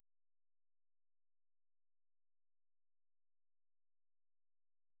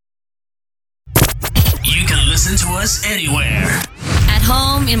listen to us anywhere. At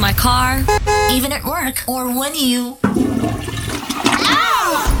home, in my car, even at work, or when you... Ow!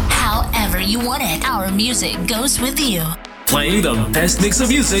 However you want it, our music goes with you. Playing the best mix of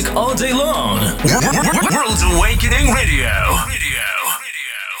music all day long. World's Awakening Radio.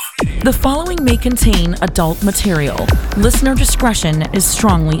 The following may contain adult material. Listener discretion is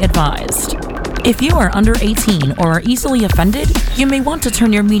strongly advised. If you are under 18 or are easily offended, you may want to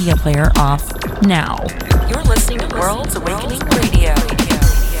turn your media player off now. You're listening to World's Awakening Radio.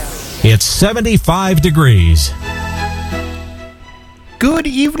 It's 75 degrees. Good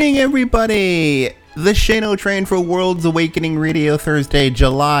evening, everybody. The Shano Train for World's Awakening Radio, Thursday,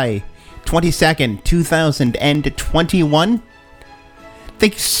 July 22nd, 2021.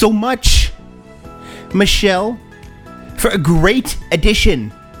 Thank you so much, Michelle, for a great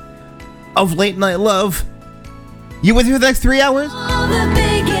edition of Late Night Love. You with me for the next 3 hours? All the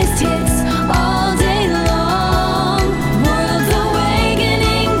biggest hits all day long. World's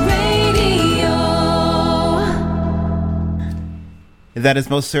Awakening Radio. That is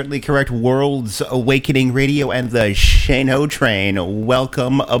most certainly correct. World's Awakening Radio and the Shano Train.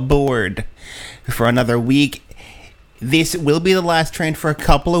 Welcome aboard for another week. This will be the last train for a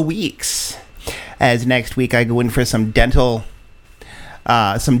couple of weeks, as next week I go in for some dental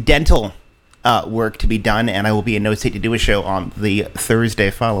work to be done, and I will be in no state to do a show on the Thursday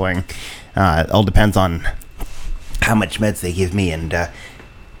following. It all depends on how much meds they give me and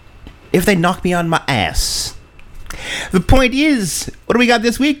if they knock me on my ass. The point is, what do we got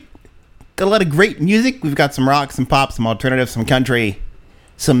this week? Got a lot of great music. We've got some rock, some pop, some alternative, some country,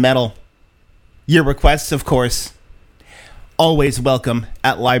 some metal. Your requests, of course, always welcome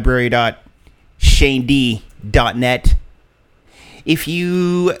at library.shaned.net. If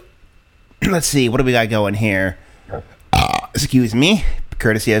you... Let's see, what do we got going here? Excuse me.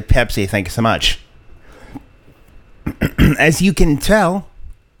 Courtesy of Pepsi, thank you so much. As you can tell,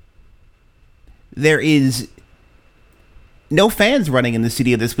 there is no fans running in the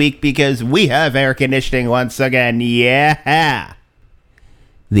studio this week because we have air conditioning once again. Yeah!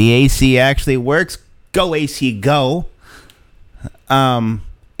 The AC actually works. Go AC, go.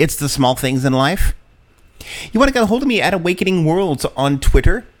 It's the small things in life. You want to get a hold of me at Awakening Worlds on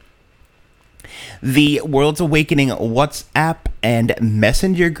Twitter. The World's Awakening WhatsApp and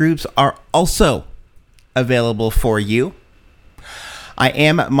Messenger groups are also available for you. I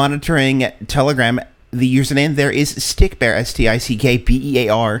am monitoring Telegram. The username there is Stickbear,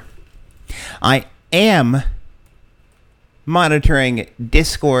 STICKBEAR. I am monitoring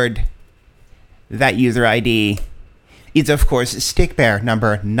Discord. That user ID is, of course, Stickbear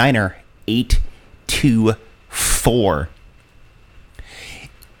number 9824.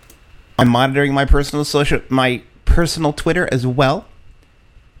 I'm monitoring my personal Twitter as well.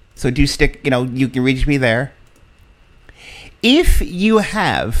 So do stick, you can reach me there. If you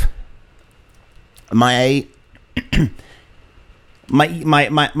have my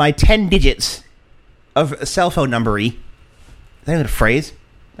 10 digits of a cell phone number-y, is that even a phrase?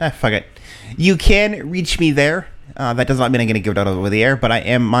 Fuck it. You can reach me there. That does not mean I'm going to give it out over the air, but I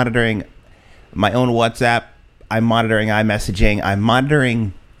am monitoring my own WhatsApp. I'm monitoring iMessaging. I'm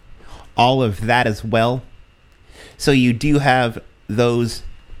monitoring all of that as well. So you do have those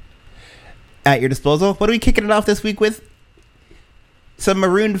at your disposal. What are we kicking it off this week with? Some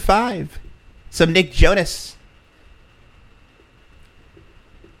Maroon 5. Some Nick Jonas.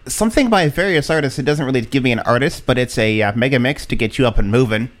 Something by various artists. It doesn't really give me an artist, but it's a mega mix to get you up and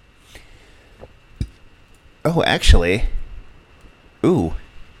moving. Oh, actually. Ooh.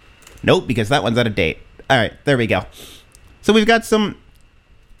 Nope, because that one's out of date. Alright, there we go. So we've got some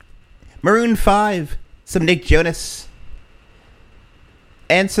Maroon 5, some Nick Jonas,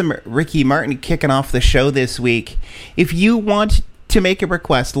 and some Ricky Martin kicking off the show this week. If you want to make a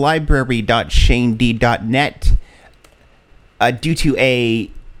request, library.shaned.net. Due to a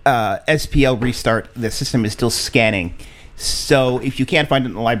SPL restart, the system is still scanning. So if you can't find it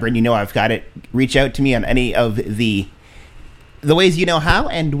in the library and you know I've got it, reach out to me on any of the ways you know how,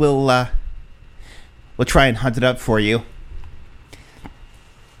 and we'll try and hunt it up for you.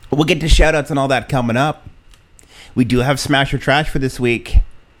 We'll get to shout-outs and all that coming up. We do have Smash or Trash for this week.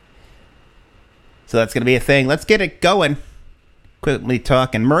 So that's going to be a thing. Let's get it going. Quickly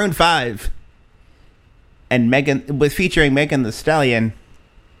talking. Maroon 5. And featuring Megan Thee Stallion.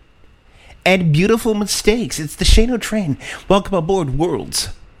 And Beautiful Mistakes. It's the Shano Train. Welcome aboard World's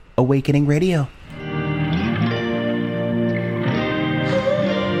Awakening Radio.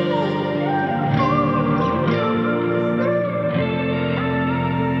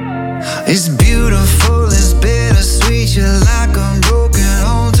 It's beautiful, it's bittersweet. You're like a broken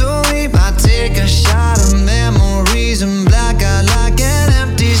home to me. I take a shot of memory.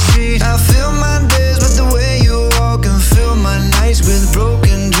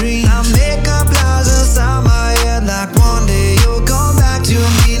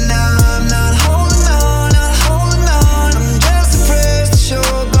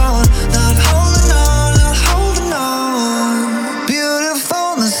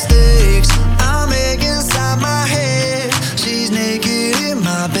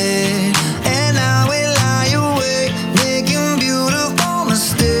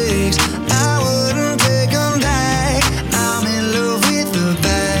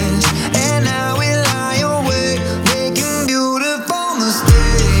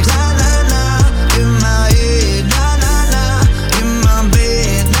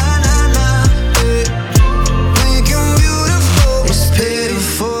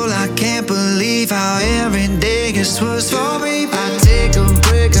 biggest was for me. I take a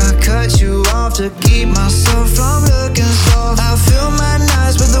break, I cut you off to keep myself from looking soft. I fill my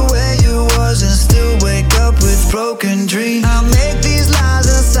nights with the way you was and still wake up with broken dreams. I make these lies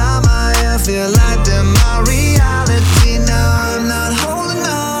inside my head feel like they're my reality. Now I'm not holding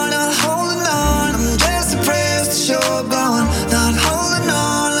on, not holding on. I'm just depressed, you're gone. Not holding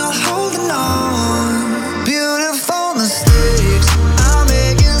on, not holding on. Beautiful mistakes I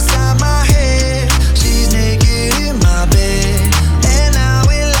make inside my head. She's naked in my bed, and I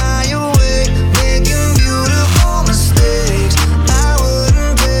will lie awake, making beautiful mistakes. I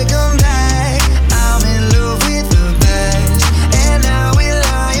wouldn't take them back. I'm in love with the past, and I will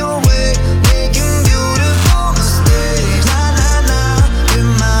lie awake, making beautiful mistakes. Na na na, in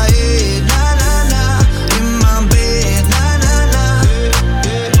my head. Na na na, in my bed. Na na na,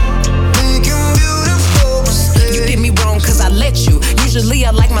 making beautiful mistakes. You did me wrong cause I let you. Usually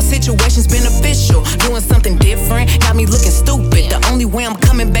I like my situations beneficial. Doing something different got me looking stupid. The only way I'm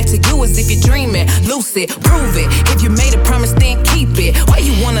coming back to you is if you're dreaming. Lucid, prove it. If you made a promise, then keep it. Why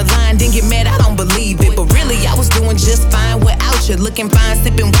you wanna lie and then get mad? I don't believe it. But really, I was doing just fine without you. Looking fine,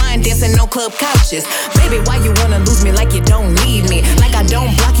 sipping wine, dancing on club couches. Baby, why you wanna lose me like you don't need me? Like I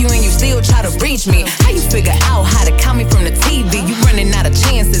don't block you and you still try to reach me. How you figure out how to count me from the TV? You running out of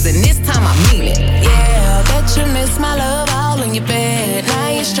chances and this time I mean it. Yeah, bet you miss my love all in your bed. Now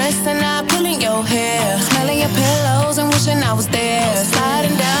you're stressing out, pulling your hair, smelling your pillows and wishing I was there.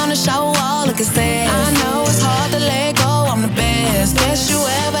 Sliding down the shower wall, looking sad. I know it's hard to let go, I'm the best. Best you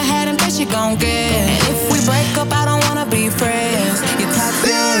ever had and best you gon' get. And if we break up, I don't wanna be friends. You're toxic.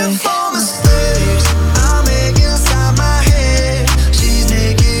 Beautiful mistakes I make inside my head. She's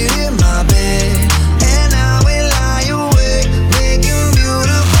naked in my bed, and I will lie awake, making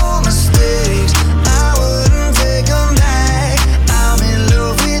beautiful mistakes. I wouldn't take them back. I'm in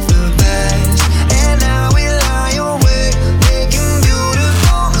love with the past, and I will lie awake, making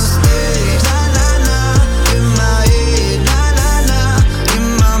beautiful mistakes. Na na na, in my head. Na na na, in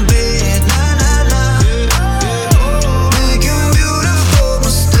my bed. Na na na, making beautiful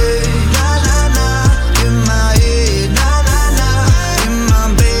mistakes. Na na na, in my head. Na na na, in my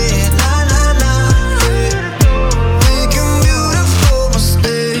bed. Na na na, making beautiful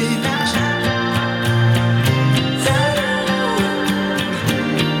mistakes.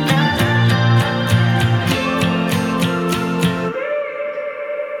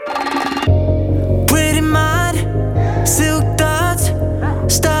 Pretty mind, silk thoughts,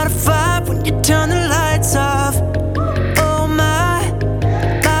 start a fire when you turn the lights off. Oh my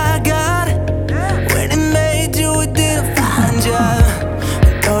God, when it made you, it didn't find you.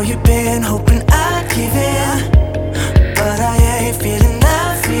 Though you've been hoping I'd give in, but I ain't feeling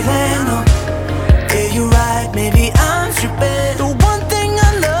that feeling. Oh, yeah, you're right, maybe I'm tripping. The one thing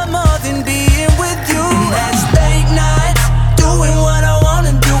I love more than being with you, and that's late nights, doing what I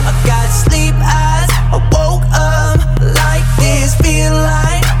wanna do. I got sleep eyes, I woke up like this, feel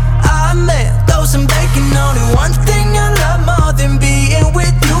like I may throw some bacon on it. One thing I love more than being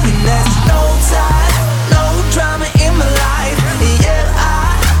with you, and that's no time, no drama in my life. Yeah,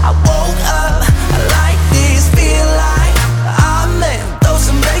 I woke up like this, feel like I may throw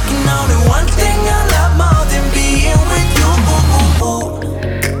some bacon on it. One thing I love more than being with you.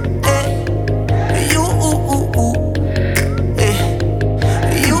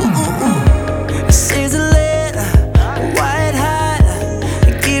 You, sizzling, white hot.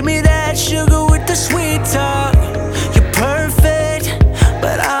 Give me that sugar with the sweet talk. You're perfect,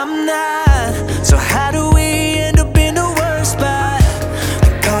 but I'm not. So how do we end up in the worst spot?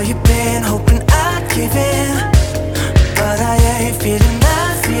 Like all you've been hoping I'd give in, but I ain't feeling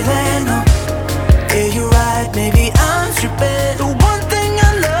that feeling. No. Yeah, you're right, maybe I'm tripping. The one thing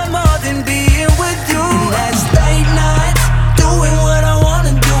I love more than being with you, and that's late nights, doing what I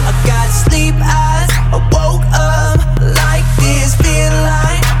wanna do. I got sleep eyes, I woke up like this, feel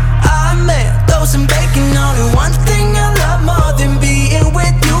like I may throw some bacon on it. One thing I love more than being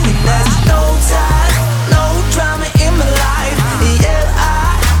with you, and that's no time, no drama in my life. Yeah,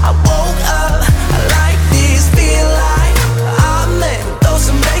 I woke up like this, feel like I may throw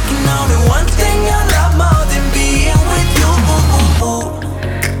some bacon on it. One thing I love more than being with you.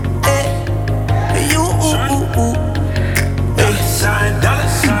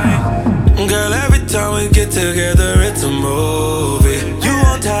 Girl, every time we get together, it's a movie. You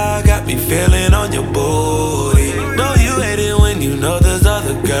on top, got me feeling on your booty. Know you hate it when you know there's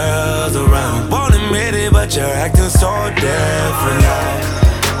other girls around. Won't admit it, but you're acting so different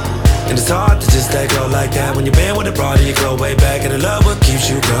now. And it's hard to just let go like that when you've been with a broad and you go way back. And the love what keeps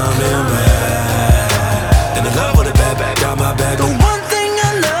you coming back. And the love with a bad back got my back. The one thing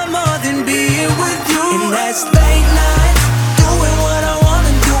I love more than being with you, and that's that.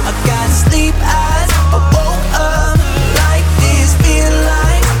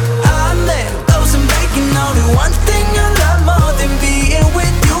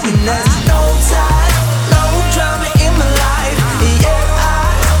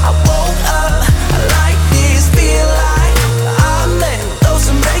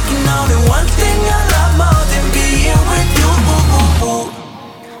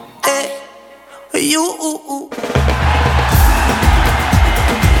 you.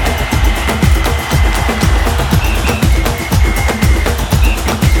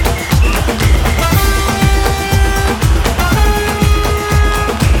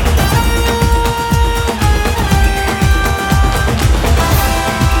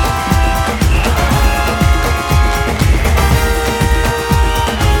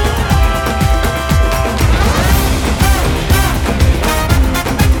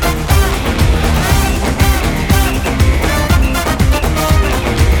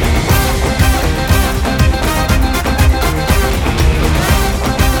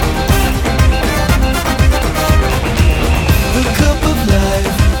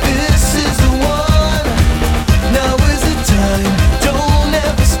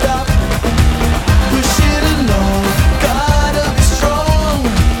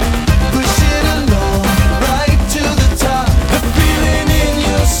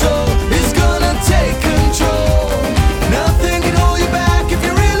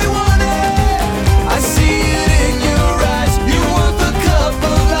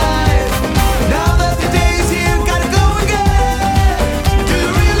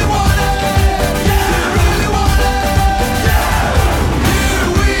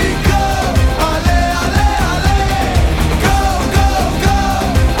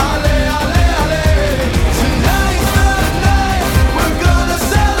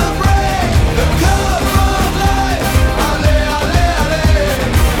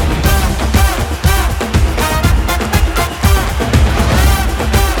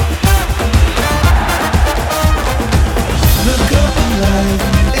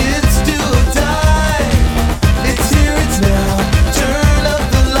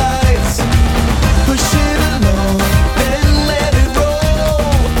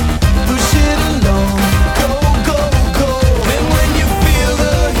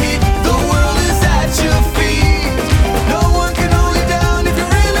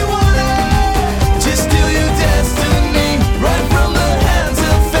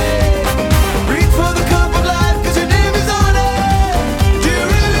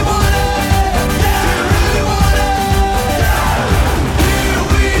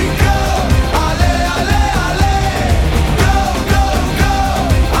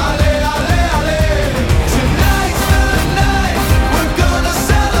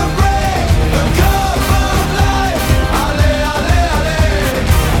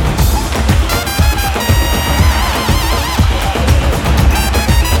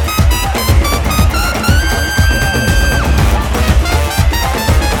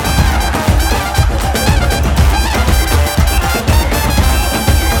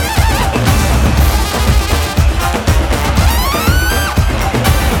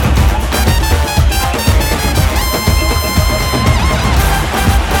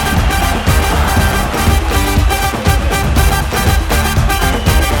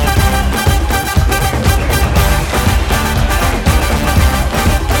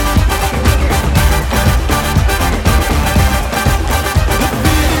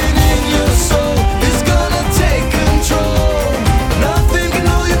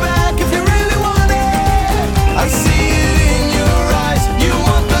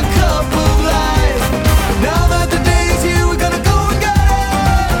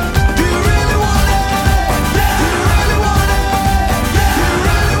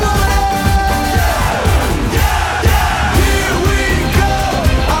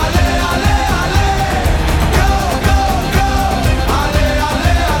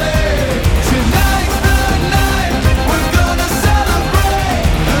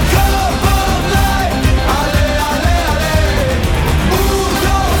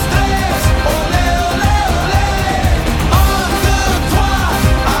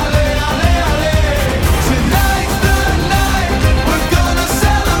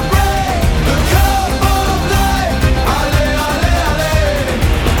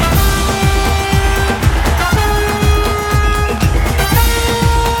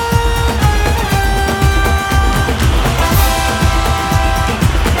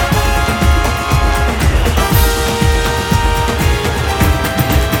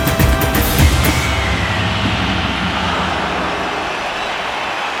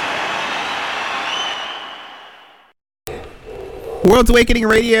 World's Awakening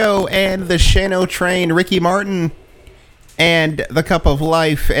Radio and the Shano Train, Ricky Martin and The Cup of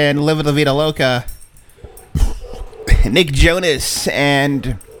Life and Live La Vida Loca, Nick Jonas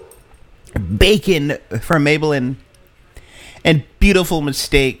and Bacon from Maybelline, and Beautiful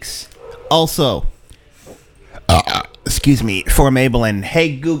Mistakes also, excuse me, for Maybelline.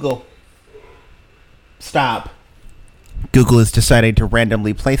 Hey Google, stop. Google is deciding to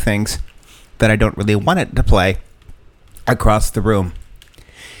randomly play things that I don't really want it to play across the room.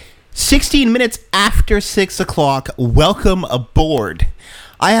 16 minutes after 6 o'clock, welcome aboard.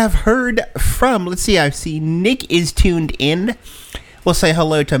 I have heard from, let's see, I see Nick is tuned in. We'll say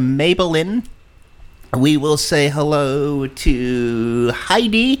hello to Maybelline. We will say hello to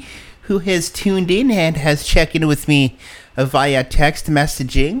Heidi, who has tuned in and has checked in with me via text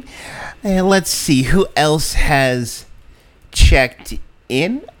messaging. And let's see, who else has checked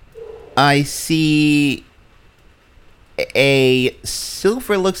in? I see a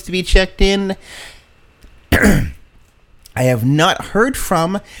Silver looks to be checked in. I have not heard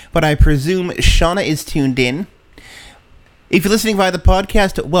from, but I presume Shauna is tuned in. If you're listening via the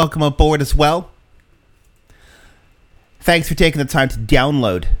podcast, welcome aboard as well. Thanks for taking the time to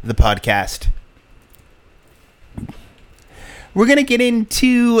download the podcast. We're going to get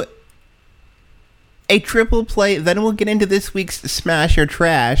into a triple play, then we'll get into this week's Smash or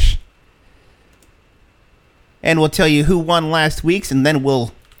Trash. And we'll tell you who won last week's, and then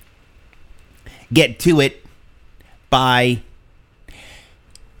we'll get to it by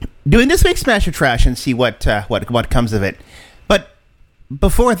doing this week's Smash or Trash and see what comes of it. But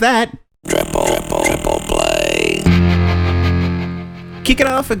before that, triple play. Kicking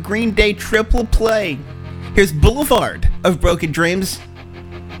off a Green Day triple play. Here's Boulevard of Broken Dreams.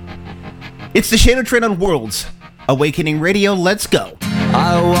 It's the Shano Train on Worlds Awakening Radio. Let's go.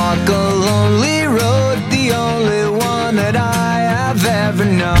 I walk a lonely road, the only one that I have ever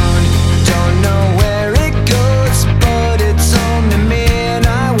known. Don't know where it goes, but it's home to me, and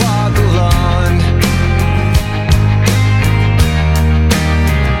I walk alone.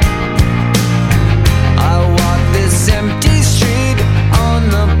 I walk this empty street on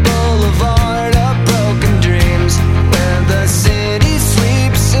the boulevard of broken dreams, where the city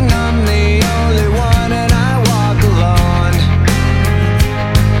sleeps and I'm the only one, and I walk alone.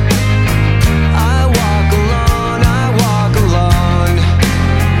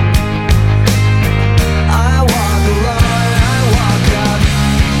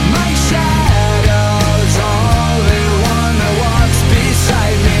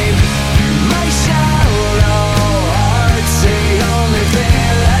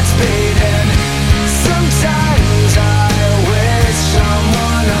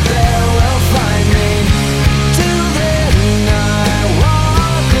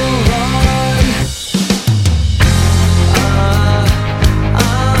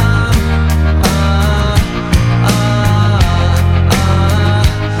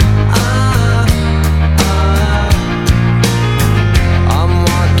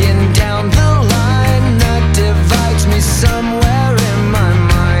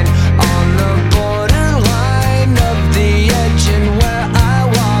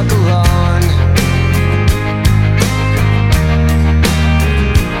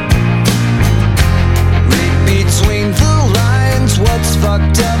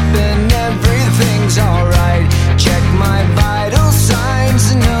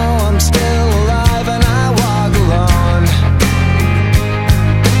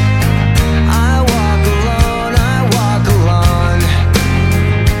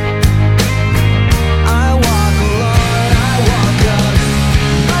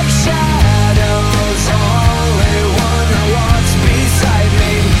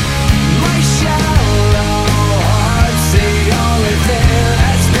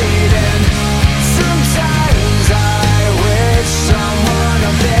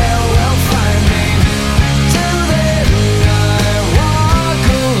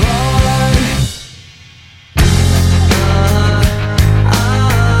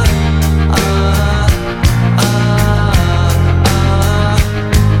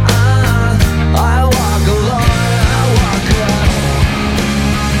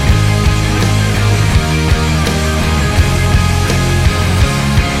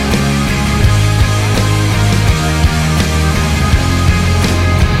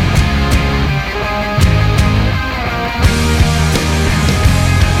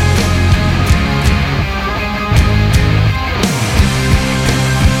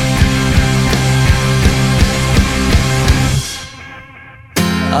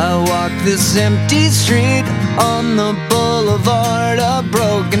 This empty street on the boulevard of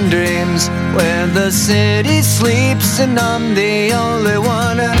broken dreams, where the city sleeps and I'm the only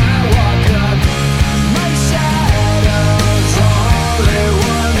one, and I walk up. My shadow's only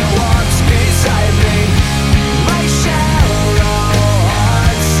one that walks beside me. My shallow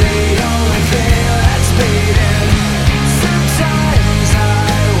heart's the only thing that's beating. Sometimes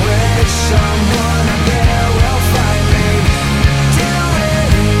I wish someone up there will find me. Till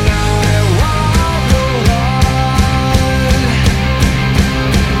then I walk alone.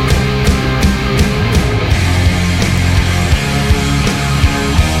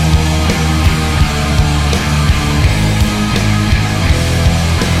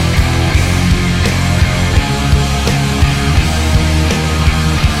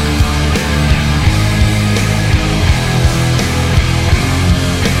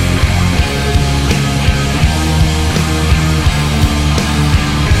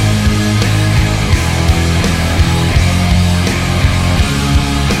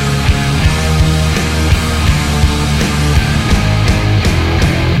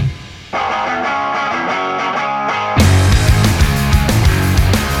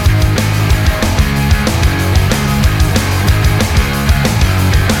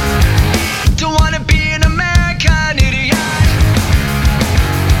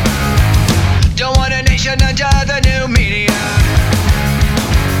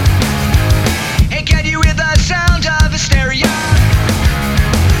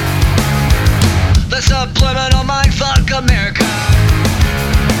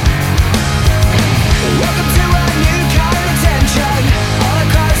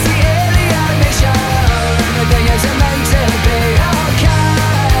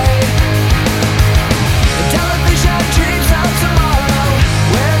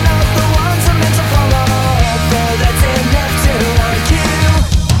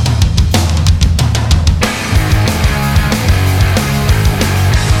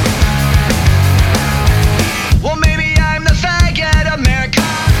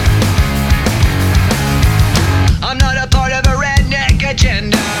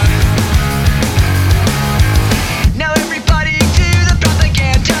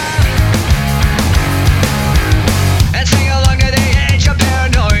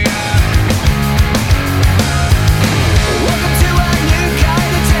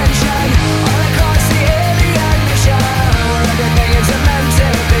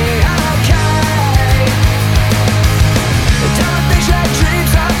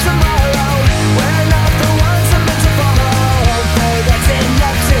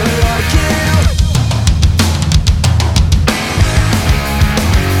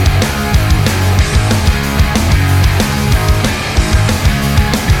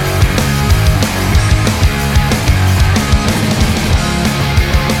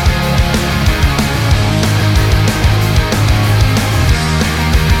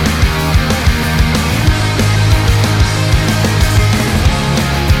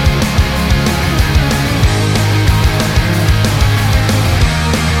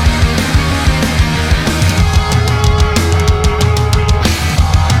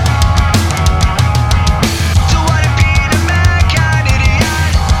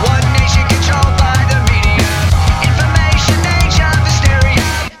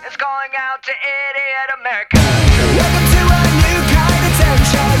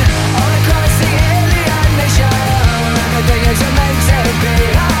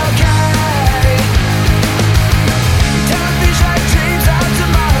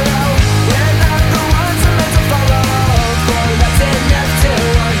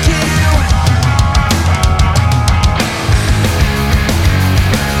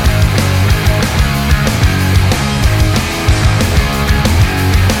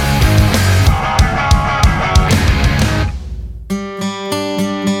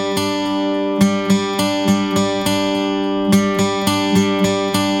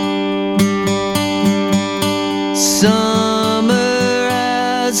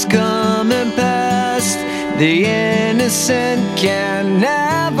 innocent can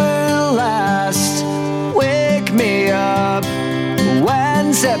never last. Wake me up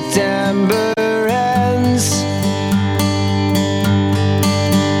when September ends.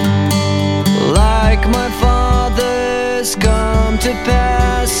 Like my father's come to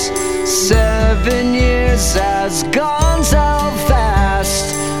pass, 7 years has gone so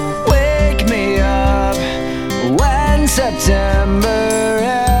fast. Wake me up when September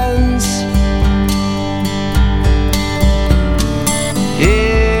ends.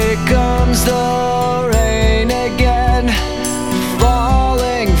 Here comes the rain again,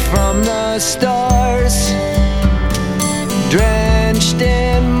 falling from the stars, drenched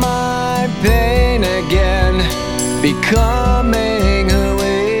in my pain again, becoming who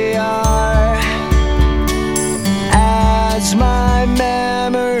we are. As my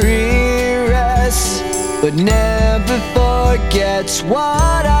memory rests, but never forgets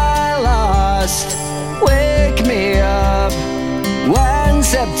what I lost. Wake me up when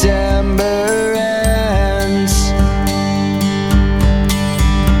September ends.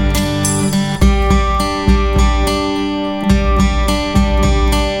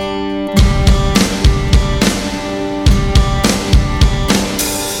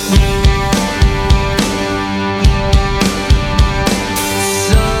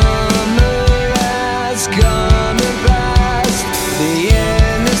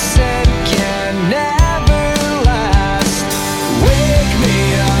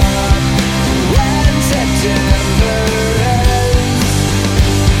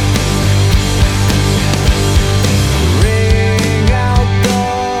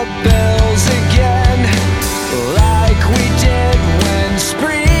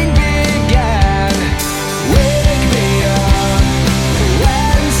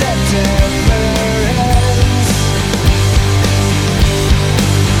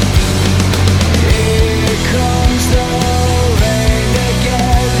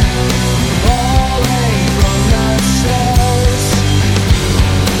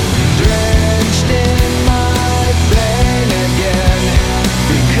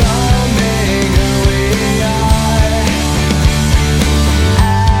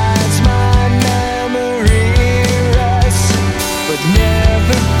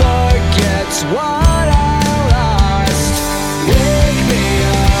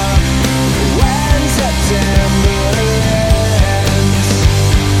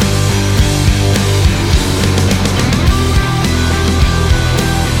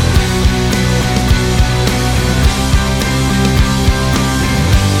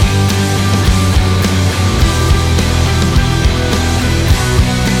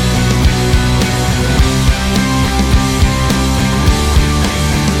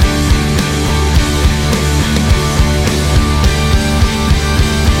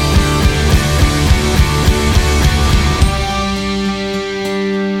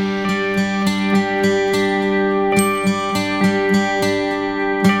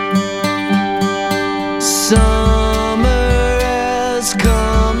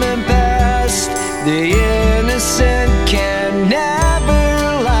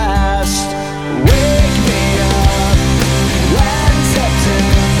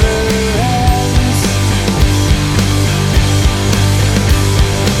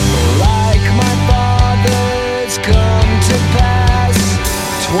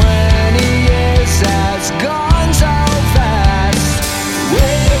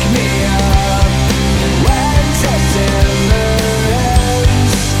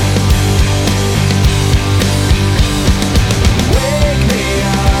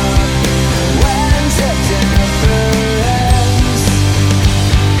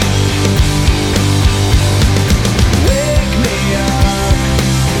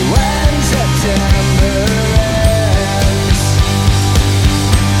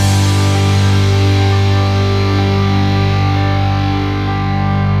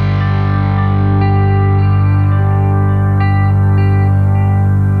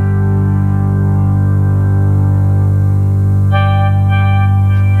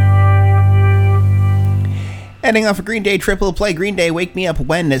 Ending off a Green Day triple play, Green Day Wake Me Up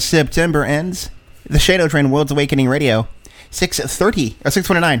When September Ends. The Shadow Train World's Awakening Radio, 6:30 or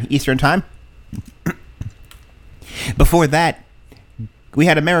 6:29 Eastern Time. Before that, we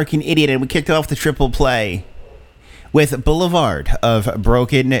had American Idiot, and we kicked off the triple play with Boulevard of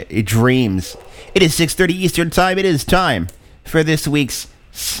Broken Dreams. It is 6:30 Eastern Time. It is time for this week's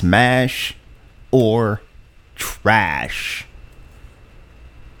Smash or Trash.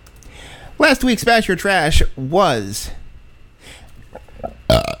 Last week's Smash or Trash was...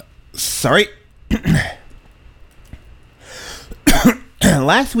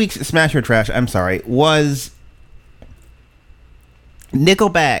 Last week's Smash or Trash, was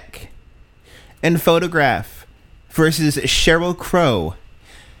Nickelback and Photograph versus Sheryl Crow.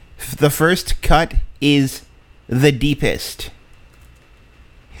 The first cut is the deepest.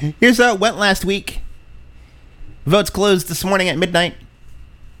 Here's how it went last week. Votes closed this morning at midnight.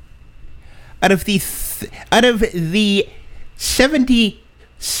 Out of the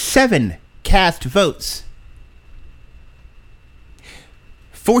 77 cast votes,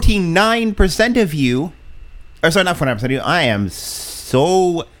 49% of you, or sorry, not 49% of you, I am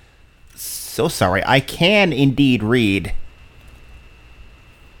so sorry. I can indeed read.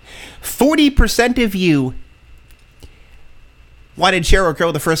 40% of you wanted Sheryl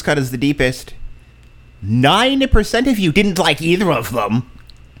Crow, the first cut is the deepest. 9% of you didn't like either of them.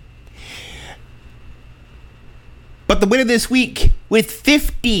 But the winner this week, with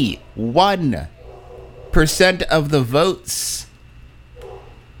 51% of the votes,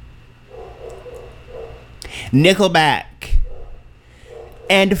 Nickelback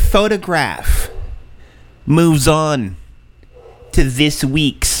and Photograph moves on to this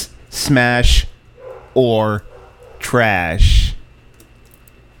week's Smash or Trash.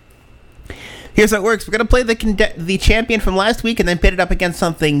 Here's how it works. We're going to play the champion from last week and then pit it up against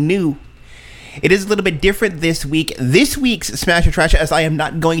something new. It is a little bit different this week. This week's Smash or Trash, as I am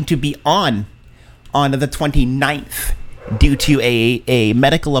not going to be on the 29th due to a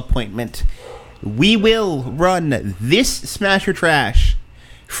medical appointment, we will run this Smash or Trash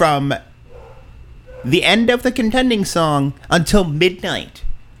from the end of the contending song until midnight,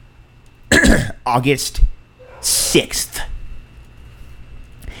 August 6th.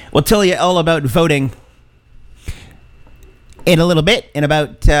 We'll tell you all about voting in a little bit, in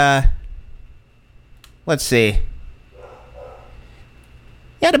about, let's see.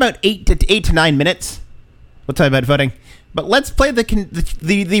 Yeah, in about 8 to 9 minutes. We'll tell you about voting. But let's play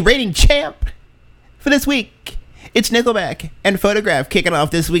the reigning champ for this week. It's Nickelback and Photograph kicking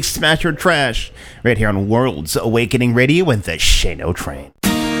off this week's Smash or Trash right here on World's Awakening Radio with the Shano Train.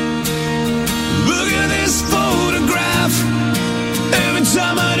 Look at this photograph. Every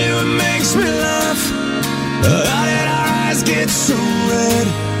time I do it makes me laugh. How did our eyes get so red?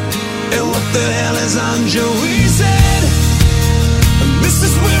 And what the hell is on Joey's head? This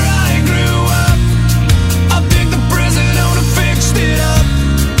is where I grew up. I think the prison owner fixed it up.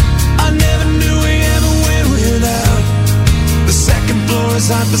 I never knew we ever went without. The second floor is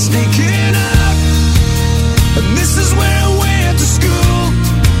hot for sneaking up. And this is where I went to school.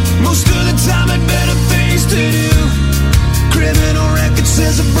 Most of the time had better things to do. Criminal record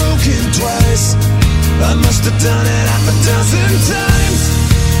says I've broken twice. I must have done it half a dozen times.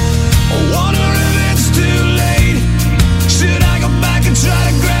 I wonder if it's too late. Should I go back and try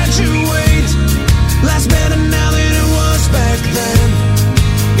to graduate? Life's better now than it was back then.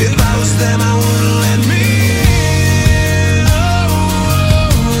 If I was them, I wouldn't let me in.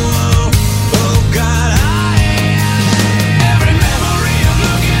 Oh, God, every memory of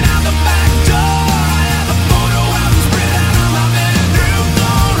looking out the back door. I have a photo album spread out on my bedroom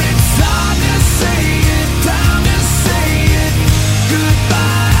floor. It's hard to say it, time to say it.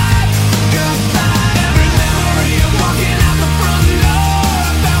 Goodbye, goodbye. Every memory of walking out the front door.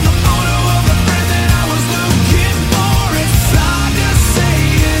 I found the photo of the friend that I was looking for. It's hard to say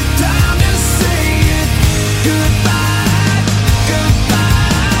it, time to say it. Goodbye, goodbye.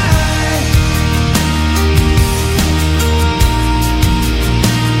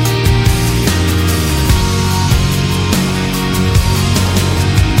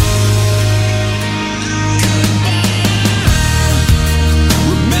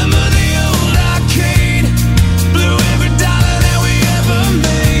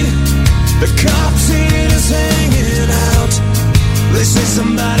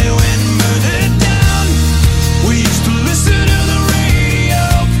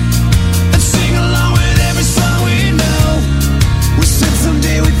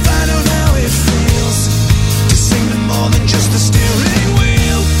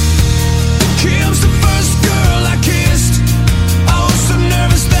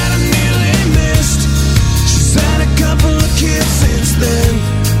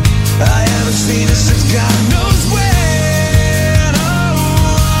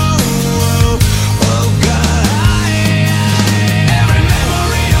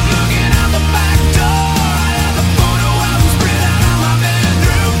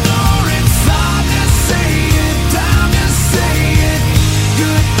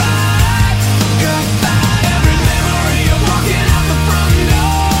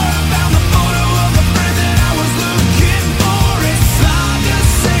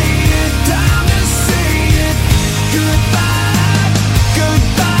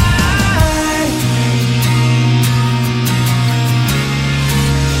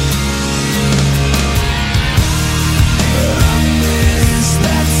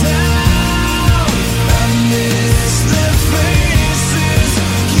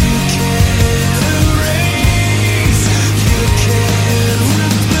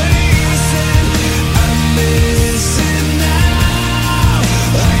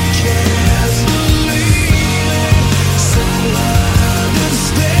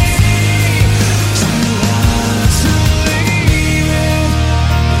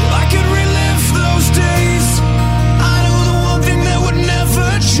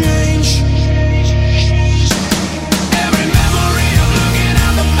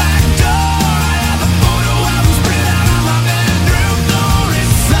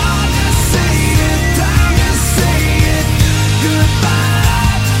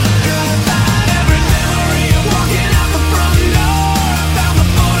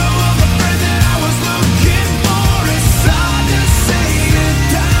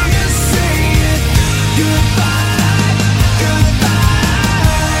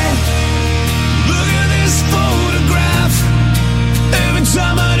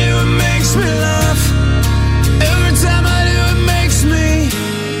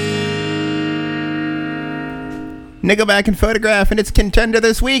 Nickelback and Photograph, and its contender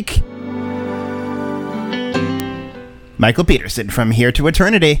this week, Michael Peterson from Here to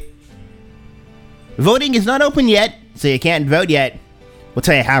Eternity. Voting is not open yet, so you can't vote yet. We'll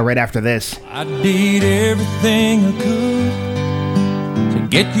tell you how right after this. I did everything I could to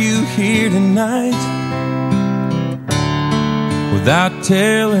get you here tonight without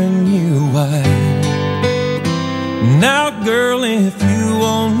telling you why. Now, girl, if you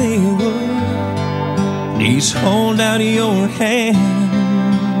only would, please hold out your hand.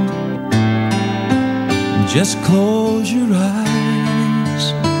 Just close your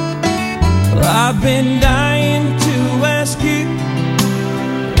eyes. Well, I've been dying to ask you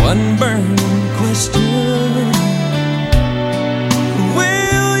one burning question.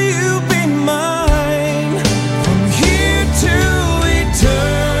 Will you be mine from here to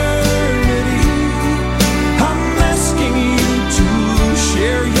eternity? I'm asking you to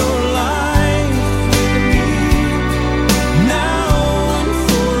share your life with me. Now and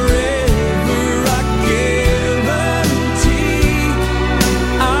forever, I guarantee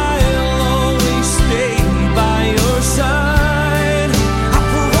I'll always stay by your side.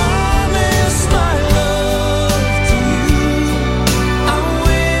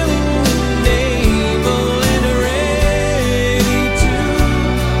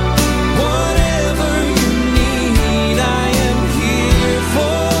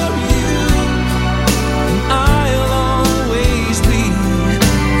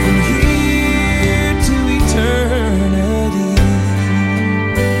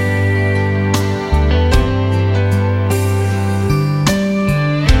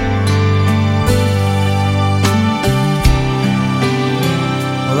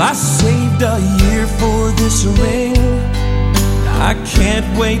 I saved a year for this ring. I can't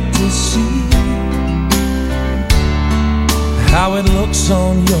wait to see how it looks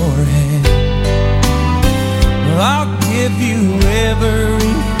on your hand. I'll give you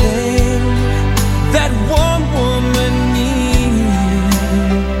everything that one woman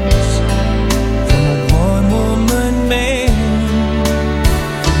needs from a one-woman man.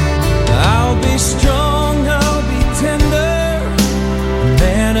 I'll be strong, I'll be tender,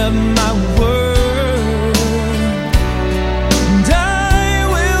 man of my word, and I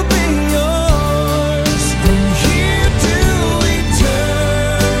will be yours from here to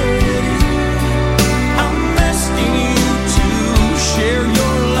eternity. I'm asking you to share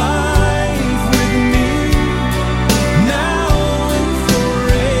your life with me. Now and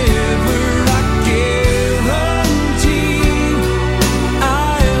forever, I guarantee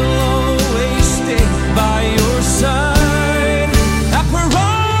I'll always stay by your side.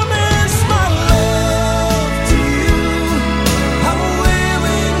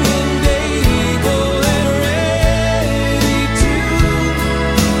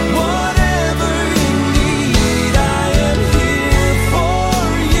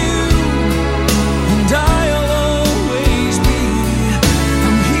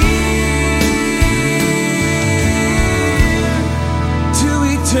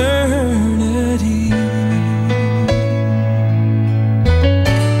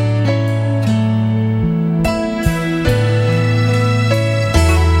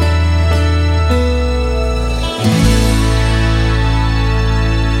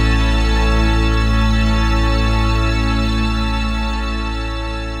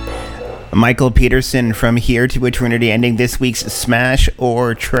 Michael Peterson from Here to Eternity, ending this week's Smash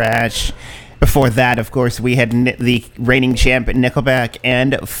or Trash. Before that, of course, we had the reigning champ Nickelback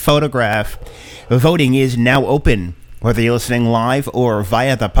and Photograph. Voting is now open, whether you're listening live or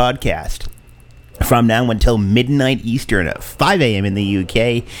via the podcast, from now until midnight Eastern at 5 a.m. in the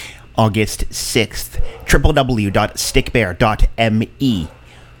UK, August 6th.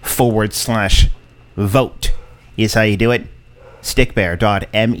 www.stickbear.me/vote is how you do it.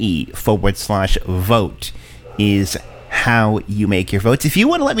 stickbear.me/vote is how you make your votes. If you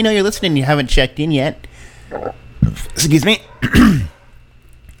want to let me know you're listening and you haven't checked in yet, excuse me,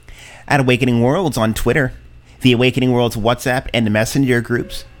 at Awakening Worlds on Twitter, the Awakening Worlds WhatsApp and Messenger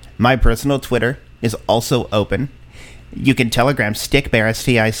groups. My personal Twitter is also open. You can Telegram Stickbear,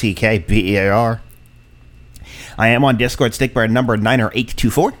 STICKBEAR. I am on Discord, Stickbear number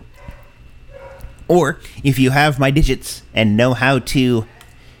 90824. Or, if you have my digits and know how to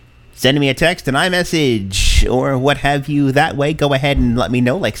send me a text, an iMessage, or what have you that way, go ahead and let me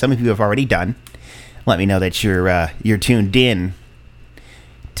know, like some of you have already done. Let me know that you're tuned in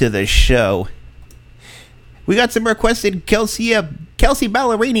to the show. We got some requested Kelsey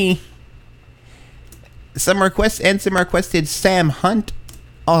Ballerini. Some requests and some requested Sam Hunt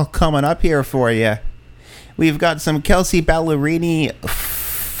all coming up here for you. We've got some Kelsey Ballerini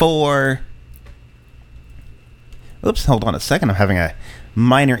for Oops, hold on a second. I'm having a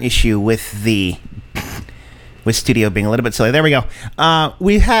minor issue with studio being a little bit silly. There we go.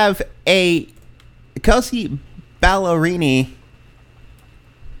 We have a Kelsea Ballerini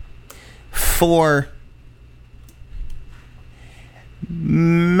for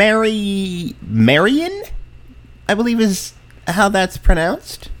Marion, I believe is how that's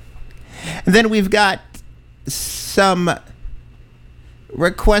pronounced. And then we've got some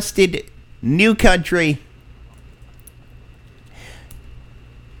requested new country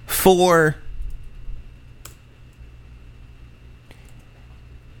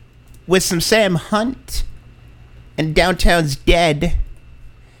with some Sam Hunt and Downtown's Dead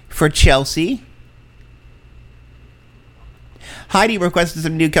for Chelsea. Heidi requested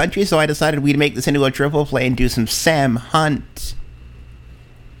some new country, so I decided we'd make this into a triple play and do some Sam Hunt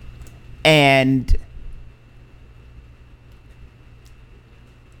and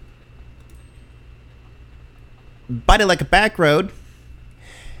Bite It Like a Back Road.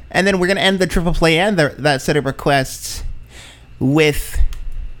 And then we're going to end the triple play and that set of requests with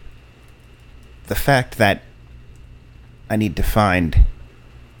the fact that I need to find...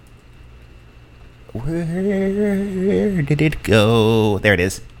 Where did it go? There it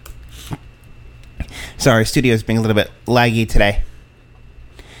is. Sorry, studio's being a little bit laggy today.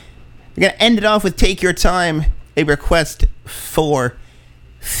 We're going to end it off with Take Your Time, a request for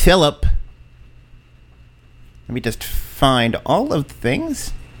Philip. Let me just find all of the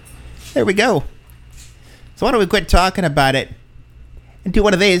things. There we go. So why don't we quit talking about it and do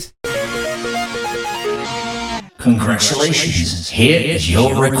one of these? Congratulations. Here is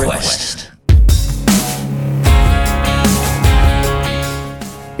your request.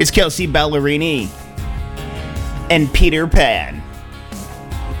 It's Kelsea Ballerini and Peter Pan.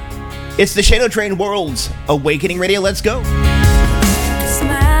 It's the Shadow Train World's Awakening Radio. Let's go. The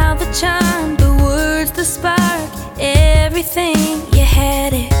smile, the charm, the words, the spark, everything, you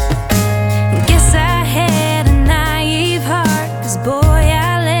had it. Guess I had a naive heart, 'cause boy,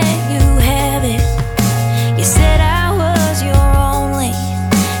 I let you have it. You said I was your only,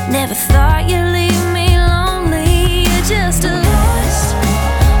 never thought you'd leave me lonely. You're just a lost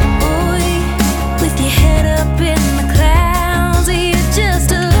boy with your head up in the clouds. You're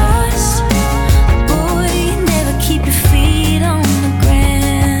just a lost boy, never keep your feet on the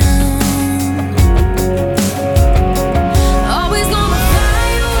ground. Always gonna fly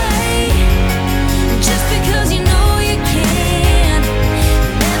away.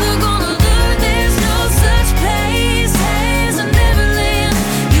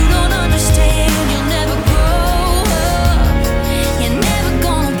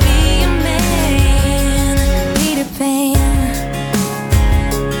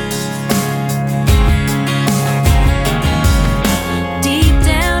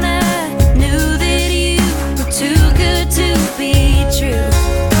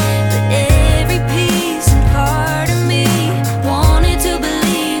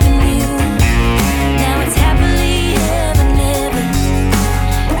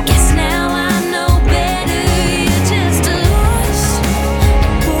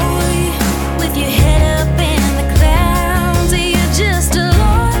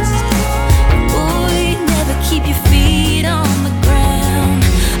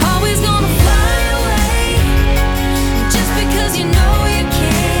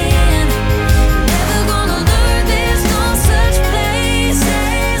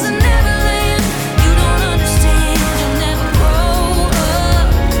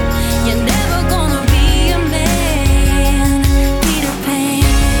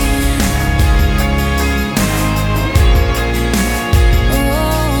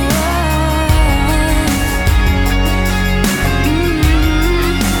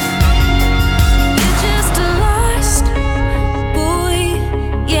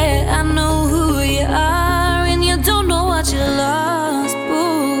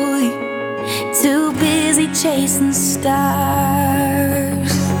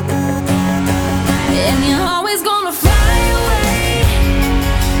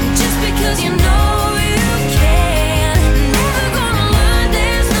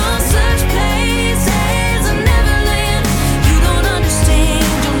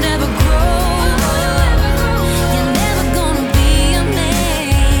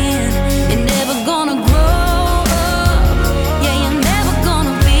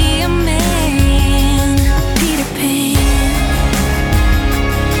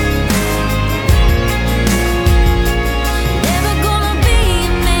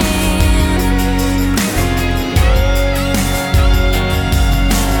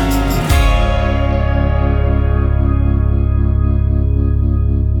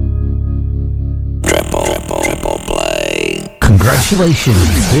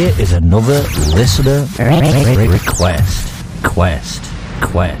 Congratulations. Here is another listener request.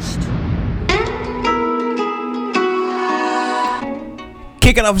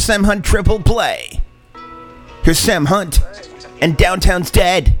 Kicking off Sam Hunt triple play. Here's Sam Hunt and Downtown's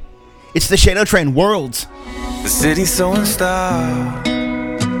Dead. It's the Shano Train Worlds. The city's so unstopped.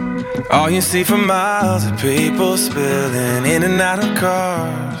 All you see for miles are people spilling in and out of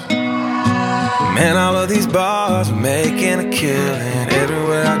cars. Man, all of these bars are making a killing.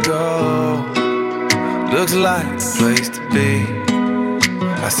 Everywhere I go, looks like the place to be.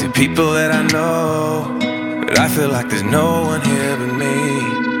 I see people that I know, but I feel like there's no one here but me.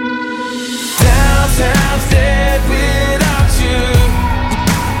 Downtown's dead without you.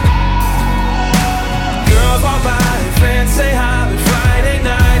 Girls walk by and friends say hi, but Friday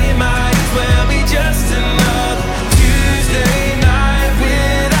night it might as well be just another Tuesday night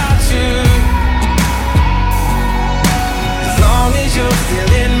without you. As long as you're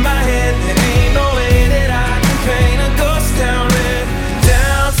still in my head, there ain't no way that I can paint a ghost town red.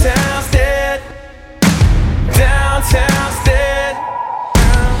 Downtown's dead. Downtown's dead.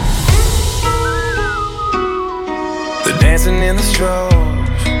 They're dancing in the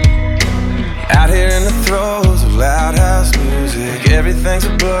strobes, out here in the throes of loud house music. Everything's a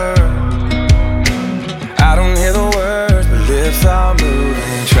blur. I don't hear the words, but lips are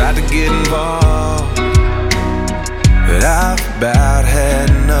moving. Tried to get involved, but I've about had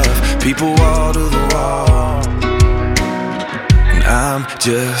enough. People wall to the wall, and I'm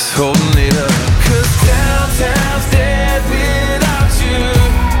just holding it up. 'Cause downtown's dead without you.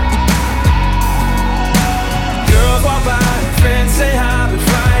 Girls walk by and friends say hi, but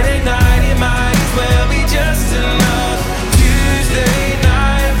Friday night it might as well be just another Tuesday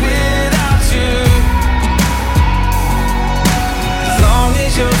night without you. As long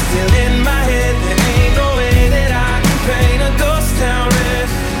as you're still in my head, there ain't no way that I can paint a ghost town red.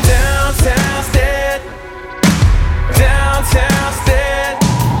 Downtown's dead. Downtown's dead.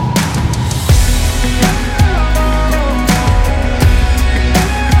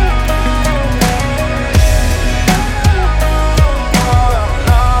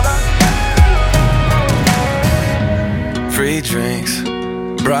 Free drinks,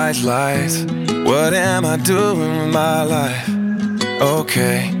 bright lights. What am I doing with my life?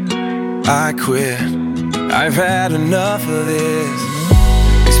 Okay, I quit. I've had enough of this.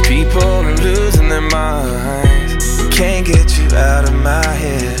 These people are losing their minds. Can't get you out of my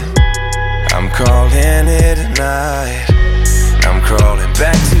head. I'm calling it a night. I'm crawling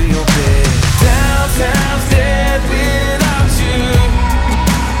back to your bed. Downtown's dead without you.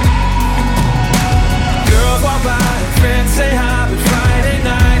 Girls walk by and friends say hi, but Friday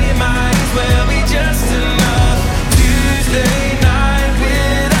night it might as well be just another Tuesday night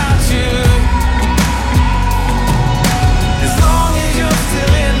without you. As long as you're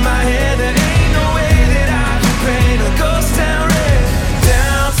still in my head, there ain't no way that I can paint a ghost town red.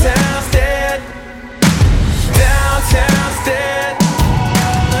 Downtown's dead. Downtown's dead.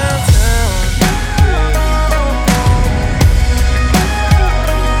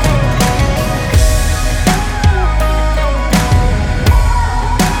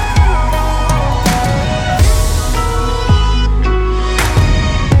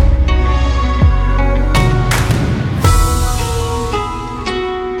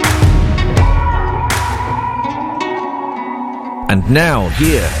 And now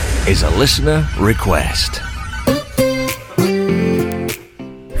here is a listener request.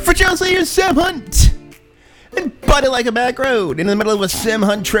 For Chelsea, here's Sam Hunt and Body Like a Back Road. In the middle of a Sam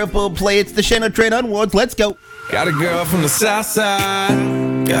Hunt triple play, it's the Shano Train on Worlds. Let's go. Got a girl from the south side,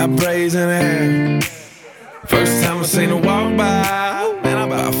 got braids in her hair. First time I seen her walk by, man, I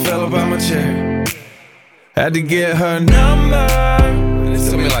about fell up out my chair. Had to get her number, it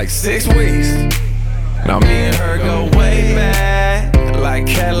took me like 6 weeks. Now me and her go way back, like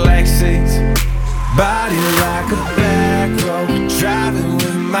Cadillac seats. Body like a back road, driving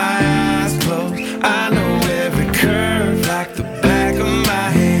with my eyes closed. I know every curve like the back of my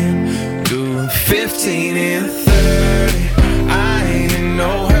hand. Doing 15 and 30, I ain't in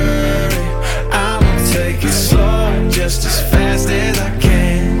no hurry. I'ma take it slow, just as fast as I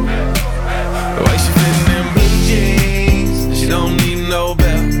can. The way she fit in them blue jeans, she don't need no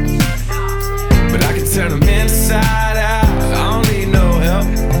belt. But I can turn them inside out, I don't need no help.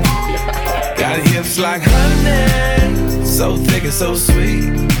 Got hips like honey, so thick and so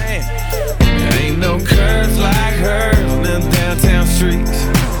sweet. There ain't no curves like hers on them downtown streets.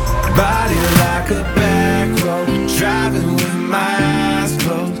 Body like a back road, driving with my eyes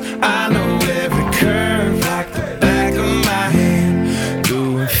closed. I know every curve like the back of my hand.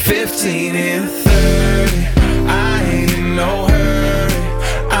 Doing 15 and 30, I ain't in no hurry.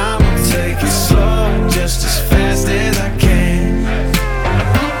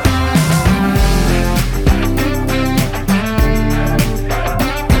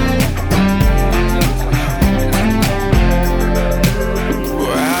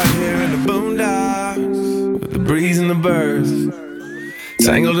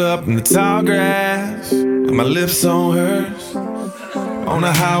 Tangled up in the tall grass, with my lips on hers, on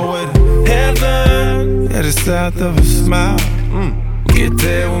the highway to heaven, headed south of a smile. We'll get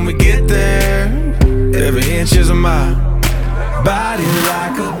there when we get there, every inch is a mile. Body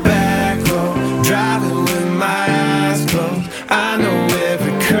like a back road, driving with my eyes closed. I know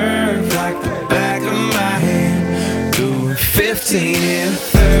every curve like the back of my hand. Doing 15 and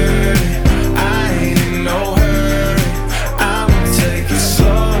 30, I ain't in no hurry. I'ma take it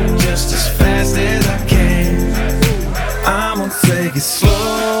slow, just as fast as I can. I'ma take it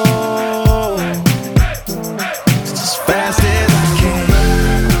slow, just as fast as I can.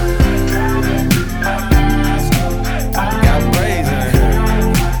 Got praise in it.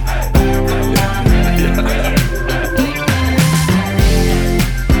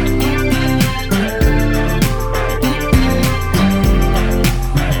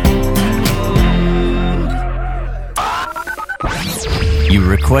 You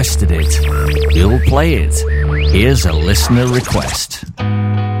requested it. We'll play it. Here's a listener request.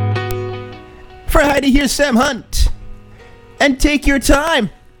 For Heidi, here's Sam Hunt. And Take Your Time.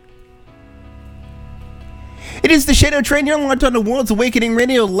 It is the Shadow Train. You're locked on the World's Awakening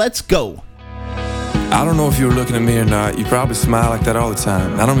Radio. Let's go. I don't know if you were looking at me or not. You probably smile like that all the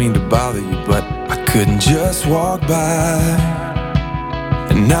time. I don't mean to bother you, but I couldn't just walk by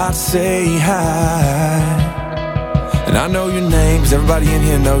and not say hi. And I know your name, 'cause everybody in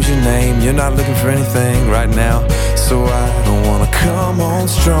here knows your name. You're not looking for anything right now, so I don't wanna come on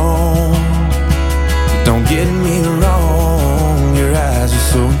strong. Don't get me wrong, your eyes are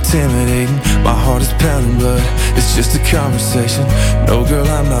so intimidating. My heart is pounding, but it's just a conversation. No, girl,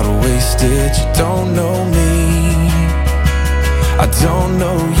 I'm not wasted. You don't know me, I don't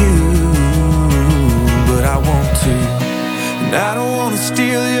know you, but I want to. And I don't wanna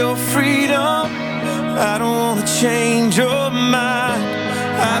steal your freedom, I don't wanna change your mind.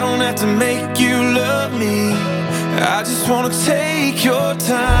 I don't have to make you love me, I just wanna take your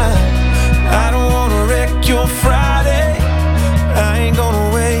time. I don't wanna wreck your Friday, I ain't gonna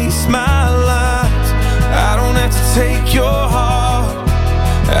waste my life. I don't have to take your heart,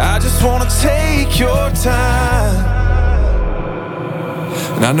 I just wanna take your time.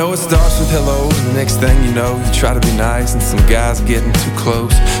 And I know it starts with hello, and the next thing you know, you try to be nice, and some guy's getting too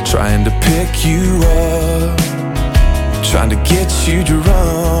close, trying to pick you up, trying to get you to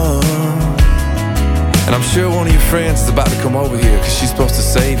run. And I'm sure one of your friends is about to come over here, 'cause she's supposed to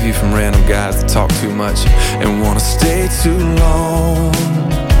save you from random guys that talk too much and wanna stay too long.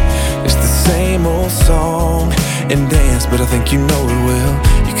 It's the same old song and dance, but I think you know it well.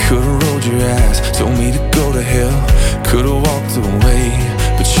 You could've rolled your eyes, told me to go to hell, could've walked away,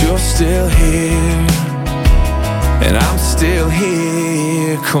 but you're still here, and I'm still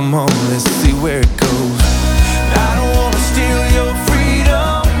here. Come on, let's see where it goes. I don't wanna steal your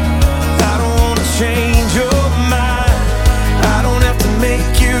freedom, I don't wanna change your mind. I don't have to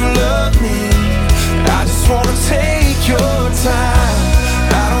make you love me, I just wanna take your time.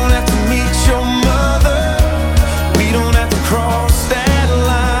 I don't have to meet your mother, we don't have to cross that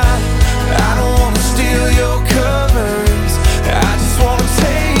line. I don't wanna steal your covers, I just wanna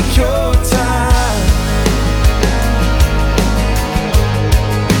take your time.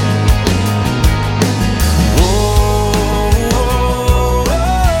 Whoa,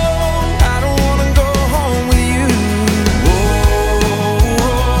 I don't wanna go home with you. Whoa,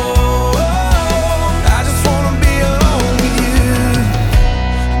 I just wanna be alone with you.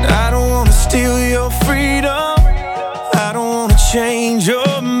 I don't wanna steal your freedom, I don't wanna change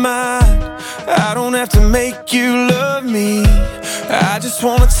your mind. I don't have to make you love me, I just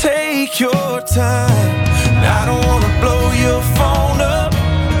wanna take your time. I don't wanna blow your phone up,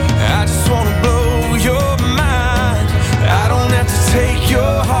 I just wanna blow your mind. I don't have to take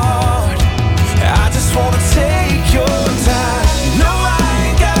your heart, I just wanna take your time. No, I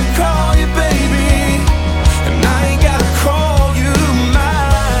ain't gotta call you baby, and I ain't gotta call you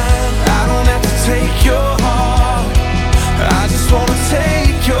mine. I don't have to take your heart, I just wanna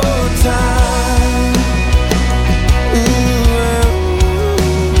take your time.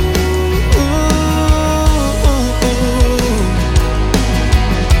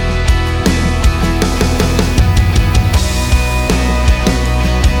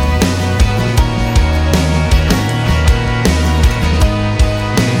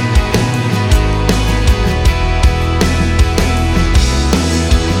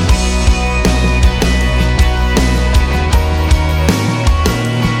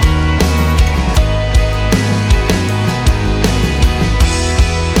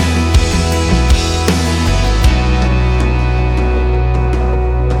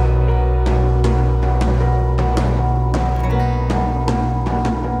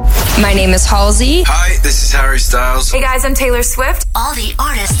 My name is Halsey. Hi, this is Harry Styles. Hey guys, I'm Taylor Swift. All the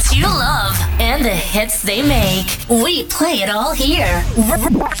artists you love and the hits they make. We play it all here.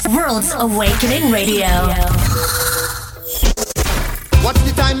 World's Awakening Radio. What's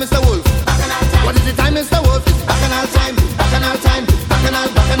the time, Mr. Wolf? What is the time, Mr. Wolf? It's bacchanal time, bacchanal time,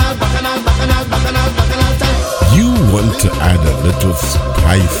 bacchanal, bacchanal, bacchanal, bacchanal, bacchanal, bacchanal time. You want to add a little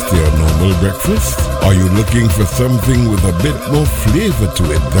spice to your normal breakfast? Are you looking for something with a bit more flavor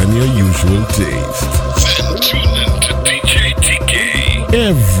to it than your usual taste? Then tune in to DJ TK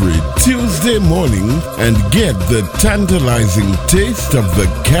every Tuesday morning and get the tantalizing taste of the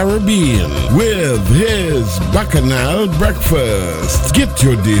Caribbean with his Bacchanal Breakfast. Get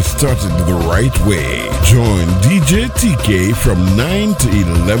your day started the right way. Join DJ TK from 9 to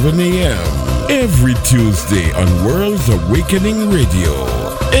 11 a.m. every Tuesday on World's Awakening Radio.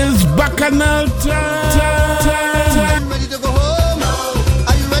 It's Bacchanal time. Ready to go home? No.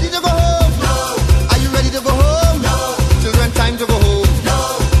 Are you ready to go home? No. Are you ready to go home? No. Children, time to go home. No.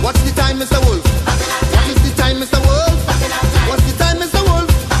 What's the time, Mr. Wolf? What is the time, Mr. Wolf? What's the time, Mr.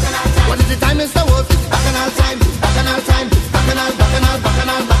 Wolf? What is the time, Mr. Wolf? It's bacchanal time, bacchanal time, bacchanal, bacchanal,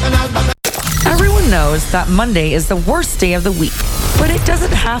 bacchanal, bacchanal, bacchanal. Everyone knows that Monday is the worst day of the week, but it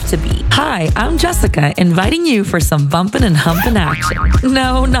doesn't have to be. Hi, I'm Jessica, inviting you for some bumpin' and humpin' action.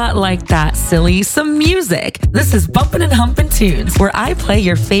 No, not like that, silly. Some music. This is Bumpin' and Humpin' Tunes, where I play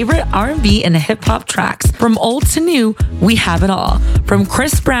your favorite R&B and hip-hop tracks. From old to new, we have it all. From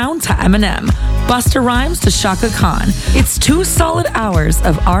Chris Brown to Eminem, Busta Rhymes to Shaka Khan. It's 2 solid hours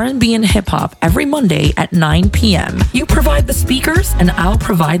of R&B and hip-hop every Monday at 9 p.m. You provide the speakers, and I'll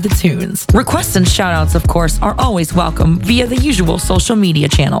provide the tunes. Requests and shoutouts, of course, are always welcome via the usual social media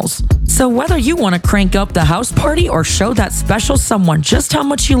channels. So whether you want to crank up the house party or show that special someone just how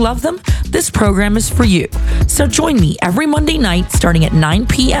much you love them, this program is for you. So join me every Monday night starting at 9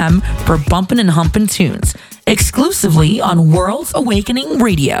 p.m. for Bumpin' and Humpin' Tunes, exclusively on World's Awakening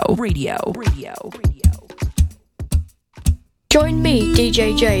Radio. Join me,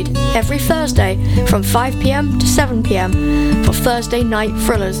 DJ Jade, every Thursday from 5 p.m. to 7 p.m. for Thursday Night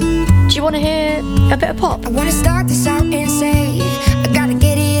Thrillers. Do you want to hear a bit of pop? I want to start this out and say, I gotta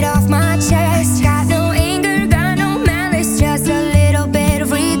get it off my chest. Got no anger, got no malice, just a little bit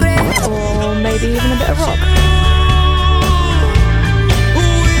of regret. Or maybe even a bit of rock.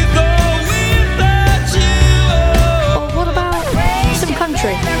 Or what about some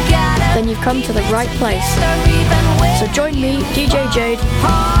country? Then you've come to the right place. So join me, DJ Jade,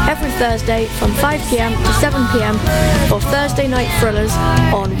 every Thursday from 5 p.m. to 7 p.m. for Thursday Night Thrillers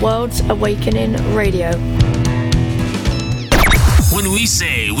on World's Awakening Radio. When we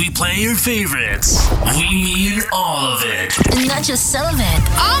say we play your favorites, we mean all of it. Not just some of it.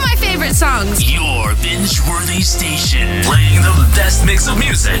 All my favorite songs. Your binge-worthy station, playing the best mix of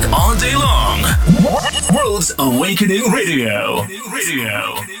music all day long. World's Awakening Radio.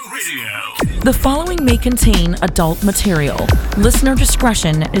 The following may contain adult material. Listener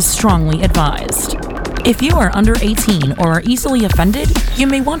discretion is strongly advised. If you are under 18 or are easily offended, you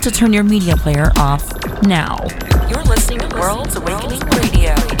may want to turn your media player off now. You're listening to World's Awakening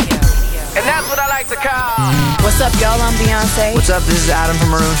Radio. And that's what I like to call. What's up, y'all? I'm Beyonce. What's up? This is Adam from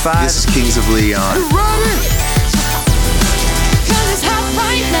Maroon 5. This is Kings of Leon. You ready?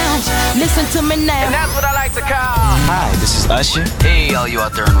 Right now. Listen to me now. And that's what I like to call. Hi, this is Usher. Hey, all you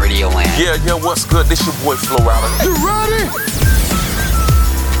out there in Radio Land. Yeah, what's good? This your boy Flo Rida. You ready?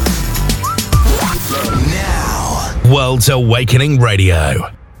 Now, World's Awakening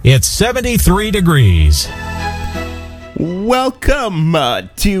Radio. It's 73 degrees. Welcome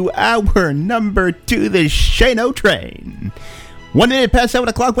to hour number 2, the Shano Train. 1 minute past 7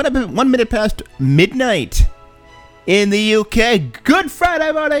 o'clock, 1 minute past midnight. In the UK, Good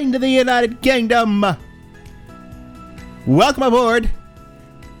Friday morning to the United Kingdom. Welcome aboard. How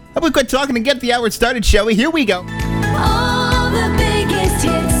about we quit talking and get the hour started, shall we? Here we go. All the biggest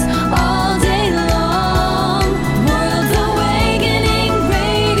hits all day long. World's Awakening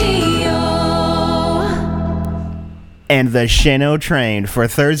Radio. And the Shano Train for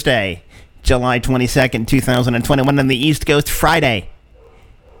Thursday, July 22nd, 2021 on the East Coast, Friday,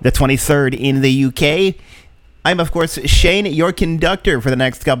 the 23rd in the UK. I'm, of course, Shane, your conductor for the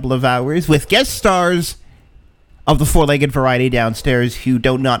next couple of hours, with guest stars of the four-legged variety downstairs who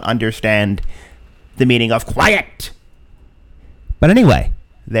do not understand the meaning of quiet. But anyway,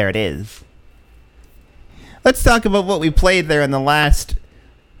 there it is. Let's talk about what we played there in the last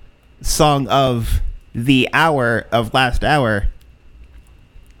song of the hour of last hour.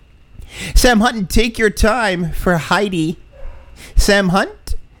 Sam Hunt and Take Your Time for Heidi. Sam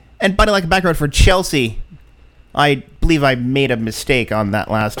Hunt and Body Like a Back Road for Chelsea. I believe believe I made a mistake on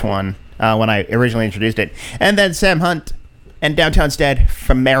that last one when I originally introduced it. And then Sam Hunt and Downtown Stead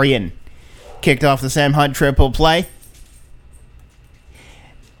from Marion kicked off the Sam Hunt triple play.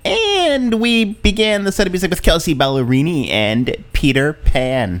 And we began the set of music with Kelsea Ballerini and Peter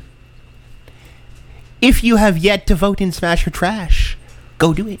Pan. If you have yet to vote in Smash or Trash,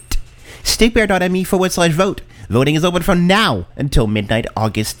 go do it. stickbear.me/vote. Voting is open from now until midnight,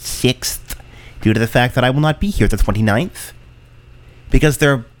 August 6th. Due to the fact that I will not be here the 29th. Because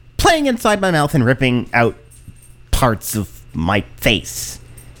they're playing inside my mouth and ripping out parts of my face.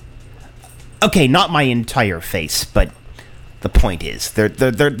 Okay, not my entire face, but the point is, they're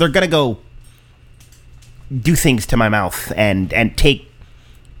gonna go do things to my mouth and take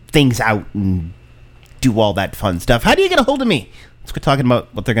things out and do all that fun stuff. How do you get a hold of me? Let's quit talking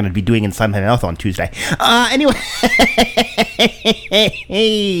about what they're gonna be doing inside my mouth on Tuesday. Anyway,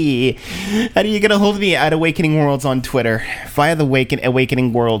 how do you get a hold of me at Awakening Worlds on Twitter via the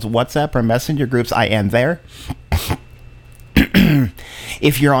Awakening Worlds WhatsApp or Messenger groups? I am there.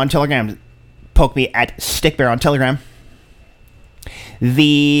 If you're on Telegram, poke me at Stickbear on Telegram.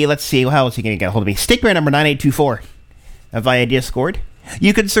 Let's see, how else are you going to get a hold of me? Stickbear number 9824 via Discord.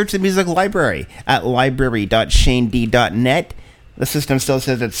 You can search the music library at library.shaned.net. The system still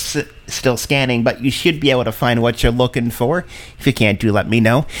says it's still scanning, but you should be able to find what you're looking for. If you can't, do let me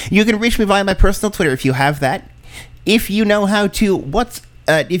know. You can reach me via my personal Twitter if you have that. If you know how to,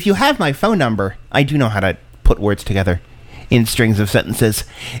 if you have my phone number, I do know how to put words together in strings of sentences.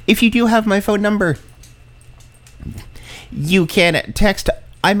 If you do have my phone number, you can text,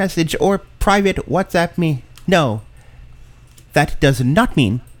 iMessage, or private WhatsApp me. No, that does not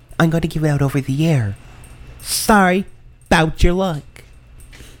mean I'm going to give it out over the air. Sorry about your luck.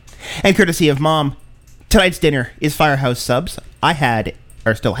 And courtesy of Mom, tonight's dinner is Firehouse subs. I had,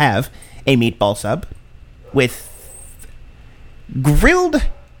 or still have, a meatball sub with grilled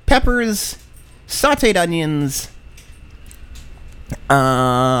peppers, sauteed onions,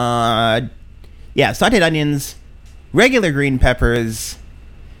 sauteed onions, regular green peppers,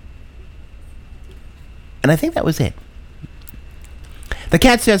 and I think that was it. The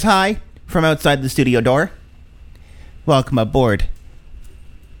cat says hi from outside the studio door. Welcome aboard.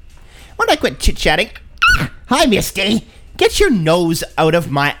 Why don't I quit chit-chatting? Hi, Misty. Get your nose out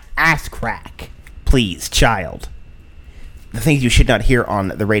of my ass crack. Please, child. The things you should not hear on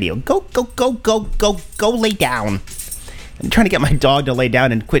the radio. Go lay down. I'm trying to get my dog to lay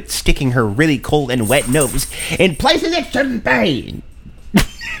down and quit sticking her really cold and wet nose in places it shouldn't be.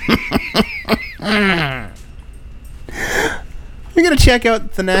 We're going to check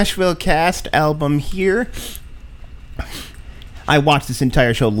out the Nashville Cast album here. I watched this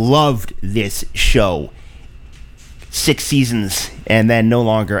entire show, loved this show. 6 seasons, and then no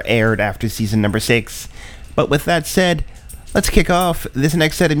longer aired after season number 6. But with that said, let's kick off this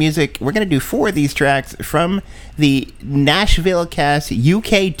next set of music. We're going to do 4 of these tracks from the Nashville Cast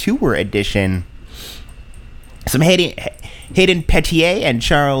UK Tour edition. Some Hayden Petier and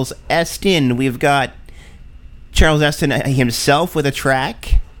Charles Eston. We've got Charles Eston himself with a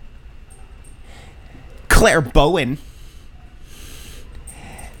track. Claire Bowen.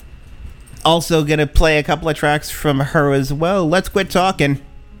 Also going to play a couple of tracks from her as well. Let's quit talking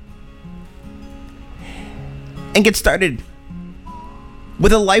and get started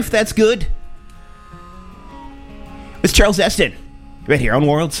with A Life That's Good with Charles Eston, right here on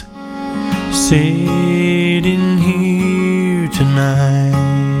Worlds. Sitting here tonight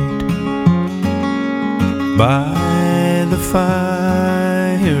by the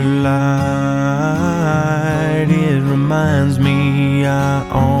firelight, it reminds me I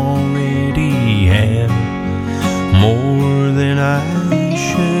already have more than I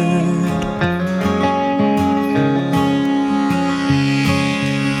should.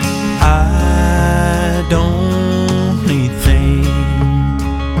 I don't need things,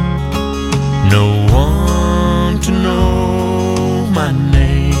 no one to know my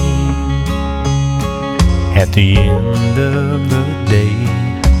name. At the end of the day,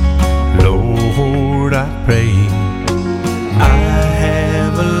 Lord, I pray I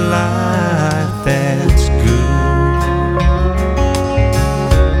have a life that's good.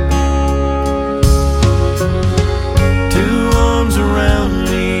 2 arms around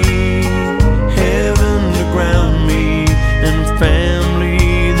me, heaven to ground me, and a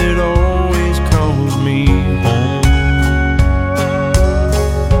family that always calls me home.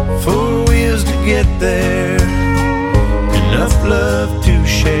 4 wheels to get there, enough love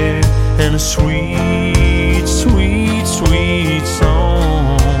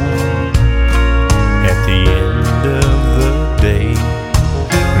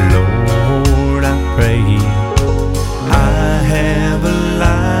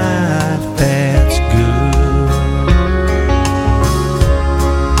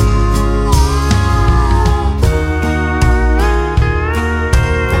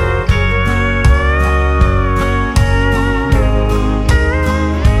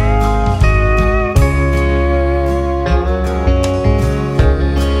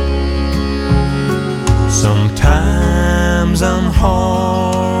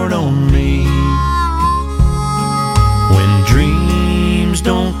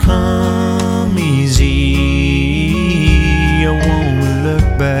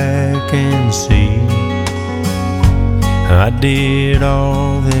can see. I did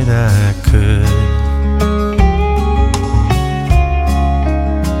all that I could.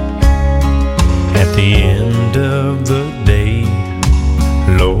 At the end of the day,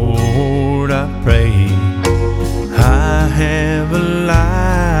 Lord, I pray I have a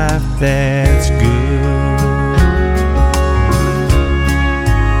life that's good.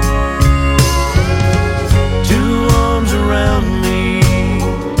 Two arms around me,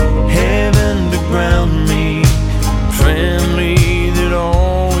 heaven to ground me, family that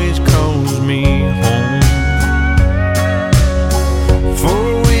always calls me home.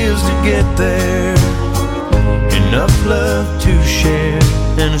 4 wheels to get there, enough love to share,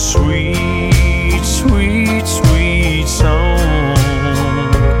 and a sweet, sweet, sweet song.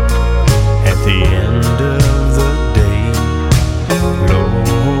 At the end of the day,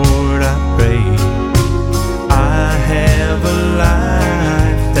 Lord, I pray I have a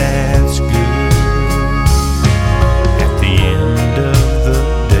life that's good. At the end of the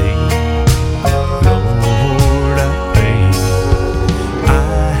day, Lord, I pray I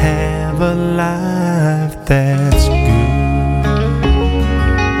have a life that's good.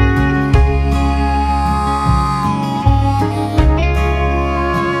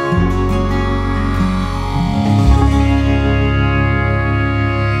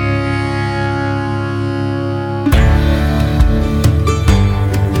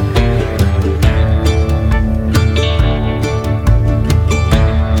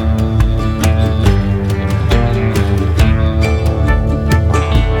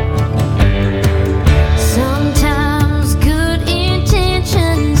 Sometimes good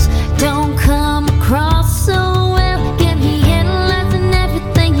intentions don't come across so well. Get me analyzing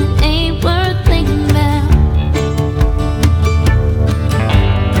everything that ain't worth thinking about.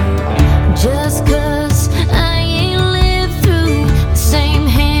 Just 'cause I ain't lived through the same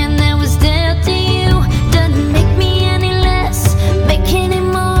hand that was dealt to you doesn't make me any less, make any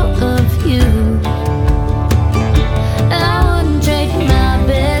more of you. I wouldn't trade my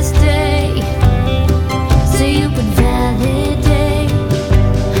best day so you could validate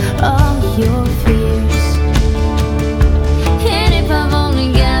all your fears. And if I've only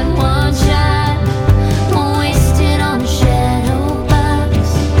got one shot, won't waste it on a shadow box.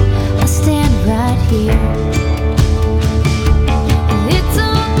 I'll stand right here. It's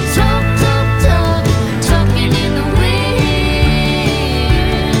all talk, talk, talk, talking in the wind.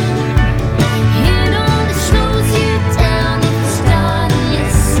 It only slows you down if you start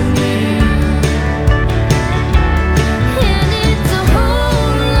listening. And it's a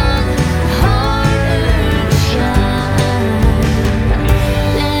whole lot harder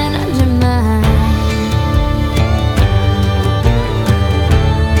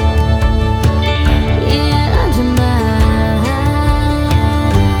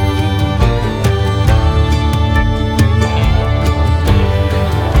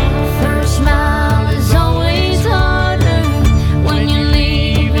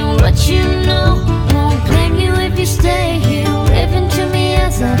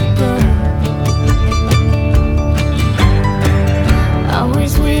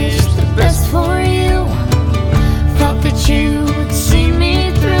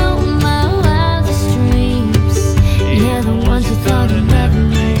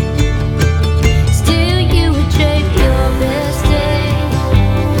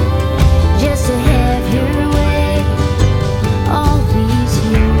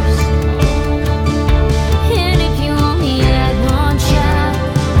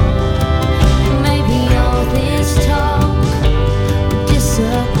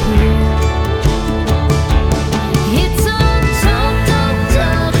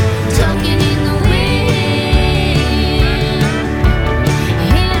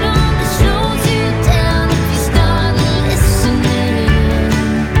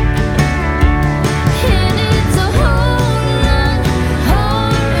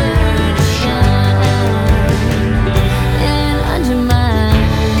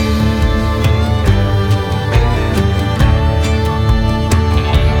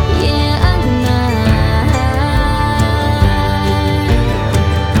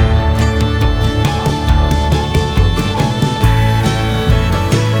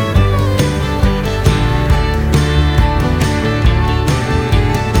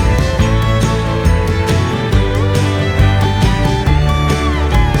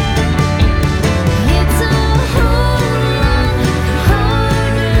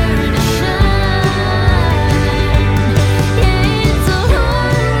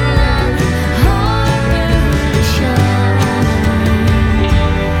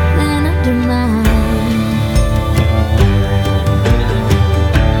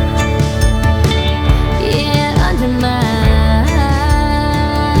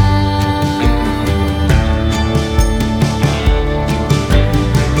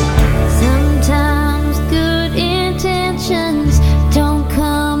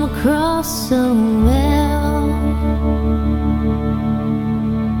so well.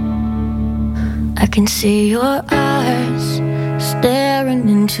 I can see your eyes staring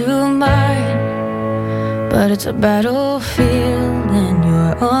into mine, but it's a battlefield and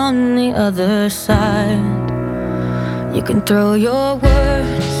you're on the other side. You can throw your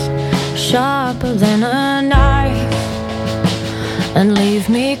words sharper than a knife and leave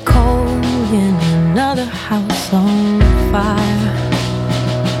me cold in another house on fire.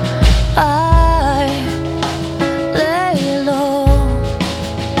 I lay low,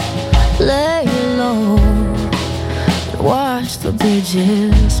 and watch the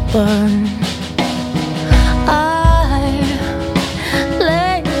bridges burn. I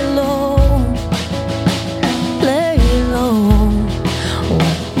lay low.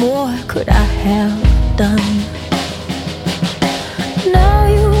 What more could I have done? Now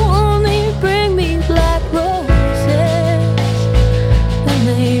you only bring me black roses, and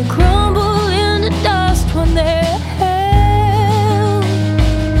they crumble into dust when they're held.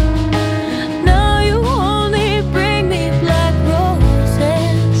 Now you only bring me black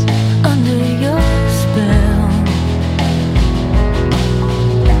roses under your spell.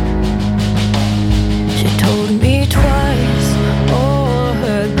 She told me twice all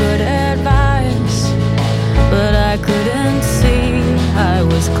her good advice, but I couldn't see. I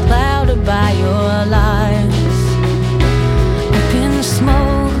was clouded by your lies. Up in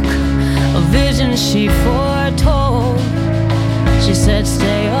smoke, a vision she foretold. She said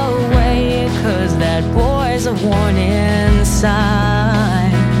stay away, 'cause that boy's a warning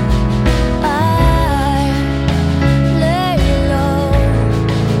sign. I lay low,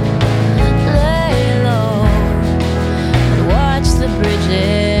 and watch the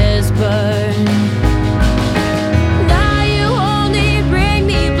bridges burn. Now you only bring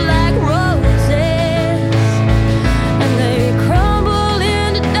me black roses, and they crumble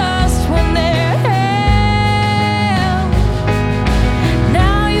into dust when they're held.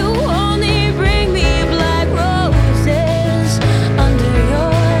 Now you only bring me black roses under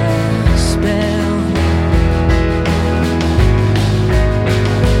your spell.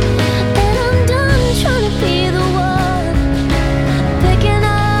 And I'm done trying to be the one picking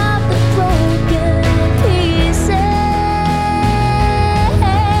up the broken pieces.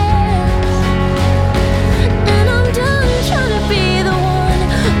 And I'm done trying to be the one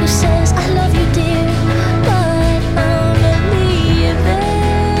who says I love you dear, but I'm leaving.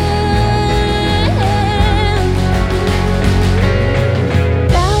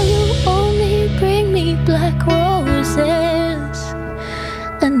 Now you only bring me black roses,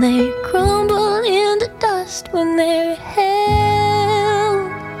 and they crumble into dust when they're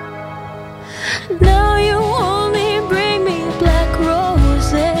held. Now you only bring me black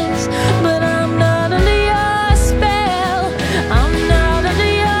roses, but I'm not under your spell. I'm not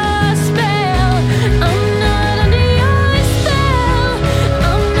under your spell. I'm not under your spell.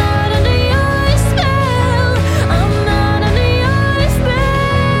 I'm not under your spell. I'm not under your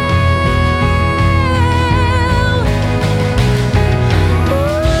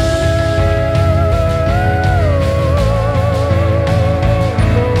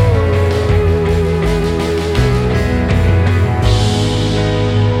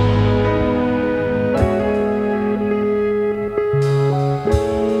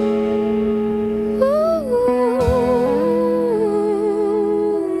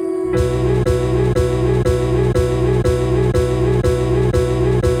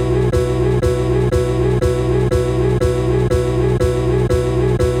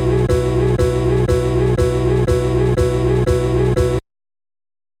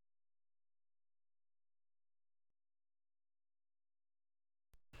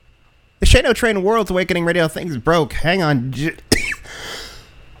The Shano Train World's Awakening Radio. Things broke. Hang on just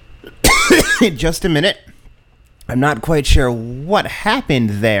a minute. I'm not quite sure what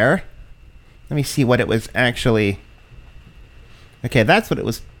happened there. Let me see what it was actually. Okay, that's what it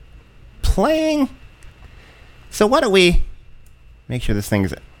was playing. So why don't we make sure this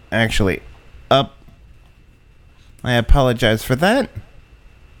thing's actually up. I apologize for that.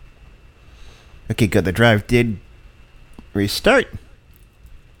 Okay, good. The drive did restart.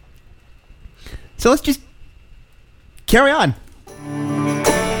 So let's just carry on.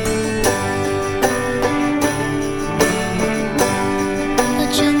 I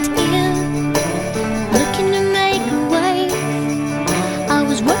jumped in, looking to make a wave. I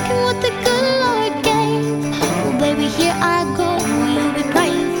was working what the good Lord gave. Well, baby, here I go. You'll be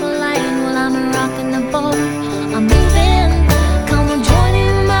praying for light while I'm rocking the boat. I'm moving, come on, join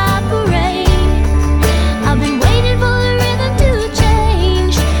in my parade. I've been waiting for the rhythm to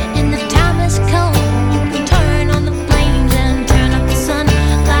change, and the time has come. You can turn on the flames and turn up the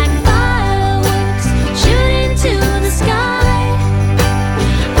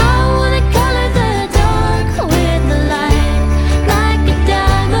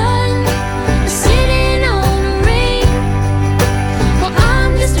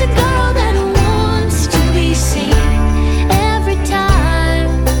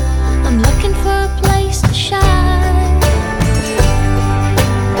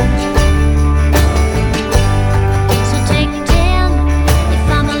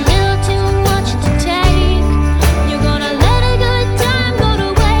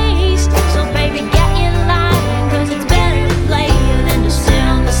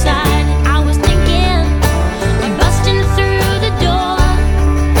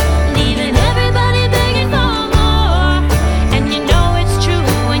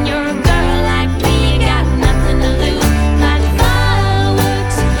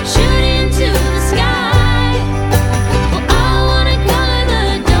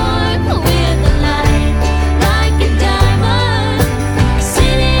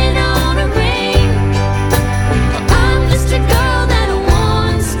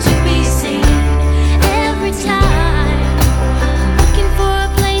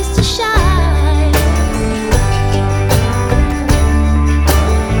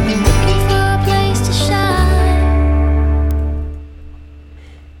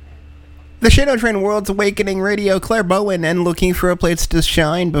Shano Train World's Awakening Radio, Claire Bowen, and Looking for a Place to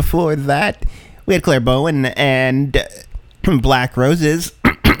Shine. Before that, we had Claire Bowen and Black Roses.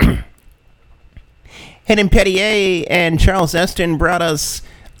 Hidden Pettier and Charles Eston brought us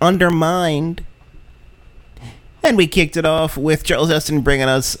Undermined. And we kicked it off with Charles Eston bringing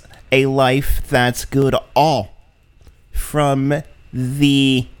us A Life That's Good, all from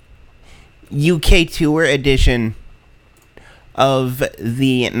the UK tour edition of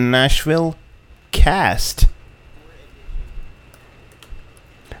the Nashville Cast.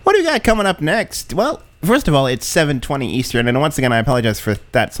 What do we got coming up next? Well, first of all, it's 7:20 Eastern, and once again, I apologize for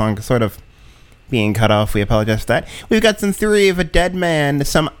that song sort of being cut off. We apologize for that. We've got some Theory of a Dead Man,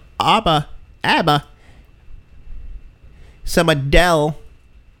 some ABBA, some Adele,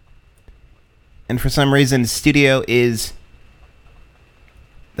 and for some reason, Studio is...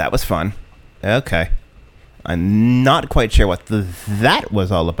 That was fun. Okay. I'm not quite sure what that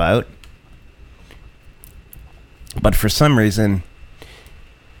was all about. But for some reason,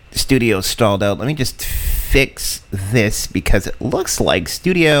 Studio stalled out. Let me just fix this because it looks like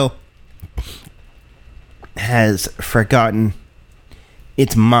Studio has forgotten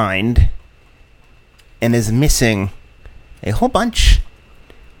its mind and is missing a whole bunch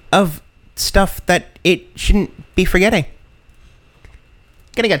of stuff that it shouldn't be forgetting.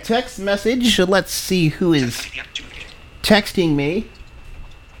 Getting a text message. Let's see who is texting me.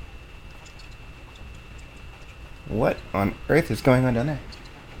 What on earth is going on down there?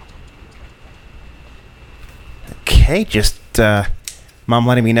 Okay, just Mom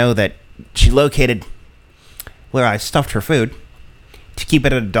letting me know that she located where I stuffed her food to keep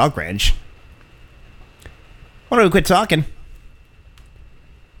it at a dog ranch. Why don't we quit talking?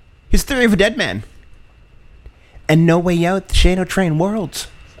 His Theory of a Dead Man. And No Way Out, the Shano Train World's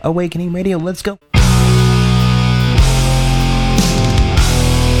Awakening Radio. Let's go.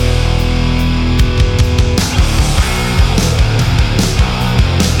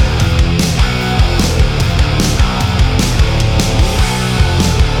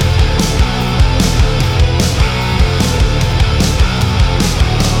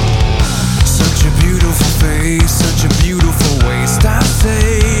 Such a beautiful face, such a beautiful waist, I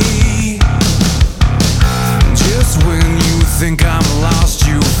say. Just when you think I'm lost,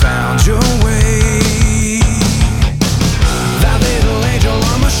 you found your way.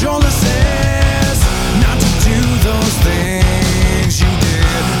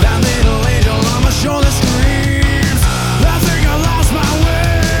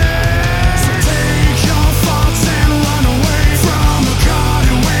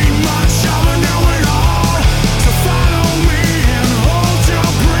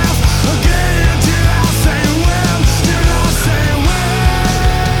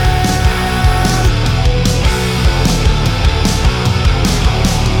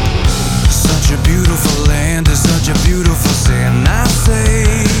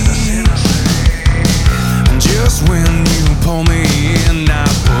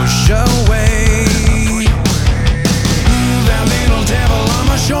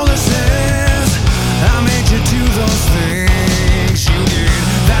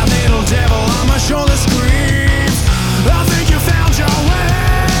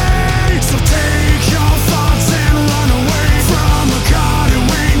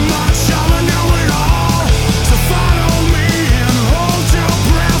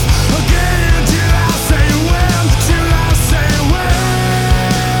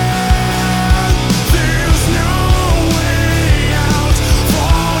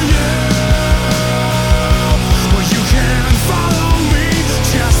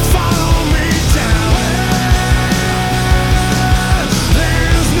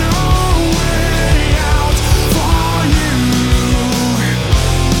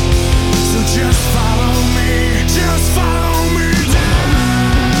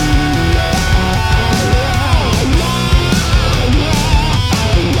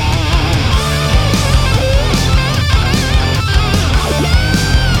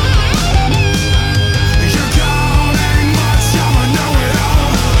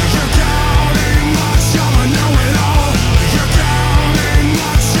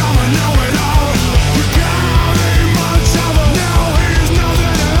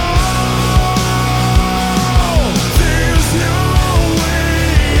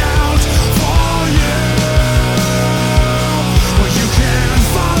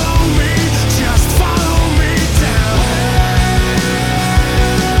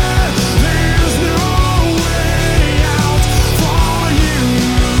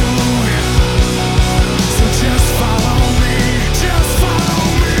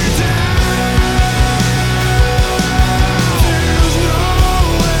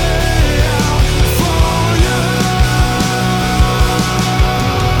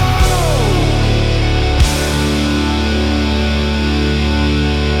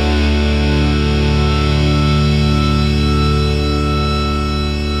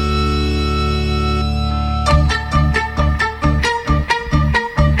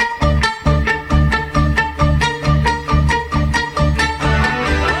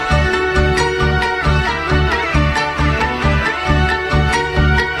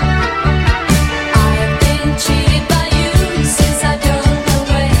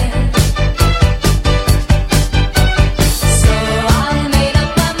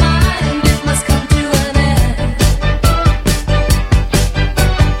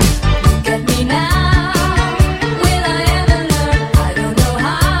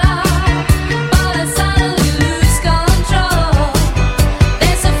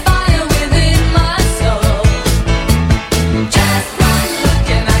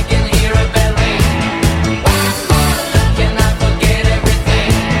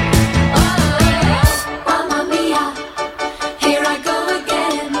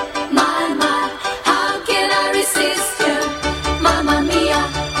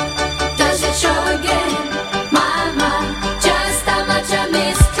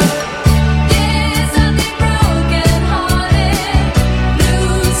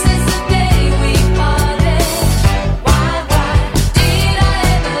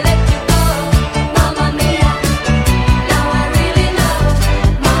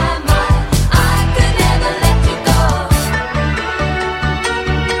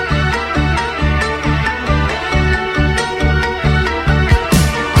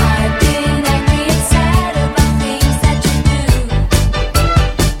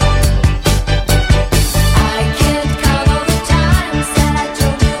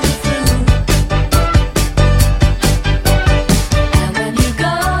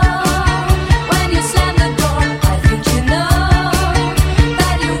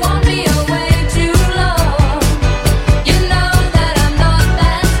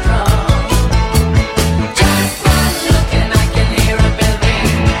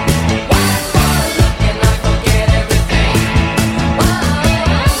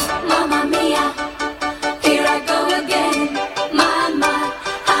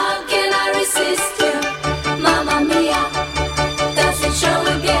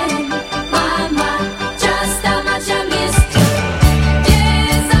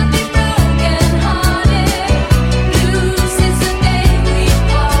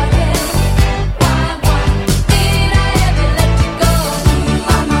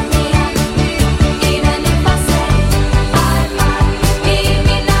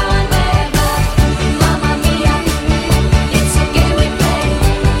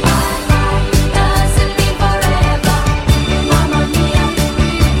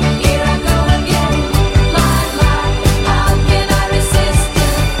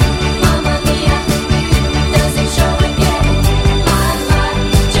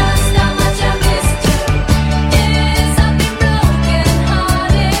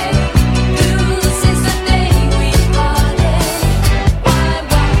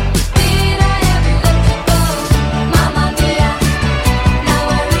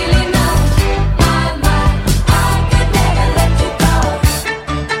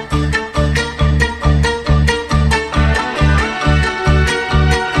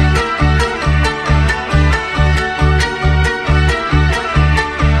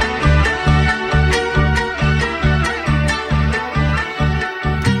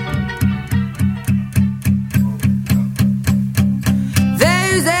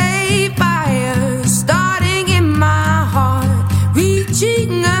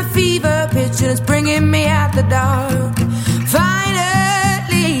 dark.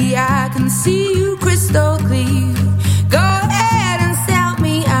 Finally, I can see you crystal clear. Go ahead and sell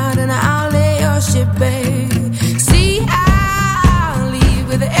me out, and I'll lay your ship bare. See, I'll leave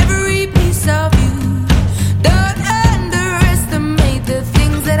with every piece of you. Don't underestimate the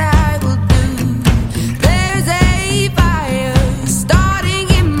things that I will do. There's a fire starting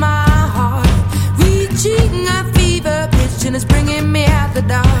in my heart, reaching a fever pitch, and it's bringing me out the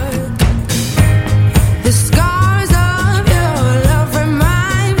dark. The scars of your love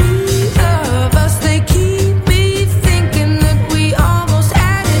remind me of us. They keep me thinking that we almost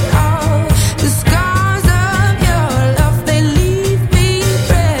had it all. The scars of your love, they leave me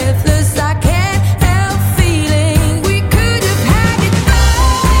breathless. I can't help feeling we could have had it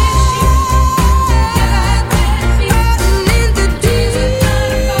all. Floating in the deep.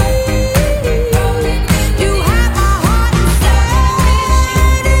 You have my heart and soul.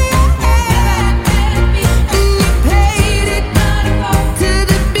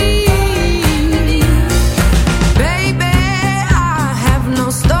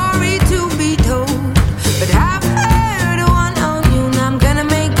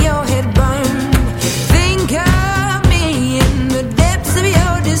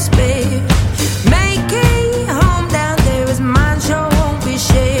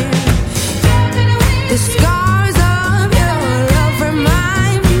 The scars of your love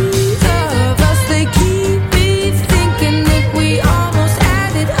remind me of us. They keep me thinking that we almost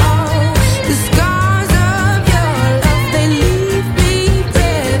had it all. The scars of your love, they leave me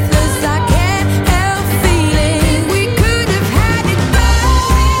breathless. I can't help feeling we could have had it all.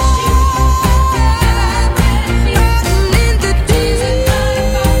 Floating in the deep.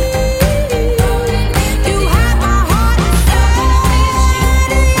 You have my heart and soul.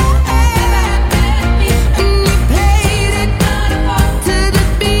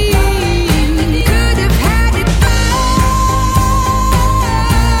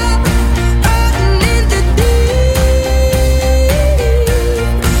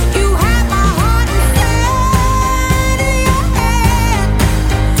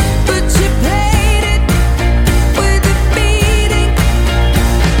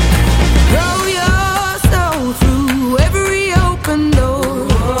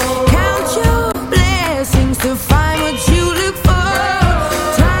 To find what you look for,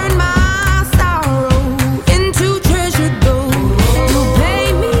 turn my sorrow into treasured gold. You pay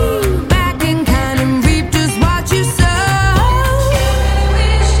me back in kind and reap just what you sow.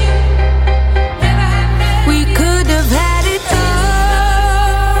 We could have had it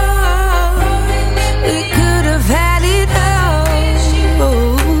all. We could have had it all.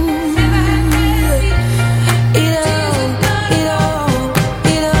 It all.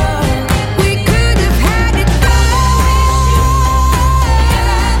 We could have had it.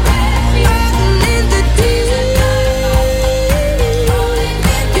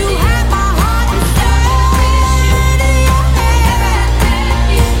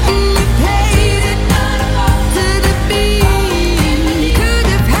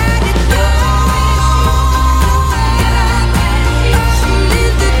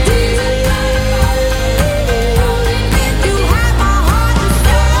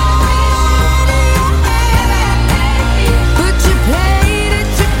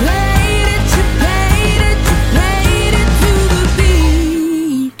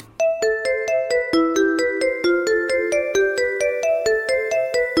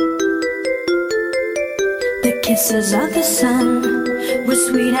 The kisses of the sun were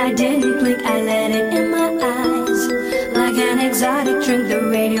sweet, I didn't blink, I let it in my eyes. Like an exotic drink, the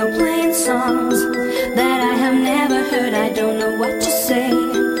radio playing songs that I have never heard, I don't know what to say.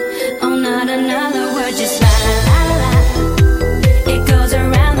 Oh, not another word, just la la la la. It goes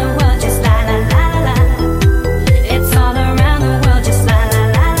around the world, just la la la la. It's all around the world, just la la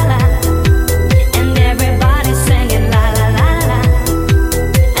la la. And everybody's singing la la la la.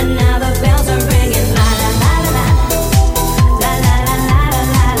 And now the bells are ringing la la la la. La la la la la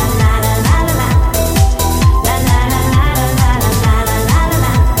la la la la la. La la la la la la la la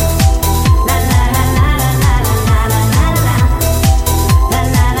la.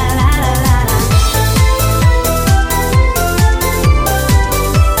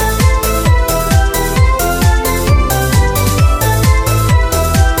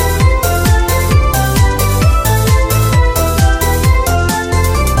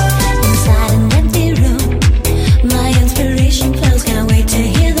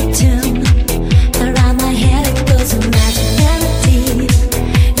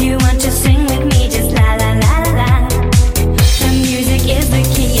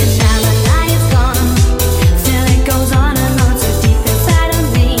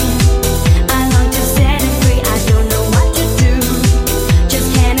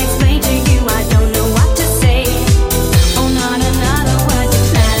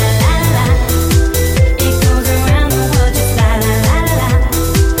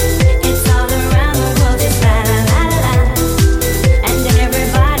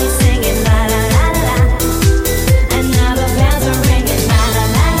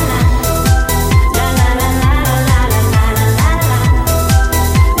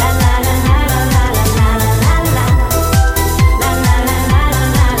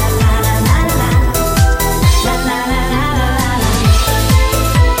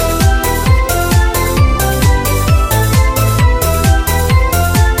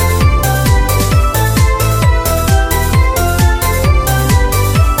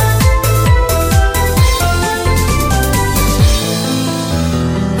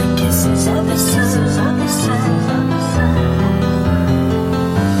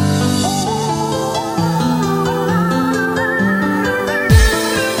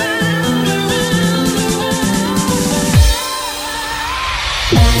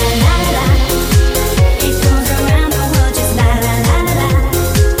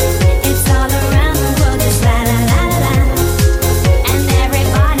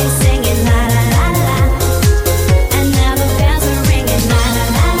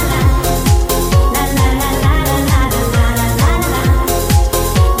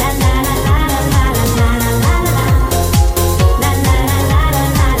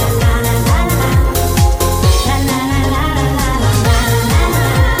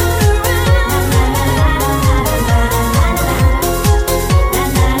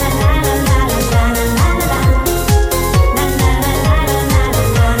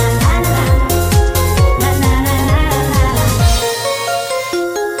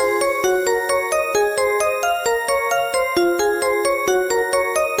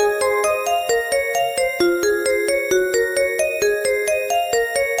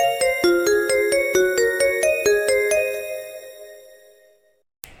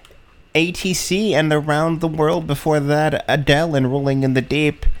 ATC and Around the World. Before that, Adele and Rolling in the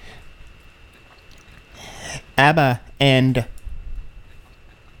Deep. ABBA and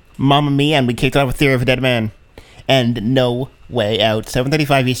Mamma Mia, and we kicked off with Theory of a Dead Man and No Way Out.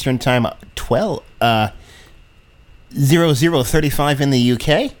 7:35 Eastern Time, 00:35 in the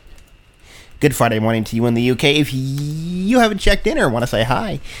UK. Good Friday morning to you in the UK. If you haven't checked in or want to say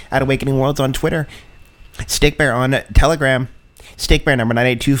hi, at Awakening Worlds on Twitter, Stick Bear on Telegram, Stick Bear number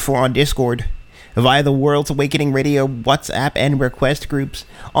 9824 on Discord, via the World's Awakening Radio WhatsApp and request groups.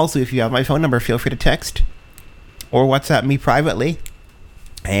 Also, if you have my phone number, feel free to text or WhatsApp me privately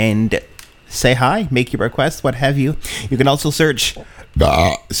and say hi, make your requests, what have you. You can also search,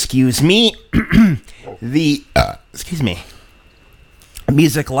 excuse me, the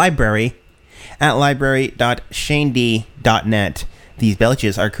music library at library.shaned.net. These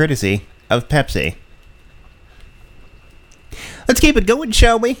belches are courtesy of Pepsi. Let's keep it going,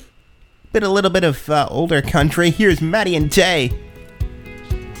 shall we? A little bit of older country. Here's Maddie and Tay.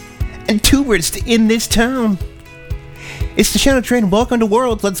 And two words to In This Town. It's the Shadow Train. Welcome to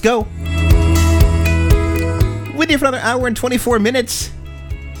Worlds. Let's go. With you for another hour and 24 minutes.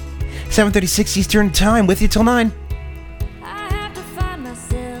 7:36 Eastern Time. With you till 9.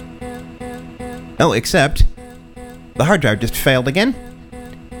 Oh, except the hard drive just failed again.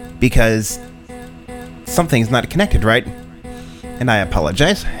 Because something's not connected, right? And I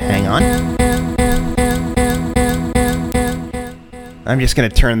apologize. Hang on. I'm just going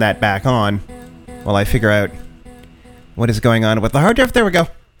to turn that back on while I figure out what is going on with the hard drive. There we go.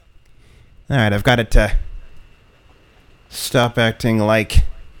 Alright, I've got it to stop acting like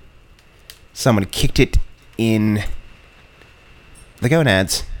someone kicked it in the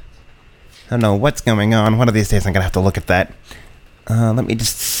gonads. I don't know what's going on. One of these days I'm going to have to look at that. Let me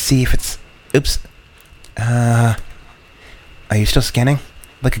just see if it's... Oops. Are you still scanning?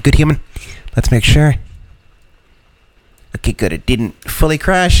 Like a good human? Let's make sure. Okay, good. It didn't fully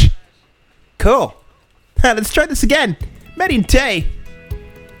crash. Cool. Let's try this again. Maddie and Tay.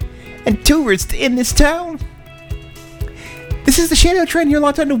 And two words to In This Town. This is the Shadow Train. You're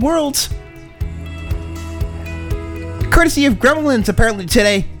locked onto Worlds. Courtesy of Gremlins, apparently,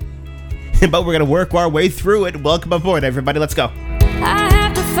 today. But we're going to work our way through it. Welcome aboard, everybody. Let's go. I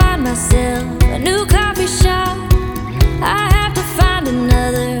have to find myself a new coffee shop. I have to find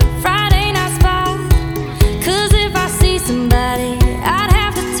another Friday night spot. 'Cause if I see somebody, I'd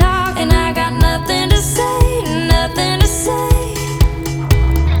have to talk. And I got nothing to say, nothing to say.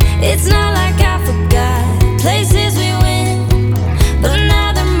 It's not like I forgot places we went, but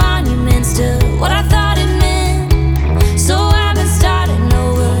now they're monuments to what I thought it meant. So I've been starting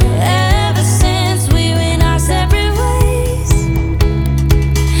over ever since we went our separate ways.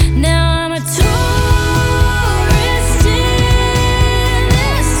 Now I'm a tourist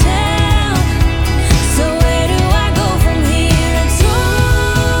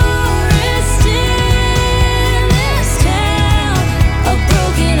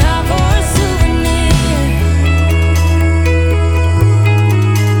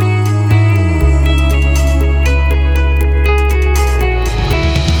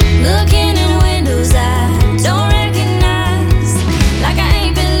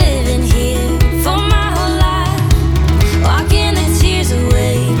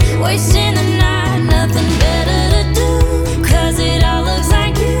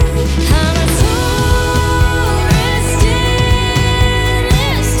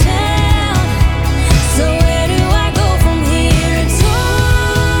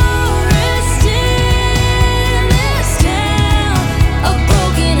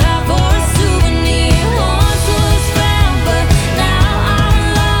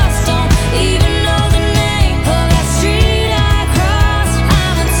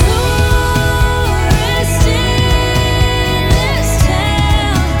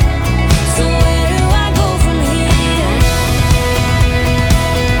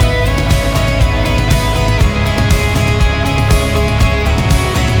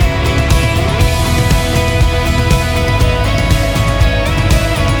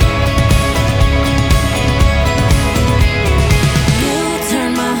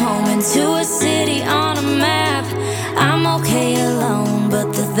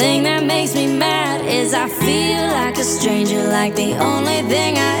makes me mad is I feel like a stranger, like the only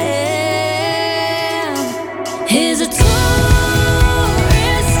thing I am is a tourist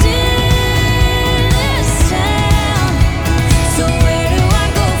in this town. So where do I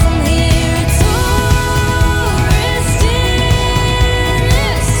go from here? A tourist in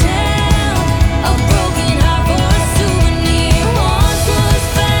this town. A broken heart for a souvenir. Once was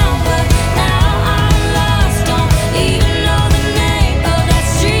found, but now I'm lost. Don't even know the name of that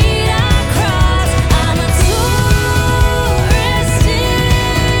street I crossed. I'm a tourist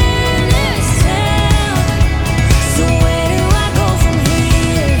in this town. So where do I go from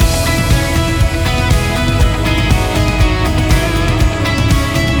here?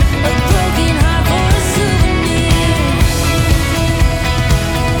 A broken heart for a souvenir.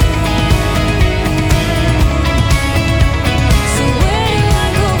 So where do I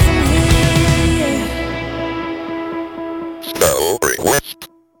go from here? Spell request.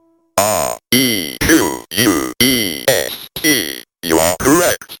 R-E-Q-U-E-S-T. You are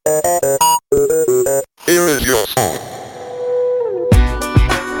correct. Here is your song.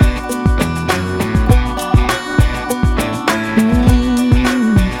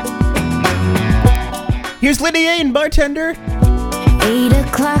 Here's Lydia and Bartender. 8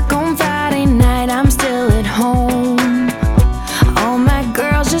 o'clock on Friday night, I'm still at home. All my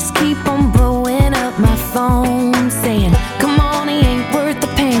girls just keep on blowing up my phone, saying, come on, he ain't worth the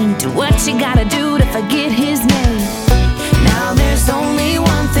pain. Do what you gotta do to forget his name. Now there's only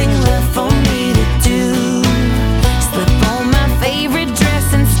one thing left for me to do. Slip on my favorite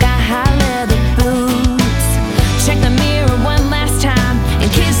dress and sky-high leather boots. Check the mirror one last time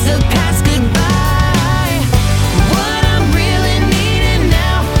and kiss the past goodbye. What I'm really needing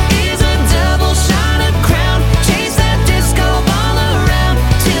now is a double shot of Crown. Chase that disco ball around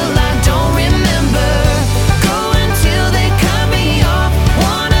till I don't remember. Go until they cut me off.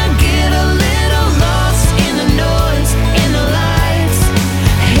 Wanna get a little lost in the noise, in the lights.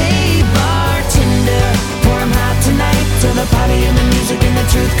 Hey bartender, pour 'em hot tonight till the party and the music and the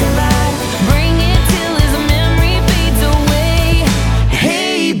truth collide. Bring it till his memory fades away.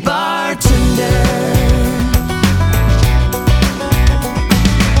 Hey bartender.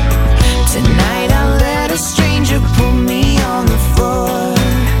 Tonight I'll let a stranger pull me on the floor.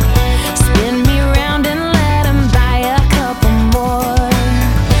 Spin me round and let him buy a couple more.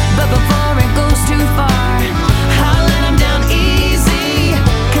 But before it goes too far, I'll let him down easy.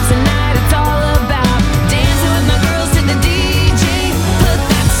 'Cause tonight it's all about dancing with my girls to the DJ. Put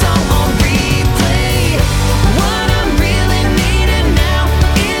that song on replay. What I'm really needing now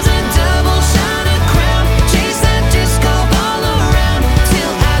is a double shot of Crown. Chase that disco ball around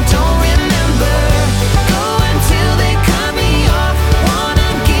till I don't remember. Go until they cut me off. Wanna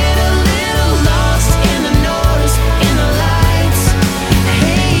get a little lost in the noise, in the lights.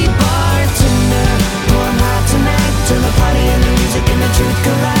 Hey bartender, pour 'em hot tonight till the party and the music and the truth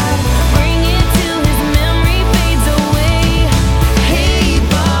collide. Bring it till his memory fades away. Hey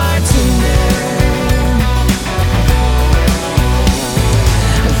bartender.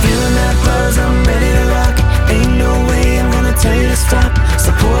 I'm feeling that buzz, I'm ready to rock. Ain't no way I'm gonna tell you to stop. So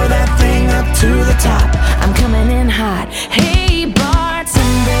pour that thing up to the top. I'm coming in hot. Hey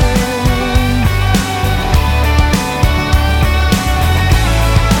bartender.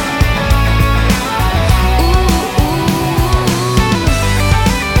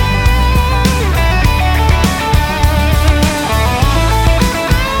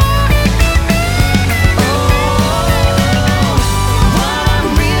 What I'm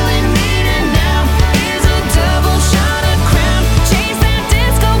really needing now is a double shot of Crown. Chase that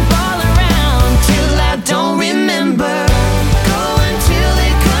disco ball around till I don't remember. Go until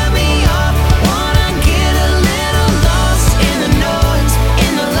they cut me off. Wanna get a little lost in the noise,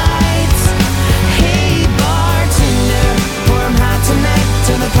 in the lights. Hey bartender, pour 'em hot tonight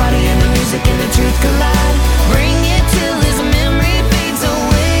till the party and the music and the truth collide. Bring it till his memory fades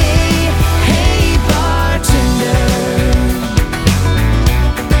away. Hey bartender.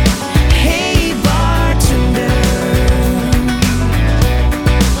 Hey bartender.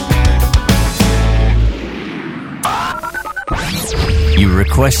 You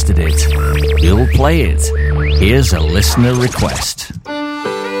requested it. We'll play it. Here's a listener request.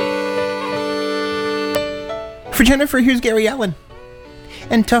 For Jennifer, here's Gary Allen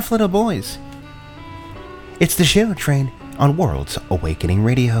and Tough Little Boys. It's the Show Train on World's Awakening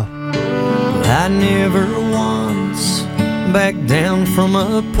Radio. I never once backed down from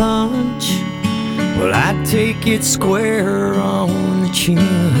a punch. Well, I take it square on the chin.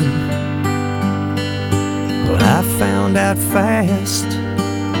 Well, I found out fast,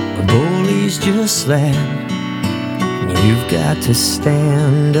 a bully's just that. You've got to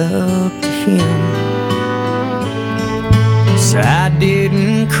stand up to him. So I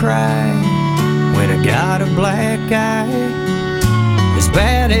didn't cry when I got a black eye. As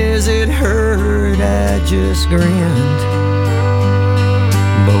bad as it hurt, I just grinned.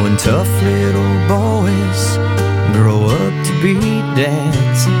 But when tough little boys grow up to be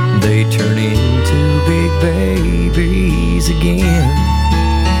dads, they turn into big babies again.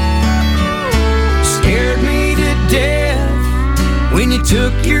 Scared me to death when you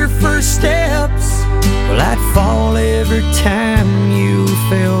took your first steps. Well, I'd fall every time you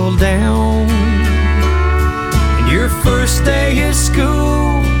fell down. And your first day of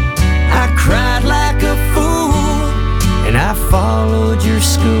school, I cried like a fool, and I followed your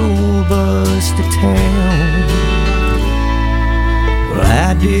school bus to town. Well,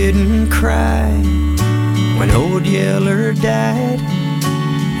 I didn't cry when Old Yeller died,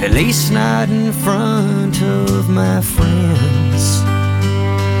 at least not in front of my friends.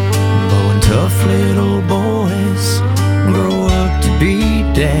 But when tough little boys grow up to be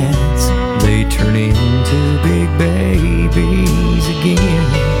dads, they turn into big babies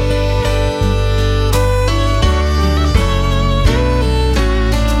again.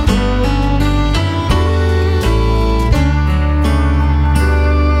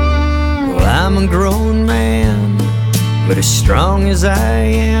 I'm a grown man, but as strong as I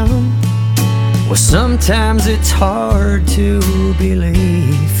am, well, sometimes it's hard to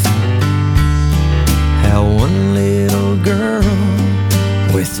believe how one little girl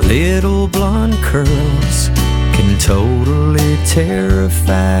with little blonde curls can totally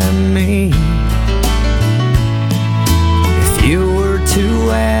terrify me. If you were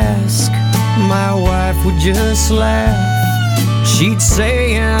to ask, my wife would just laugh. She'd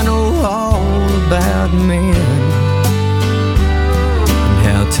say I know all about men, and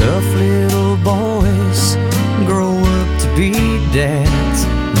how tough little boys grow up to be dads.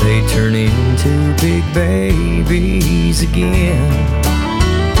 They turn into big babies again.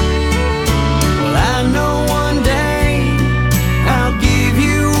 Well, I know one day I'll give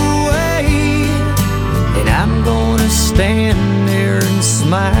you away, and I'm gonna stand there and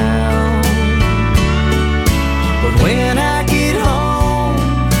smile. But when I get home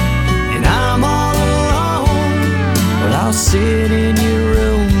and I'm all alone, well, I'll sit in your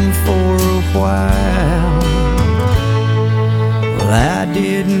room for a while. Well, I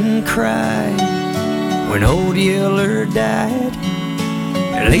didn't cry when Old Yeller died,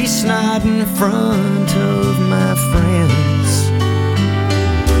 at least not in front of my friends.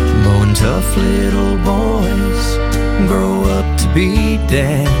 But when tough little boys grow up to be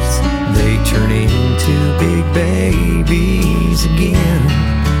dads, they turn into big babies again.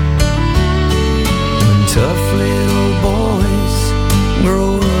 When tough little boys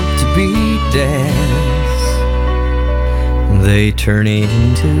grow up to be dads, they turn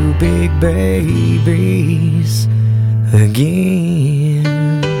into big babies again.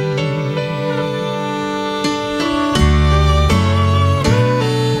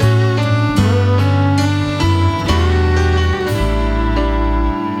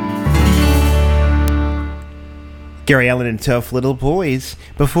 Gary Allan and Tough Little Boys.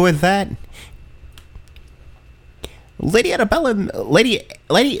 Before that, Lady Antebellum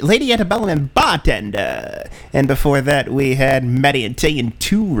and Bartender. And before that, we had Maddie and Tay and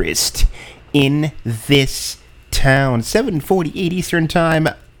Tourist in This Town. 7:48 Eastern Time,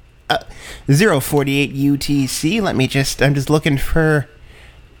 0:48 UTC. I'm just looking for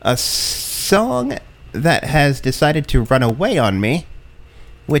a song that has decided to run away on me,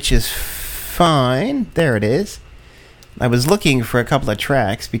 which is fine. There it is. I was looking for a couple of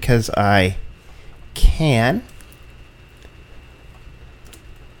tracks because I can.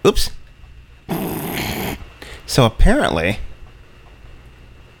 Oops. So apparently,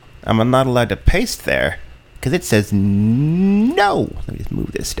 I'm not allowed to paste there because it says no. Let me just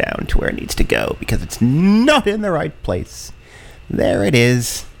move this down to where it needs to go because it's not in the right place. There it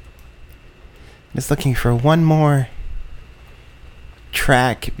is. Just looking for one more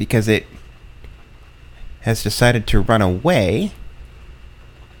track because it has decided to run away.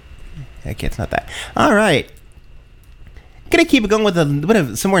 Okay, it's not that. All right. Gonna keep it going with a bit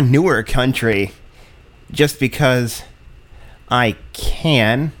of some more newer country just because I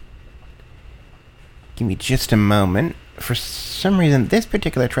can. Give me just a moment. For some reason, this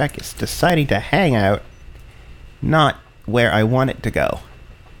particular track is deciding to hang out not where I want it to go.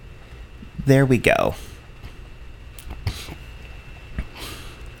 There we go.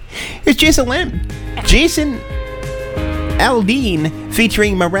 Here's Jason Aldean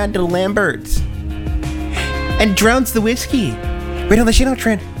featuring Miranda Lambert and Drowns the Whiskey. Right on the Shadow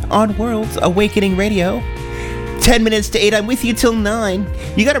Trend on World's Awakening Radio. 10 minutes to 8. I'm with you till 9.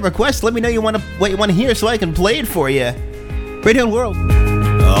 You got a request? Let me know what you want to hear so I can play it for you. Radio World.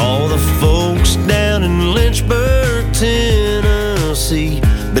 All the folks down in Lynchburg, Tennessee,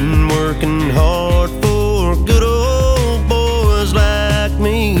 been working hard for good old boys like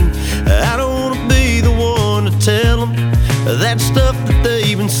me. I don't want to be the one to tell them that stuff that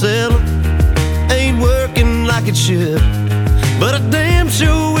they've been selling ain't working like it should, but I damn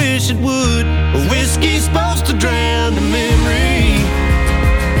sure wish it would. Whiskey's supposed to drown the memory.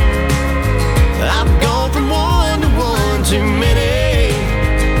 I've gone from one to one too many,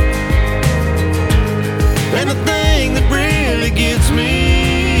 and the thing that really gets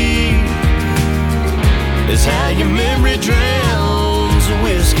me is how your memory drowns the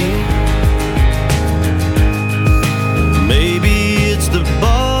whiskey. Maybe it's the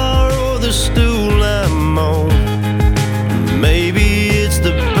bar or the stool I'm on. Maybe it's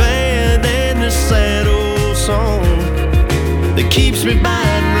the band and the sad old song that keeps me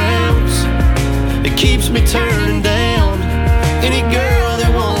buying rounds, that keeps me turning down any girl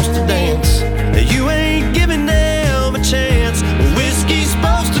that wants to dance. You ain't giving them a chance. Whiskey's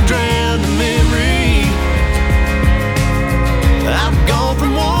supposed to drown the memory. I've gone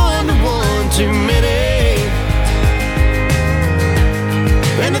from one to one too many,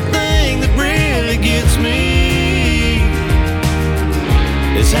 and the thing that really gets me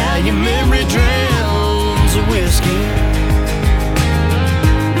is how your memory drowns the whiskey.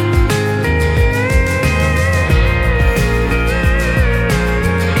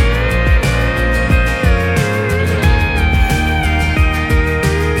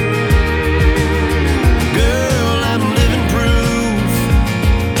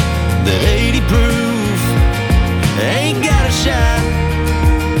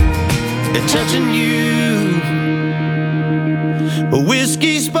 Touching you, but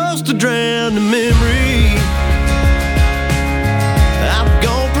whiskey's supposed to drown the memory. I've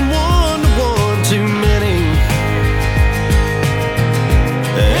gone from one to one too many,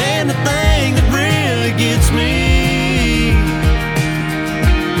 and the thing that really gets me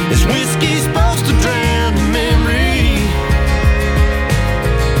is whiskey's supposed to drown the memory.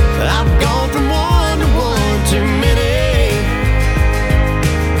 I've gone from one to one too many,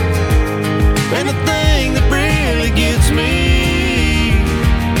 and the thing that really gets me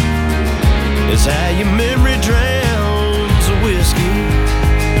is how your memory drowns the whiskey.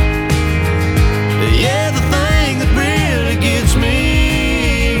 Yeah, the thing that really gets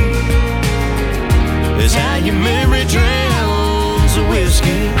me is how your memory drowns the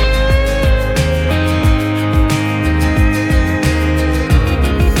whiskey.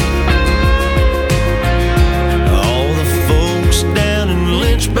 All the folks down in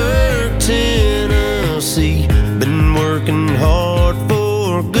Lynchburg, Tennessee, been working hard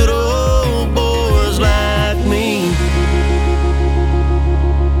for good old boys like me.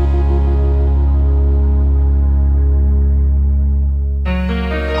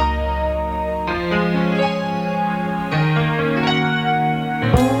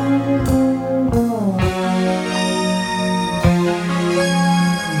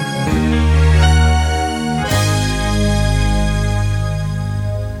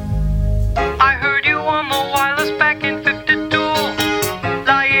 I heard you on the wireless back in 52,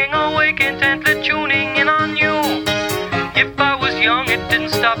 lying awake intently tuning in on you. If I was young, it didn't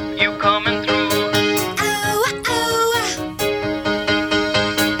stop you coming through.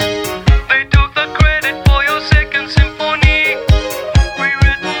 They took the credit for your second symphony,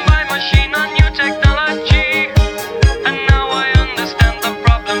 rewritten by machine on new technology, and now I understand the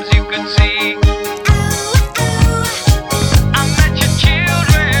problems you could see. I met your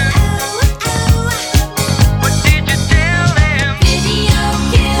children. What did you tell them? Video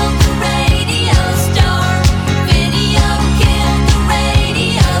killed the radio star. Video killed the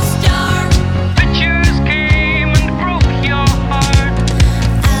radio star.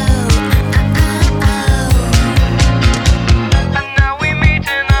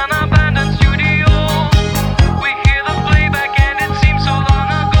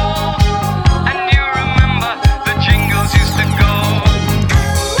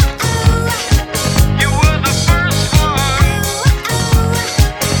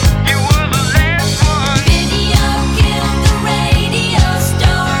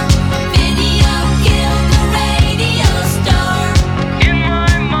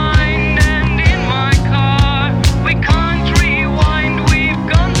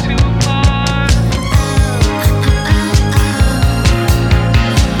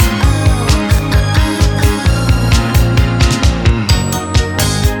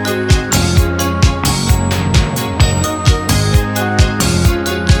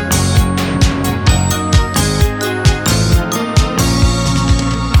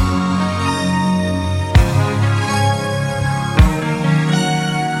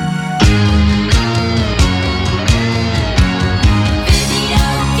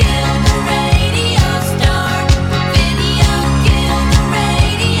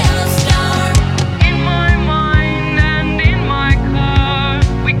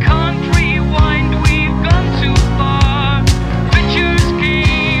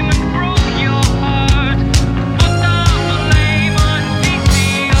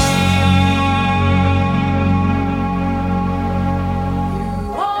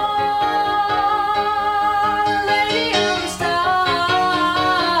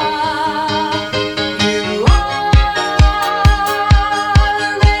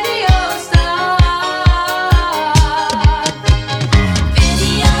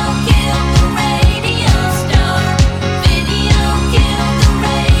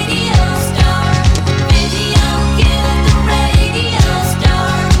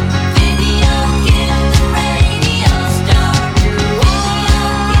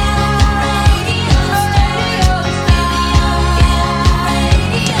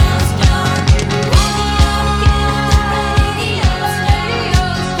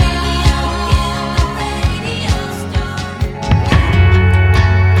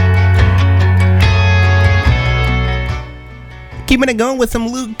 gonna go with some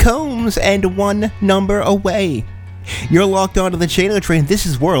Luke Combs and One Number Away. You're locked onto the JLo train. This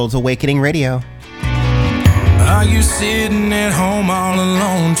is World's Awakening Radio. Are you sitting at home all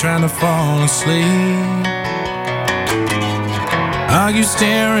alone trying to fall asleep? Are you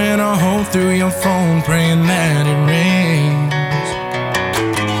staring a hole through your phone praying that it rains?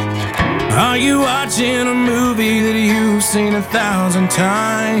 Are you watching a movie that you've seen 1,000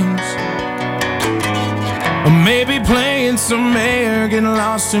 times? Or maybe playing some air, getting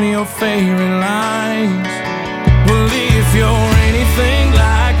lost in your favorite lines? Well, if you're anything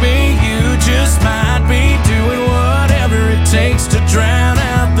like me, you just might be doing whatever it takes to drown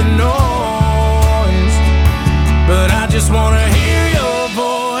out the noise. But I just wanna hear your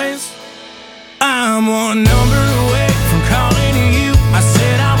voice. I'm one number away from calling you. I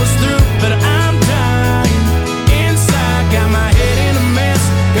said I was through, but I'm dying inside. Got my head in a mess.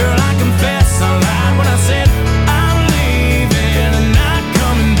 Girl, I confess I lied when I said I'm leaving and not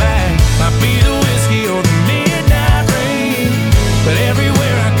coming back. Might be the whiskey or the midnight rain, but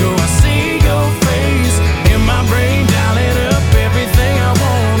everywhere I go I see your face in my brain, dialing up everything I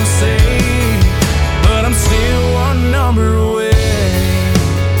wanna say. But I'm still one number away.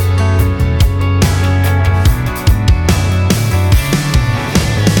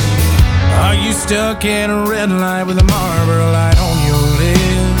 Are you stuck at a red light with a Marlboro light on your lip?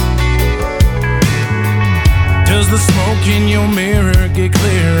 Does the smoke in your mirror get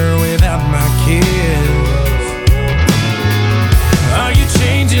clearer without my kiss? Are you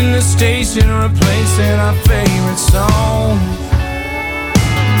changing the station, replacing our favorite song?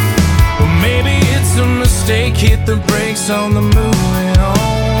 Well, maybe it's a mistake, hit the brakes on the moving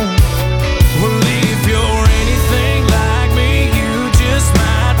on. Well, if you're anything like me, you just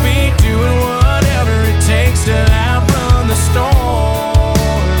might be doing whatever it takes to outrun the storm.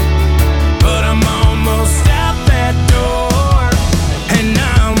 But I'm almost out that door, and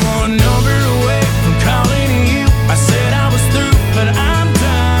I'm one number away from calling you. I said I was through, but I'm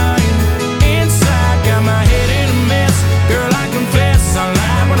dying inside. Got my head in a mess. Girl, I confess I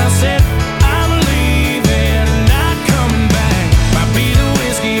lied when I said I'm leaving and not coming back. Might be the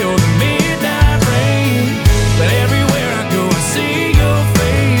whiskey or the midnight rain, but everywhere I go I see your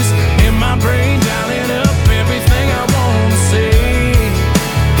face in my brain, dialing up everything I wanna say.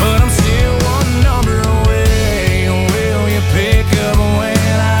 But I'm still one number away. Will you pick up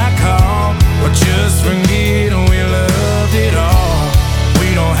when I call, or just forget we loved it all? We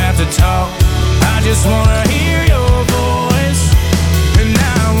don't have to talk, I just wanna hear your voice. And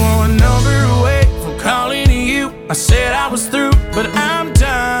I'm one number away from calling you. I said I was through, but I'm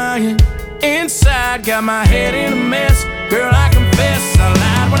dying inside. Got my head in a mess. Girl, I confess I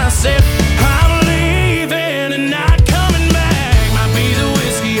lied when I said I'm leaving and not coming back. Might be the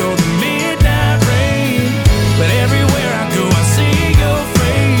whiskey or the midnight rain, but everywhere I go I see your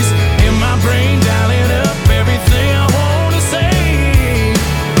face in my brain, dialing up everything I wanna say.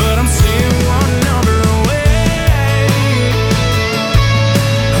 But I'm still one number away,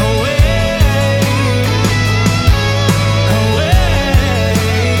 away, away.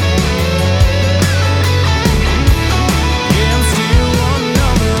 Yeah, I'm still one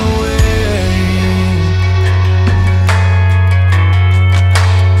number away.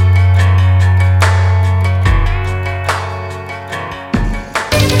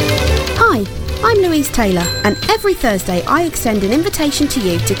 Hi, I'm Louise Taylor, and every Thursday I extend an invitation to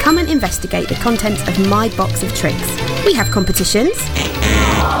you to come and investigate the contents of my box of tricks. We have competitions,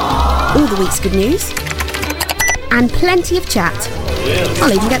 all the week's good news, and plenty of chat.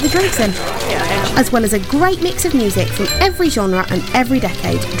 I'll even get the drinks in, as well as a great mix of music from every genre and every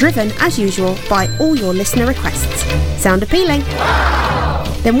decade, driven, as usual, by all your listener requests. Sound appealing?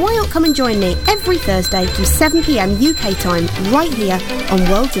 Then why not come and join me every Thursday from 7 p.m. UK time, right here on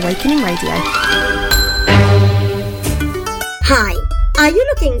World's Awakening Radio. Hi, are you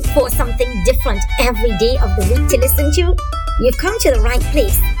looking for something different every day of the week to listen to? You've come to the right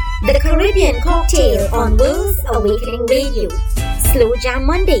place. The Caribbean Cocktail on World's Awakening Radio. Slow Jam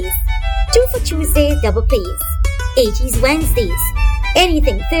Mondays, 2 for Tuesday double plays, 80s Wednesdays,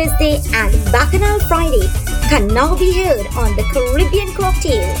 Anything Thursday, and Bacchanal Friday can now be heard on the Caribbean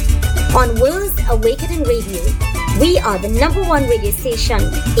Cocktail on World's Awakening Radio. We are the #1 radio station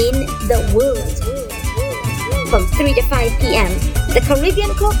in the world. From 3 to 5 p.m., the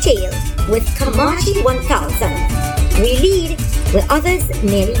Caribbean Cocktail with Kamachi 1000. We lead where others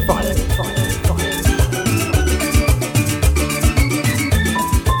merely follow.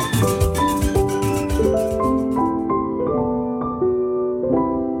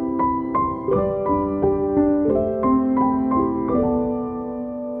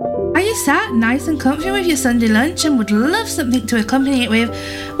 Are you sat nice and comfy with your Sunday lunch and would love something to accompany it with?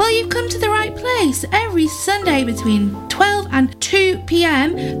 Well, you've come to the right place. Every Sunday between 12 and 2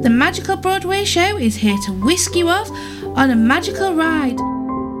 p.m, the Magical Broadway Show is here to whisk you off on a magical ride.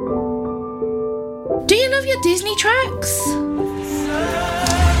 Do you love your Disney tracks?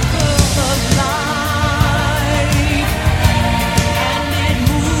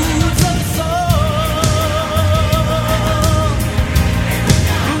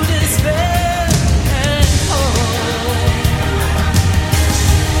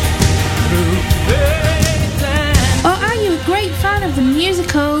 Of the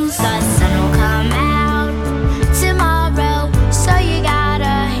musicals. The sun will come out tomorrow, so you gotta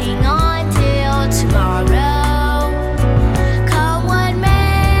hang on till tomorrow. Come what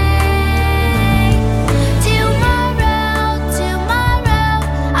may. Tomorrow,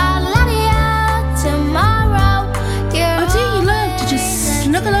 I'll love you tomorrow. Or do you love to just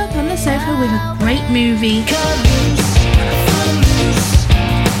snuggle up on the sofa with a great movie?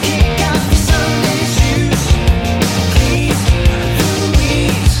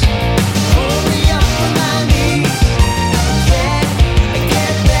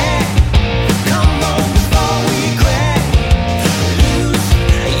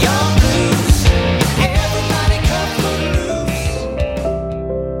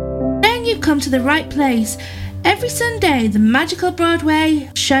 Come to the right place. Every Sunday, the Magical Broadway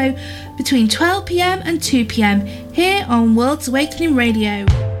Show between 12 p.m. and 2 p.m. here on World's Awakening Radio.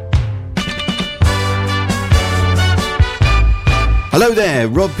 Hello there,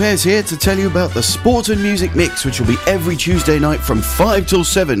 Rob Pears here to tell you about the Sport and Music Mix, which will be every Tuesday night from 5 till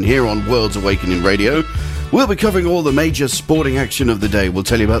 7 here on World's Awakening Radio. We'll be covering all the major sporting action of the day. We'll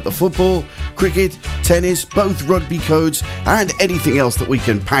tell you about the football, cricket, tennis, both rugby codes, and anything else that we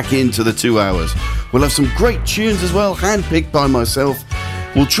can pack into the 2 hours. We'll have some great tunes as well, handpicked by myself.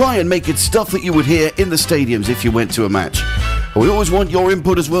 We'll try and make it stuff that you would hear in the stadiums if you went to a match. We always want your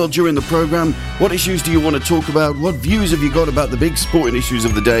input as well during the programme. What issues do you want to talk about? What views have you got about the big sporting issues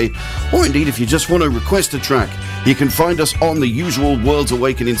of the day? Or indeed, if you just want to request a track, you can find us on the usual World's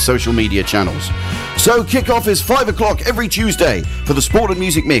Awakening social media channels. So kick-off is 5 o'clock every Tuesday for the Sport and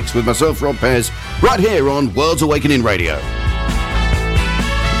Music Mix with myself, Rob Pears, right here on World's Awakening Radio.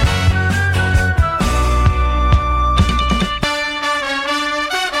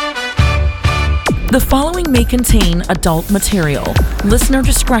 The following may contain adult material. Listener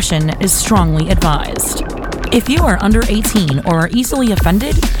discretion is strongly advised. If you are under 18 or are easily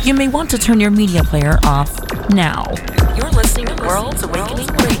offended, you may want to turn your media player off now. You're listening to World's Awakening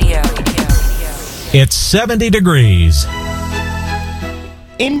Radio. It's 70 degrees.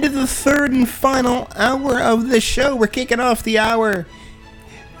 Into the third and final hour of the show. We're kicking off the hour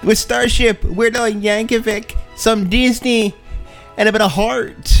with Starship, Weird Al Yankovic, some Disney, and a bit of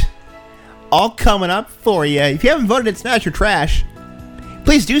Heart. All coming up for you. If you haven't voted in Smash or Trash,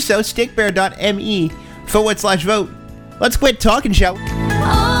 please do so. stickbear.me/vote. Let's quit talking, shall we?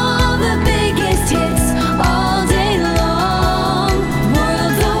 All the biggest hits all day long.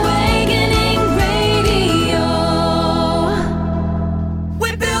 World's Awakening Radio.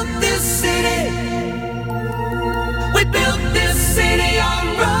 We built this city. We built this city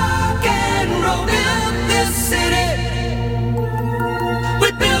on rock and roll. Built this city.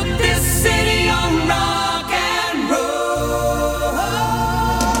 We built this city on rock and roll.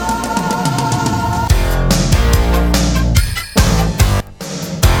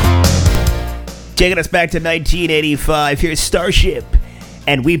 Taking us back to 1985, here's Starship,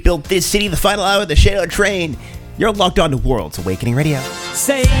 and We Built This City, the final hour of the Shadow Train. You're locked on to World's Awakening Radio.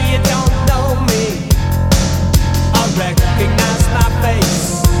 Say you don't know me, I recognize my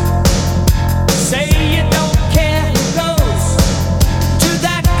face. Say you don't care who goes to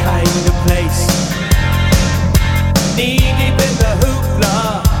that kind of place. Knee deep in the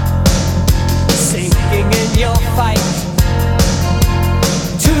hoopla, sinking in your fight.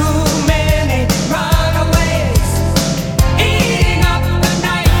 Too many runaways, eating up the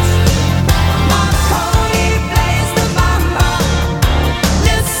night. Marconi plays the mama,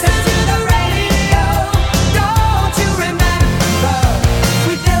 listen to the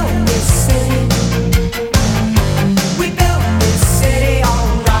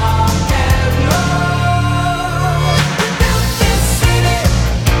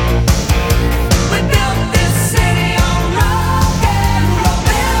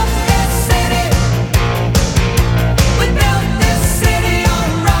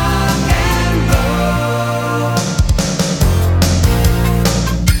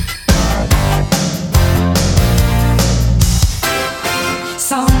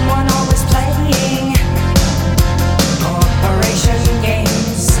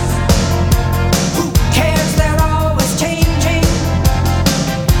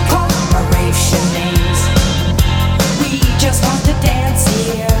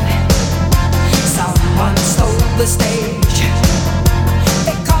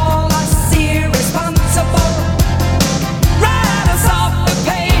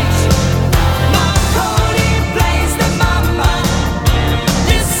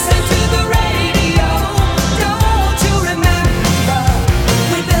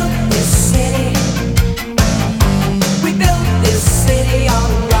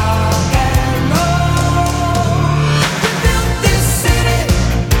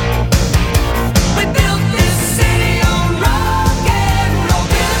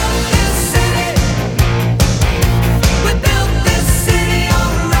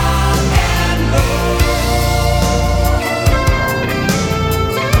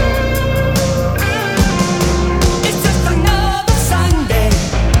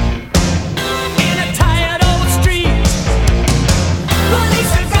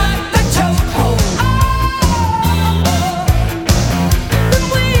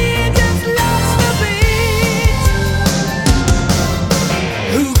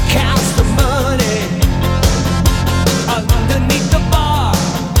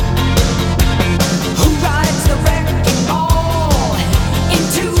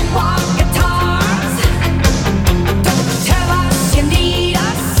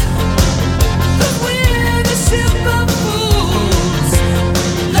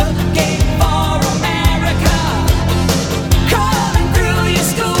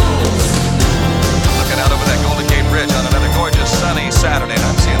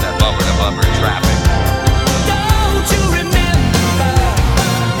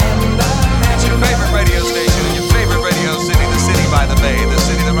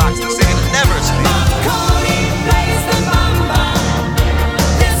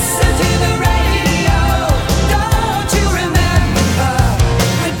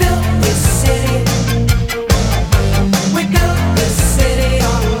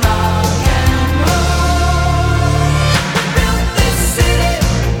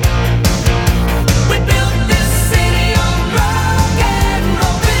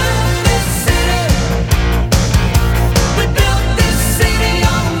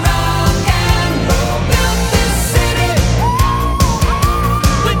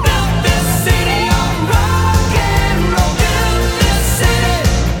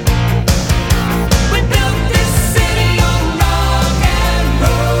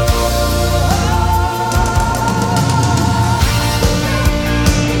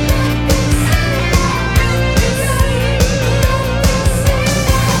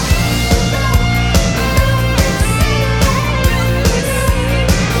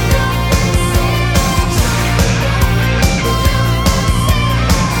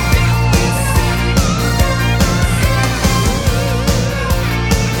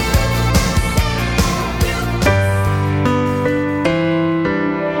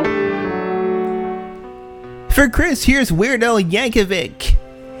For Chris, here's Weird Al Yankovic.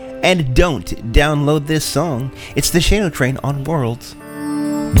 And don't download this song. It's the Shadow Train on Worlds.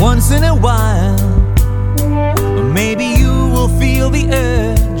 Once in a while, maybe you will feel the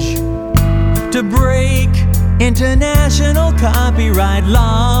urge to break international copyright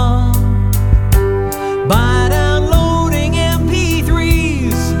law by downloading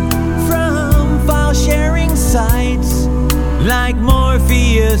MP3s from file sharing sites like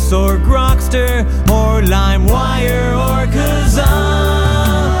Morpheus or Grokster or LimeWire or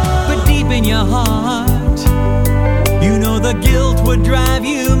Kazaa. But deep in your heart, you know the guilt would drive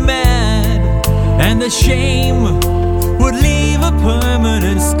you mad, and the shame would leave a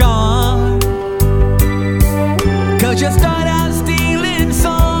permanent scar. 'Cause you start out stealing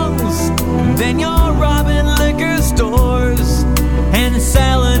songs, then you're robbing liquor stores and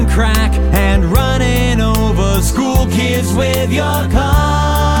selling crack and running over school kids with your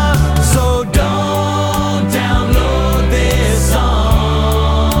car. So don't download this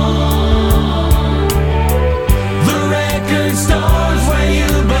song. The record store's where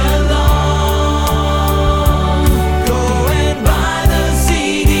you belong. Go and buy the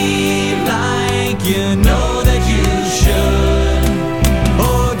CD like you know that you should.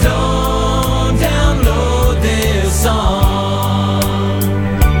 Oh, don't download this song.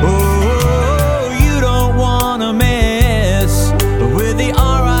 Oh, you don't wanna mess with the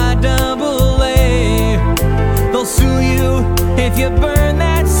RIAA. They'll sue you if you burn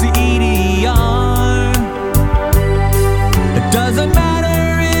that CDR. It doesn't matter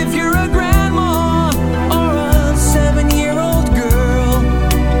if you're a grandma or a 7-year-old girl.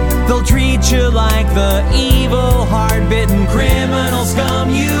 They'll treat you like the evil, hard-bitten criminal scum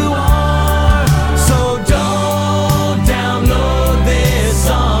you are. So don't download this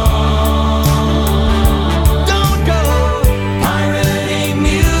song. Don't go pirating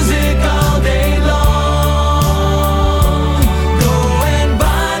music all day long. Go and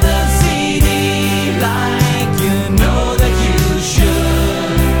buy the CD like you know that you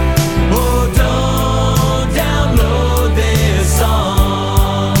should. Oh, don't download this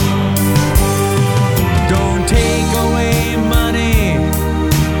song. Don't take away money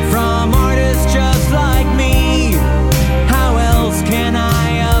from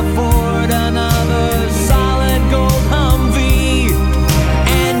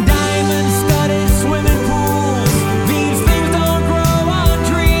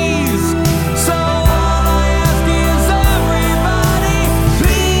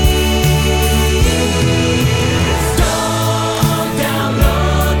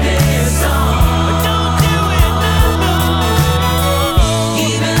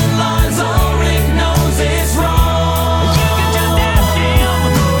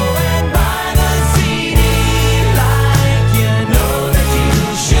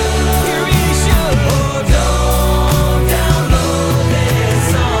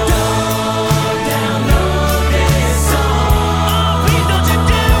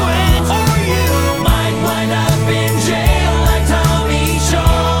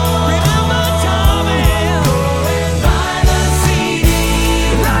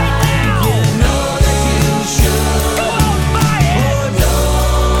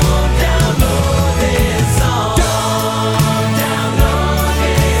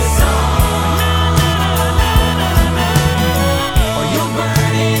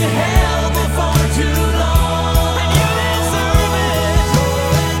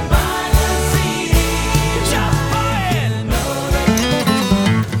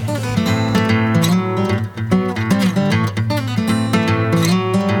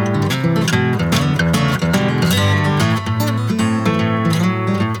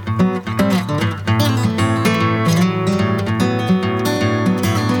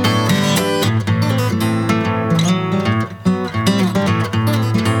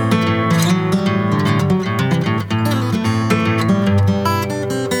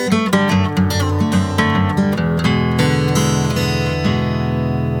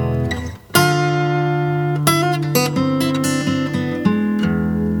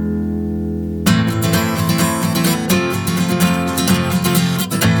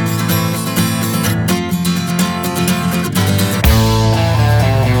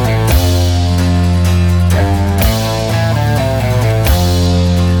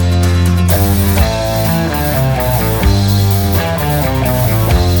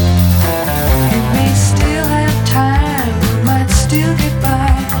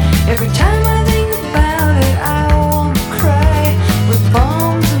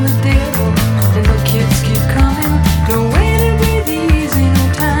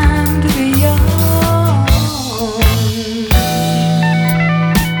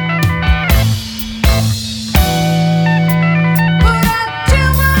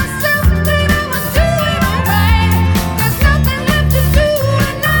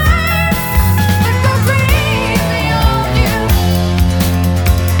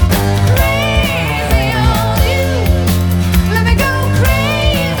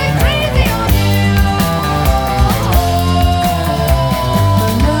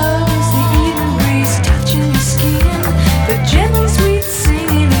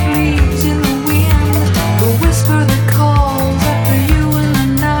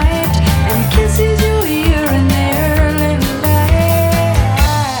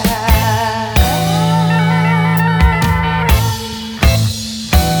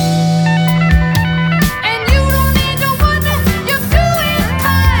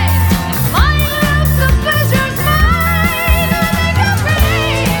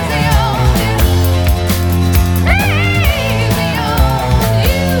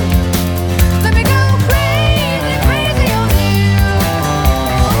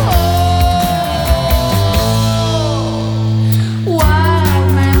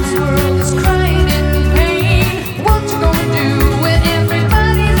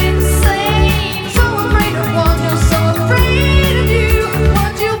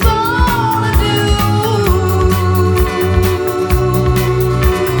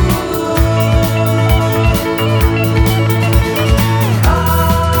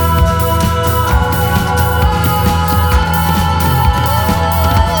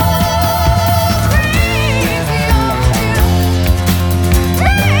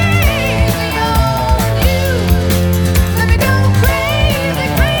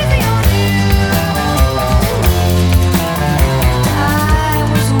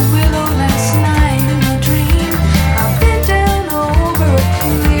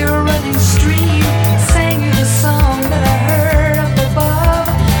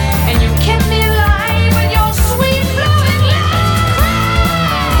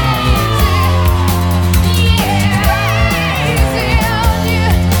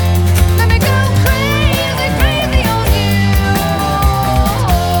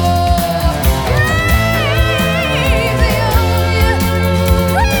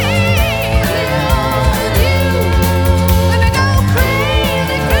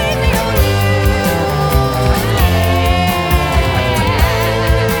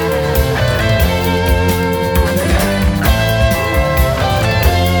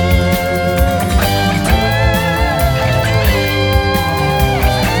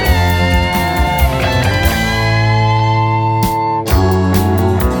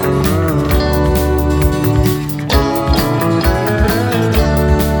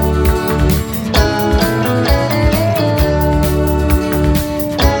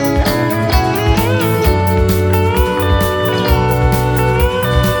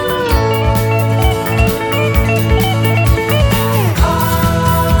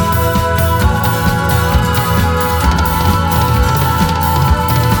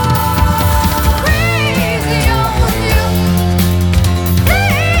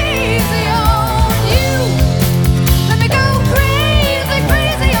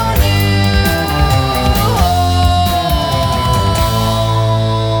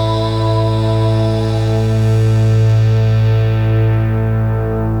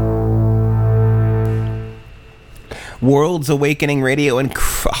World's Awakening Radio and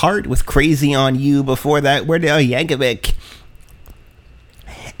Heart with Crazy on You. Before that, we're Yankovic.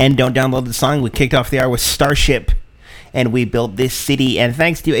 And Don't Download the Song. We kicked off the hour with Starship and We Built This City. And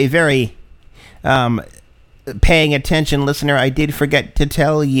thanks to a very paying attention listener, I did forget to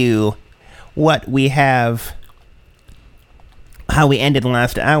tell you what we have, how we ended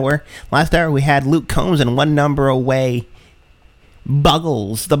last hour. Last hour we had Luke Combs and One Number Away.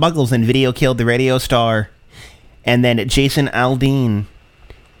 Buggles, the Buggles in Video Killed the Radio Star. And then Jason Aldean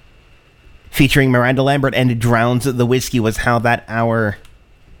featuring Miranda Lambert and Drowns the Whiskey was how that hour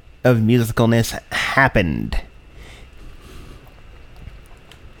of musicalness happened.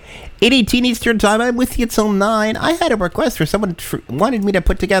 8:18 Eastern Time, I'm with you till 9. I had a request for someone wanted me to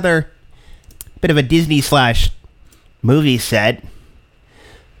put together a bit of a Disney/movie set.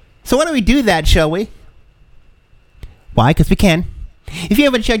 So why don't we do that, shall we? Why? Because we can. If you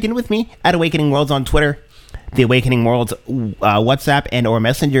haven't checked in with me at Awakening Worlds on Twitter, the Awakening Worlds WhatsApp and or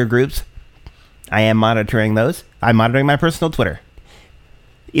Messenger groups, I am monitoring those. I'm monitoring my personal Twitter.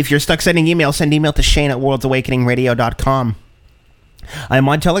 If you're stuck sending email, send email to Shane@worldsawakeningradio.com. I'm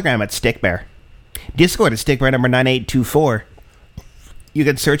on Telegram at Stickbear. Discord at Stickbear number 9824. You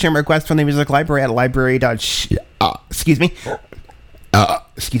can search and request from the music library at library. Excuse me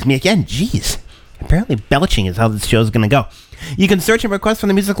again. Jeez. Apparently belching is how this show's going to go. You can search and request from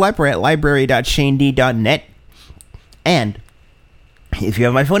the music library at library.shaned.net. And if you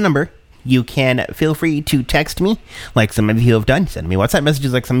have my phone number, you can feel free to text me, like some of you have done. Send me WhatsApp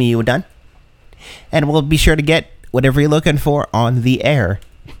messages like some of you have done. And we'll be sure to get whatever you're looking for on the air.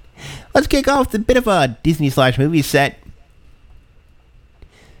 Let's kick off the bit of a Disney/movie set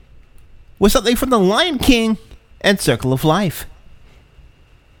with something from The Lion King and Circle of Life.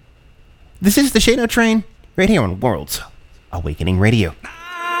 This is the Shano Train, right here on World's Awakening Radio.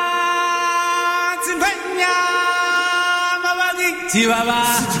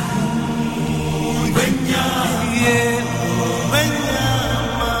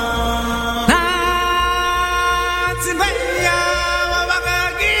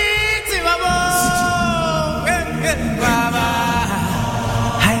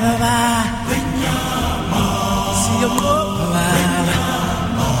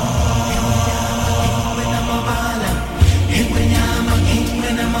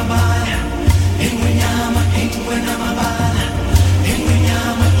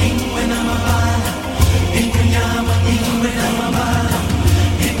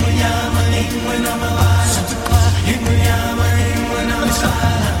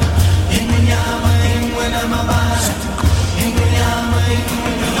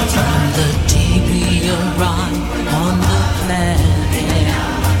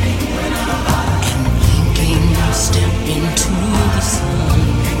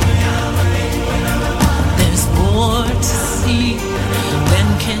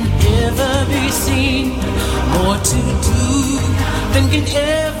 More to do than can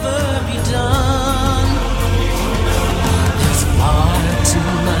ever be done. There's far too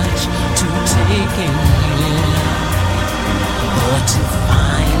much to take in, more to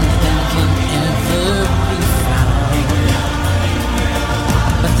find than can ever be found.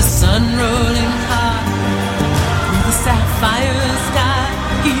 But the sun rolling high through the sapphire sky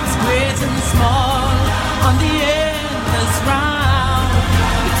keeps great and small on the endless round.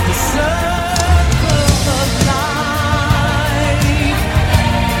 It's the sun.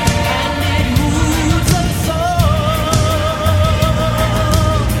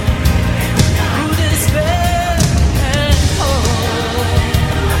 This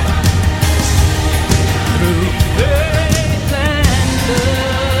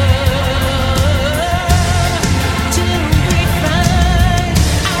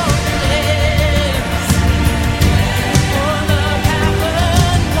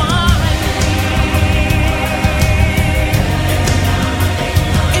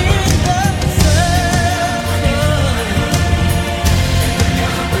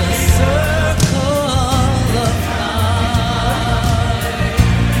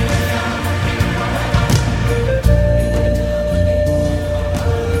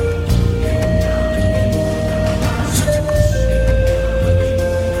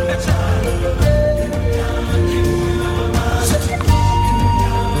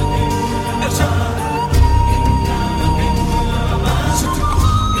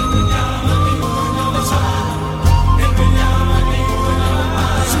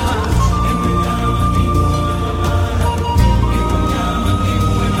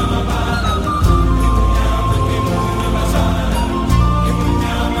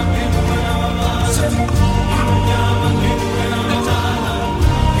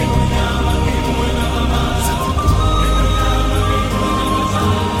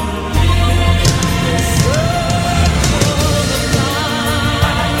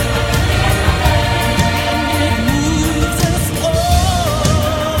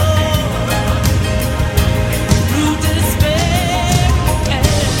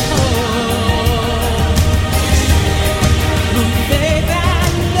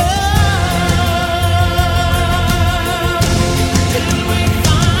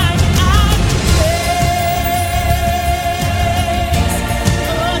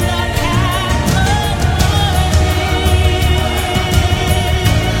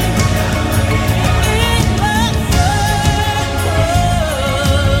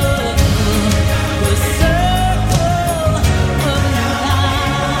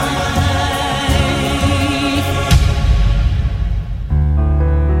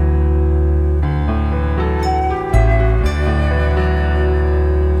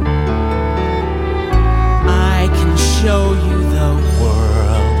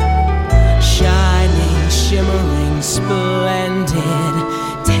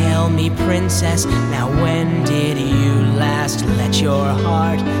restless. Now when did you last let your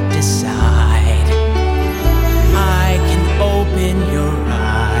heart decide? I can open your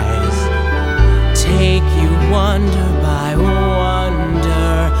eyes, take you wonder by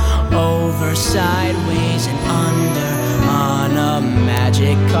wonder, over, sideways, and under, on a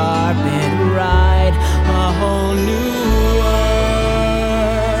magic carpet ride. A whole new world,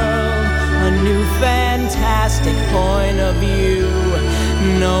 a new fantastic point of view.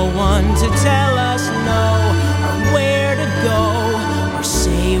 No one to tell us no, or where to go, or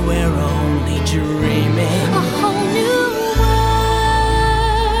say we're only dreaming. A whole new world,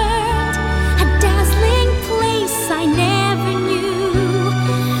 a dazzling place I never knew.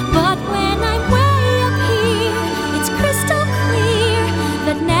 But when I'm way up here, it's crystal clear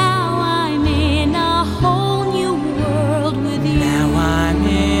that now I'm in a whole new world with you. Now I'm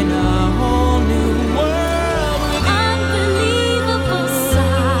in a whole new world with you. Unbelievable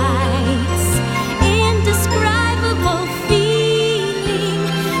sights, indescribable feeling,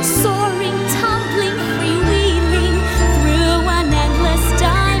 soaring, tumbling, freewheeling through an endless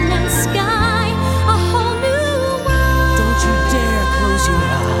diamond sky. A whole new world. Don't you dare close your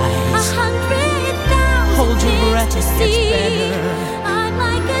eyes. 100,000 Hold your breath, things it to gets see. better. I'm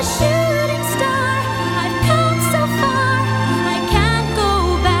like a shooting star. I've come so far. I can't go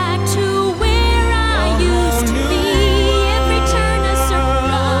back to where I used to be. Every turn a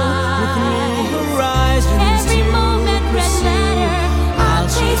surprise. Horizons Every to moment red pursue. letter. I'll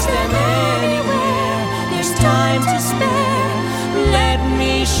chase them anywhere. There's time to spare. Let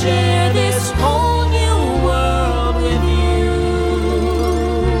me share this whole new world with you.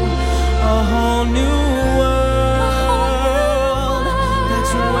 A whole new world.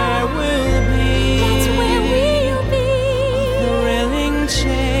 That's where we'll be. That's where we'll be. Thrilling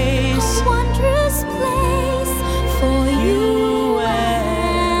chase. A wondrous place for you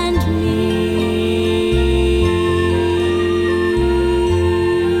and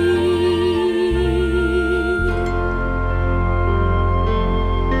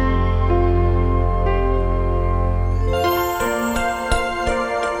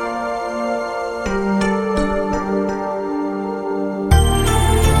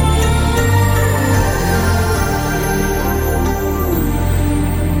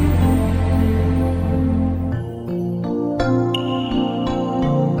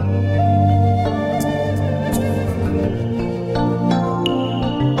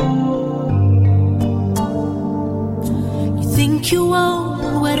You think you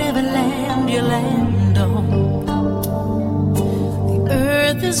own whatever land you land on. The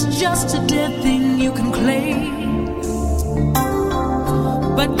earth is just a dead thing you can claim.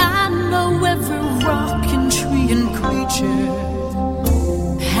 But I know every rock and tree and creature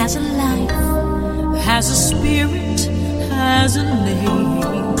has a life, has a spirit, has a name.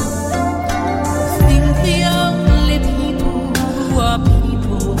 Think the only people who are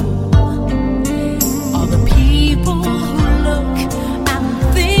people are the people who look and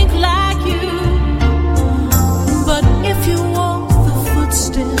think like you. But if you walk the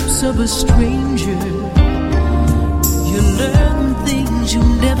footsteps of a stranger, you learn things you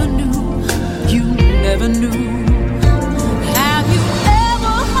never knew, you never knew. Have you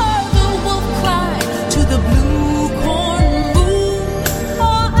ever heard the wolf cry to the blue corn moon,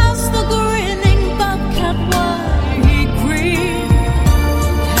 or ask the grinning bobcat why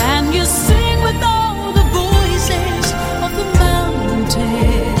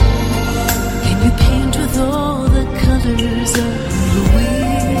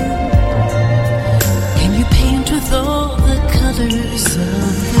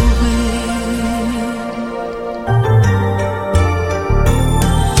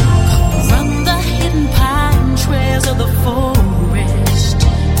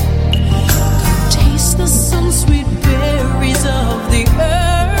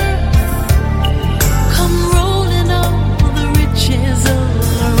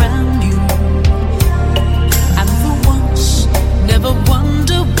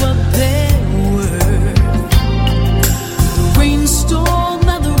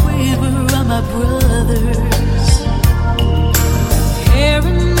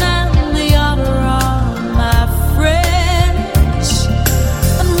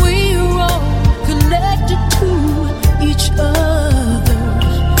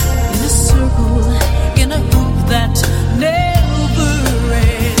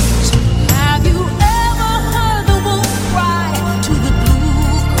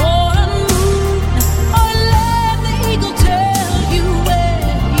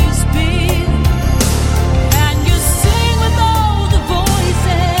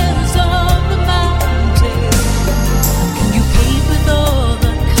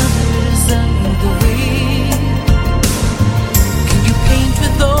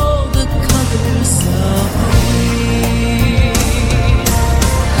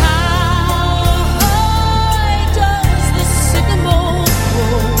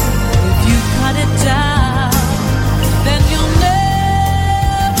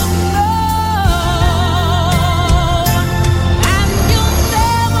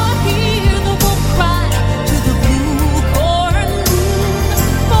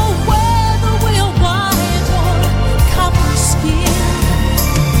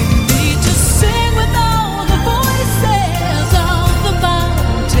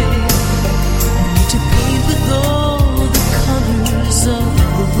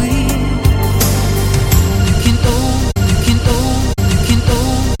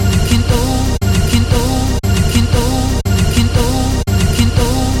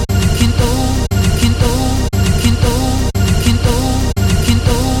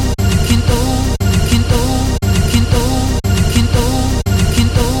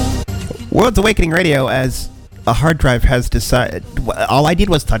World's Awakening Radio, as a hard drive has decided. All I did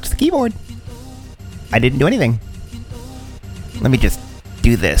was touch the keyboard. I didn't do anything. Let me just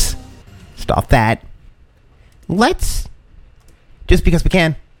do this. Stop that. Let's, just because we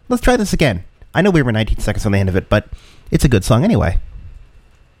can, let's try this again. I know we were 19 seconds on the end of it, but it's a good song anyway.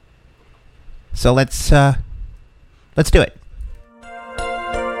 So let's do it.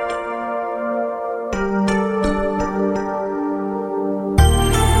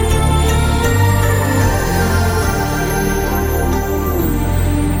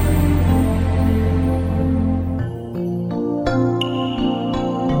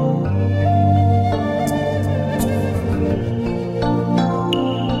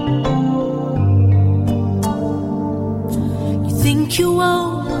 You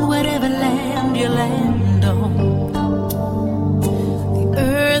own whatever land you land on. The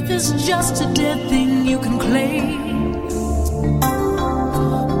earth is just a dead thing you can claim.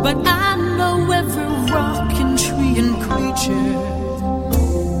 But I know every rock and tree and creature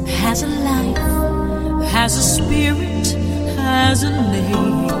has a life, has a spirit, has a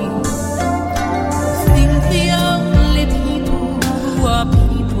name. I think the only people who are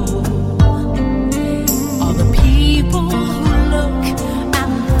people are the people who look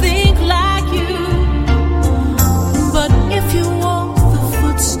and think like you. But if you walk the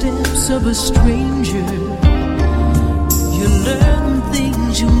footsteps of a stranger, you learn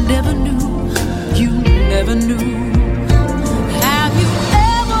things you never knew, you never knew. Have you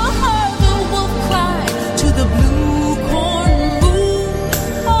ever heard the wolf cry to the blue corn moon,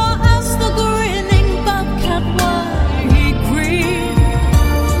 or ask the grinning bobcat why he grinned?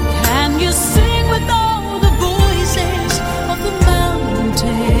 Can you sing with all the voices of the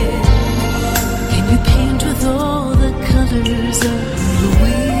mountain? Can you paint with all the colors of the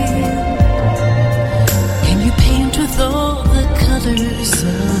wind? Can you paint with all the colors of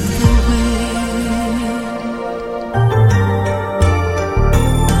the wind?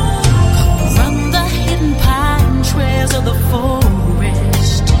 Come run the hidden pine trails of the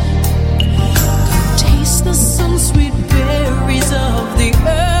forest. Come taste the sun-sweet berries of the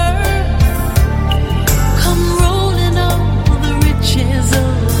earth. Come rolling all the riches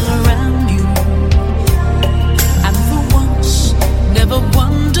all around you, and for once never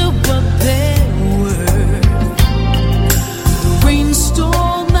wonder what they're worth. The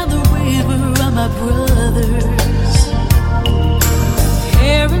rainstorm and the river are my brothers.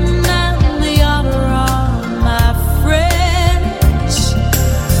 Heron and the otter are my friends,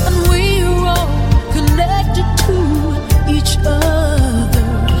 and we're all connected to each other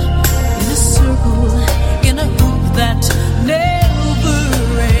in a circle, in a hoop that never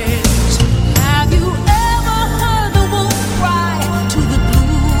ends. Have you ever heard the wolf cry to the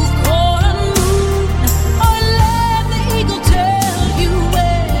blue corn moon, or let the eagle tell you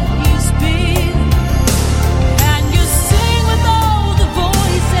where he's been? Can you sing with all the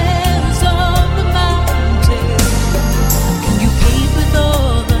voices of the mountain? Can you paint with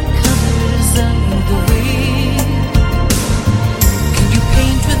all the colors of the wind? Can you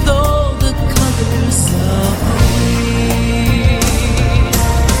paint with all the colors of the wind?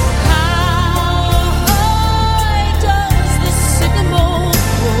 How high does the sycamore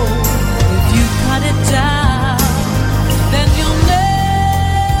grow? If you cut it down, then you'll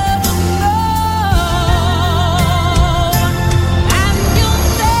never know, and you'll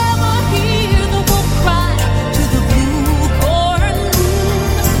never hear the wolf cry to the blue corn moon,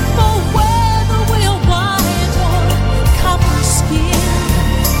 or where the wheel white or copper skin.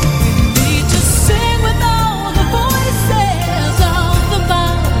 We need to sing with all the voices of the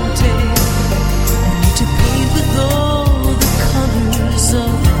mountain. We need to paint with all the colors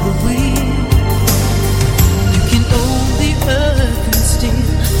of the wind. You can own the earth and still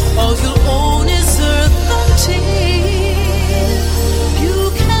all you'll own is earth until you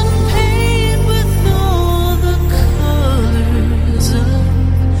can paint with all the colors of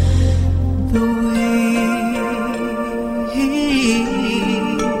the wind.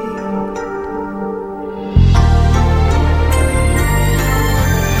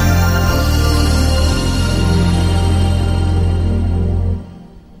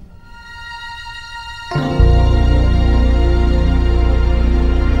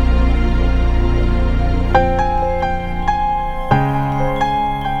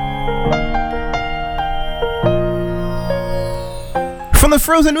 From the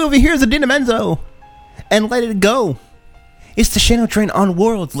Frozen movie, here's the Idina Menzel and Let It Go. It's the Shano Train on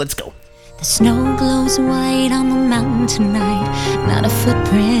Worlds. Let's go. The snow glows white on the mountain tonight, not a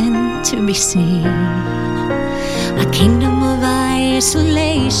footprint to be seen. A kingdom of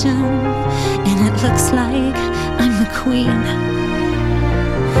isolation, and it looks like I'm the queen.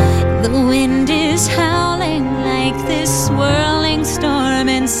 The wind is howling like this swirling storm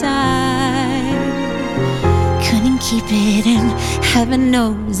inside. Couldn't keep it in, heaven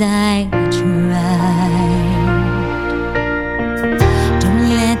knows I tried. Don't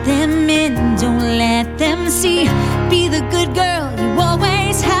let them in, don't let them see. Be the good girl you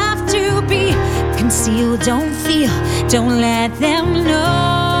always have to be. Conceal, don't feel, don't let them know.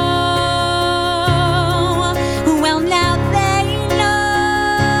 Well, now they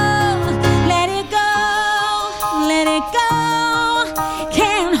know. Let it go, let it go.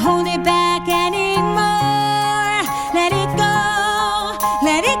 Can't hold it back anymore. Let it go,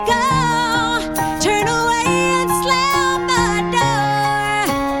 let it go. Turn away and slam the door.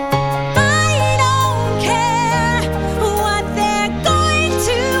 I don't care what they're going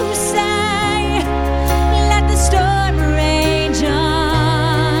to say. Let the storm rage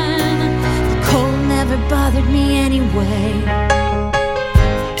on. The cold never bothered me anyway.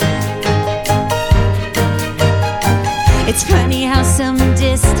 It's funny how some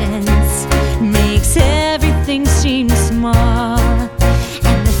distance makes everything seem small.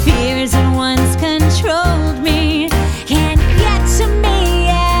 And the fears that once controlled me can't get to me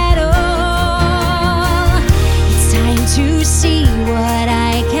at all. It's time to see what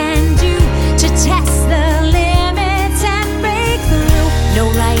I can do to test the limits and break through. No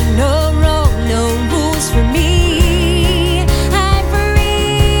right, no wrong, no rules for me. I'm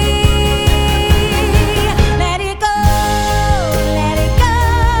free. Let it go, let it go.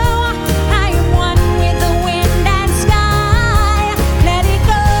 I am one with the wind and sky. Let it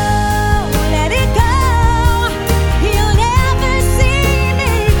go, let it go. You'll never see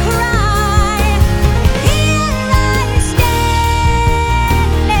me cry. Here I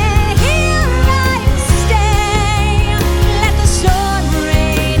stand, here I stay. Let the storm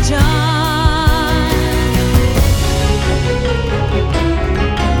rage on.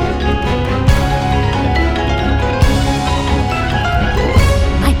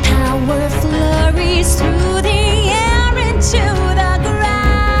 My power flurries through the air into the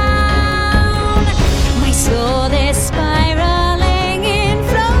ground. My soul is spiraling in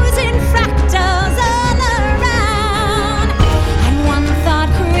frozen fractals all around. And one thought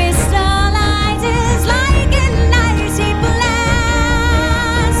crystallizes like an icy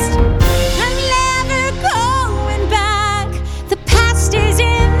blast. I'm never going back. The past is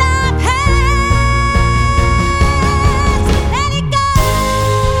in the past. Let it go,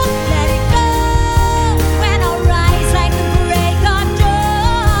 let it go. When I'll rise like the break of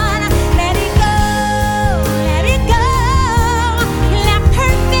dawn. Let it go, let it go. That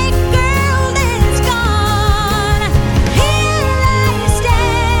perfect girl is gone. Here I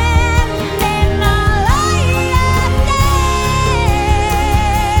stand in the light of day.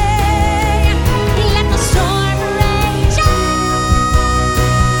 Let the storm rage on.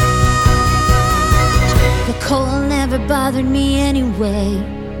 The cold never bothered me anyway.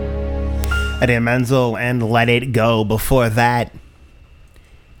 Idina Menzel and Let It Go. Before that,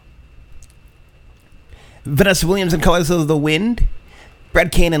 Vanessa Williams and Colors of the Wind,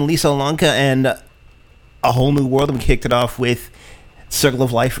 Brett Kane and Lisa Lonka and A Whole New World. And we kicked it off with Circle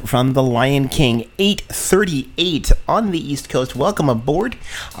of Life from The Lion King. 8:38 on the East Coast. Welcome aboard.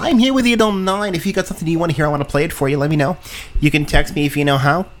 I'm here with you till 9. If you got something you want to hear, I want to play it for you, let me know. You can text me if you know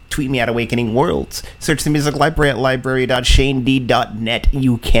how. Tweet me at Awakening Worlds. Search the Music Library at library.shaned.net.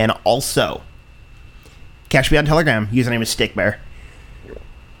 You can also catch me on Telegram. Username is Stickbear.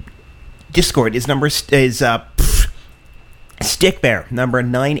 Discord is Stickbear, number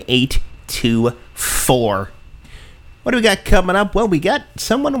 9824. What do we got coming up? Well, we got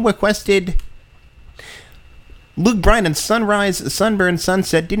someone requested Luke Bryan and Sunrise, Sunburn,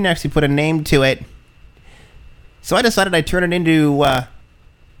 Sunset. Didn't actually put a name to it. So I decided I'd turn it into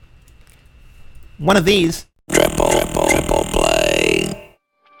one of these. Triple play.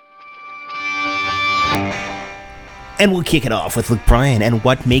 And we'll kick it off with Luke Bryan and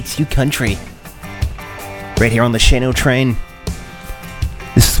What Makes You Country. Right here on the Shano Train.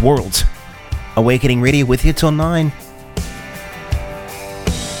 This is Worlds Awakening Radio with you till 9.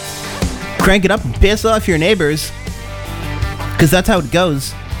 Crank it up and piss off your neighbors, because that's how it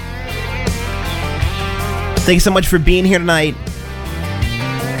goes. Thanks so much for being here tonight.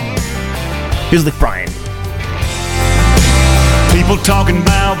 Here's Luke Bryan. People talking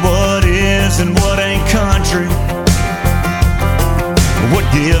about what is and what ain't country. What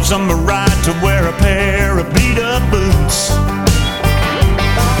gives them the right to wear a pair of beat-up boots?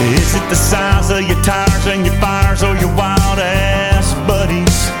 Is it the size of your tires and your fires or your wild-ass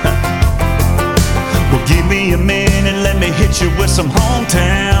buddies? Well, give me a minute, let me hit you with some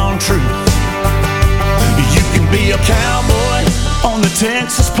hometown truth. You can be a cowboy on on the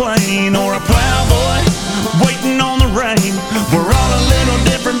Texas plain, or a plowboy waiting on the rain. We're all a little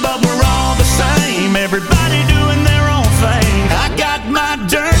different, but we're all the same. Everybody doing their own thing. I got my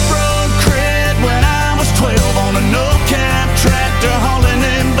dirt road cred when I was 12 on a no-cab tractor hauling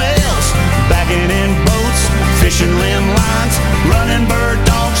in bales, bagging in boats, fishing limb lines, running bird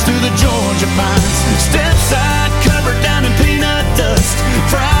dogs through the Georgia pines. Stepside covered down in peanut dust,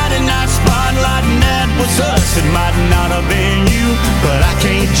 Friday night spotlight, and that was us. It might not have been you, but I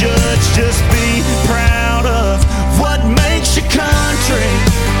can't judge, just be proud of what makes you country.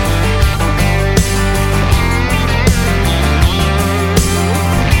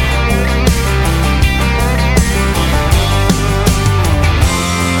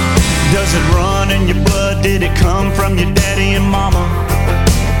 Does it run in your blood? Did it come from your daddy and mama?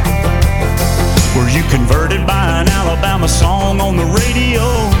 Were you converted by an Alabama song on the radio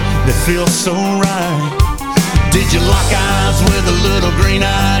that feels so right? Did you lock eyes with a little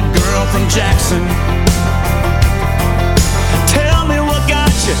green-eyed girl from Jackson? Tell me what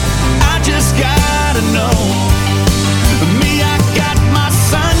got you, I just gotta know. Me, I got my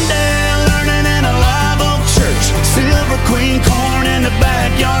Sunday learning in a live oak church, Silver Queen corn in the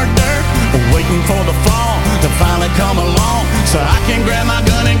backyard dirt, waiting for the fall to finally come along so I can grab my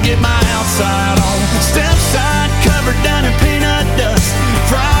gun and get my outside on. Stepside covered down in peanut dust,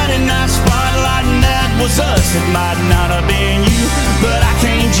 Friday night spotlight, and that was us. It might not have been you, but I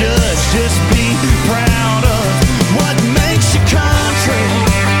can't judge, just be proud of what makes you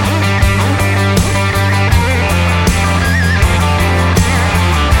country.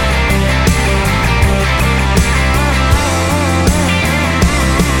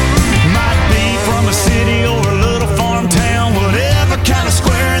 A city or a little farm town, whatever kind of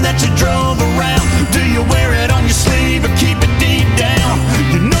square that you drove around. Do you wear it on your sleeve or keep it deep down?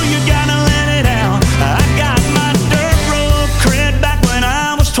 You know you gotta let it out. I got my dirt road cred back when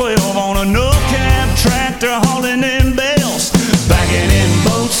I was 12 on a no-cab tractor hauling in bales, bagging in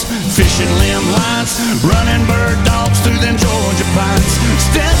boats, fishing limb lines, running bird dogs through them Georgia pines.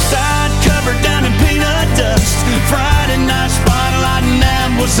 Stepside covered down in peanut dust, Friday night spotlight, and that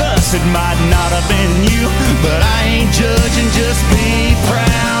was us. It might not have been you, but I ain't judging, just be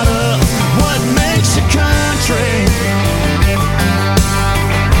proud of what makes you country.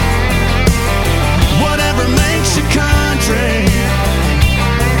 Whatever makes you country.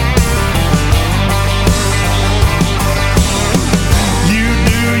 You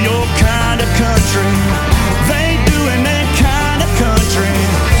do your kind of country, they doing their kind of country.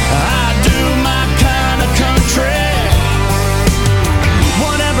 I do my kind of country.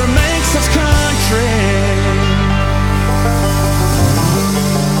 Whatever makes us country.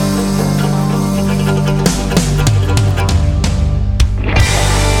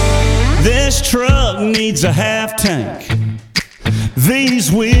 This truck needs a half tank.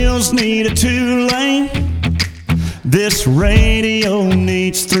 These wheels need a 2-lane. This radio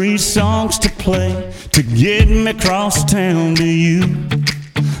needs 3 songs to play to get me across town to you.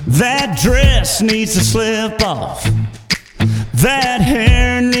 That dress needs to slip off. That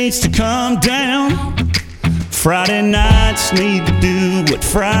hair needs to come down. Friday nights need to do what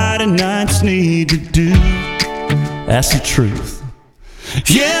Friday nights need to do. That's the truth.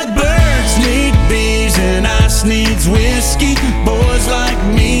 Yeah, birds need bees and ice needs whiskey. Boys like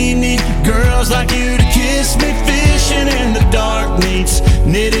me need girls like you to kiss me. Fishing in the dark needs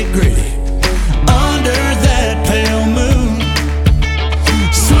nitty-gritty under that pale moon.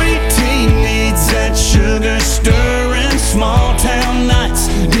 Sweet tea needs that sugar stirring. Small town nights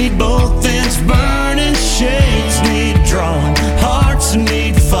need both ends burning. Shades need drawing, hearts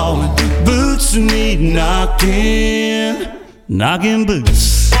need falling, boots need knocking. Knocking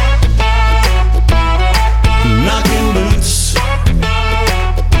boots, knocking boots,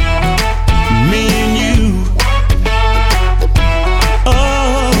 me and you.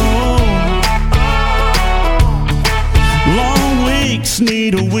 Oh, long weeks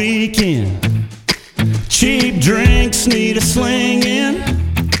need a weekend, cheap drinks need a sling-in.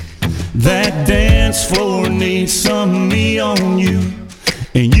 That dance floor needs some me on you,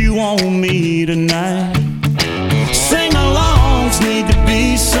 and you on me tonight. Sing-alongs need to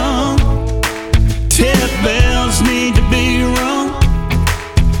be sung, tip bells need to be rung,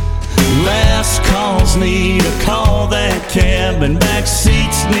 last calls need a call, that cab and back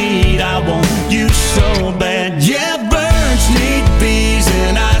seats need I want you so bad. Yeah, birds need bees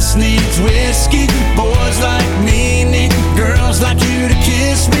and ice needs whiskey. Boys like me need girls like you to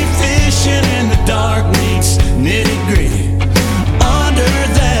kiss me. Fishing in the dark needs nitty-gritty under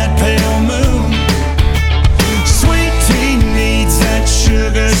that pale moon. Sweet tea needs that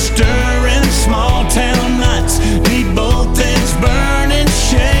sugar stirring. Small town nights need both ends burning.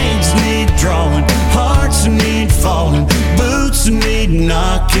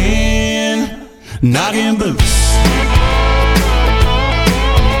 knocking boots,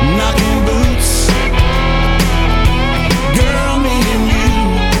 knocking boots. Girl, me and you.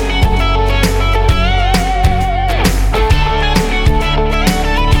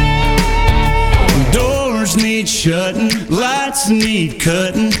 Doors need shutting, lights need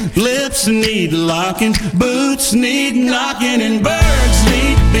cutting, lips need locking, boots need knocking, and birds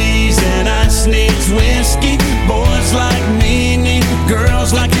need bees, and ice needs whiskey. Boys like me need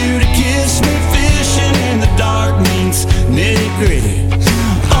girls like you to kiss me. Fishing in the dark means nitty-gritty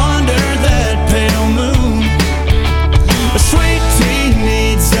under that pale moon. A sweet tea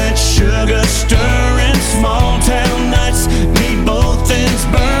needs that sugar stirring. Small town nights need both ends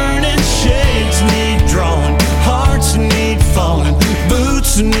burning. Shades need drawing, hearts need falling,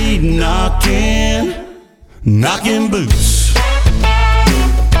 boots need knocking, knocking boots.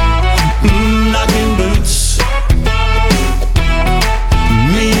 Knocking boots.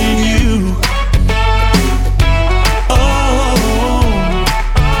 Me and you. Oh,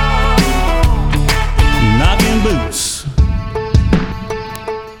 knocking boots.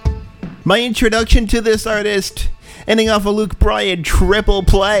 My introduction to this artist, ending off a Luke Bryan triple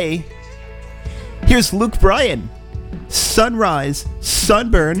play. Here's Luke Bryan. Sunrise,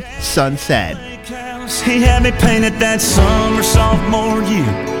 Sunburn, Sunset. He had me painted that summer sophomore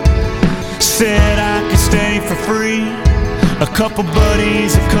year. Said I could stay for free. A couple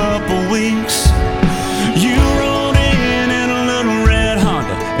buddies, a couple weeks. You rolled in a little red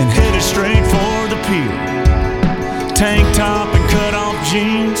Honda and headed straight for the pier. Tank top and cut off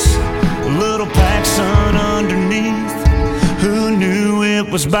jeans, a little PacSun underneath. Who knew it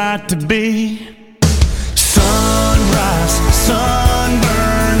was about to be sunrise,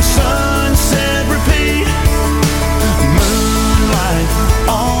 sunburn, sunset, repeat. Moonlight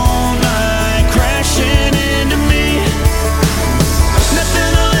all night crashing into me.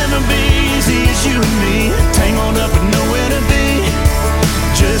 Nothing will ever be easy as you and me, tangled up and nowhere to be.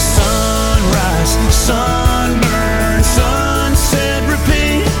 Just sunrise, sunburn, sunset,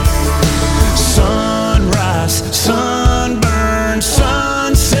 repeat. Sunrise, sunburn,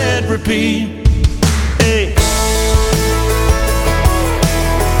 sunset, repeat. Hey.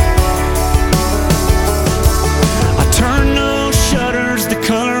 I turned those shutters the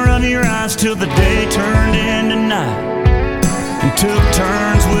color of your eyes till the day turned into night, and took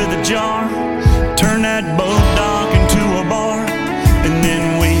turns with a jar, turned that boat dock into a bar, and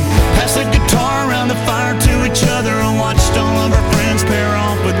then we passed the guitar around the fire to each other and watched all of our friends pair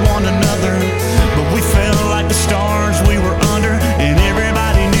off with one another. But we felt like the stars we were under, and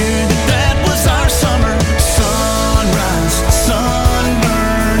everybody knew that that was our summer. Sunrise,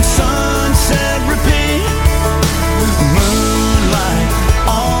 sunburn, sunset, repeat. Moonlight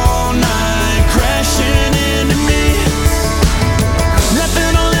all night crashing into me.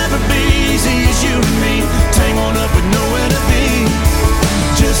 Nothing will ever be easy as you and me, tangled up with nowhere to be.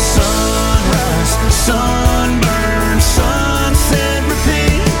 Just sunrise, sunburn, sunset,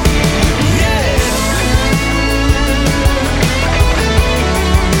 repeat.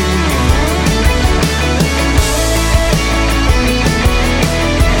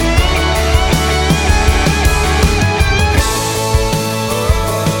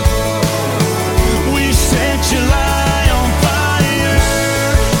 July on fire.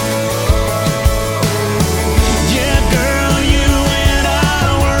 Yeah, girl, you and I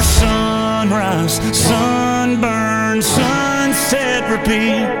were sunrise, sunburn, sunset,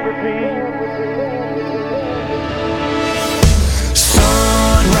 repeat.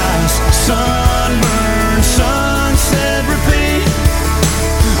 Sunrise, sunburn, sunset, repeat.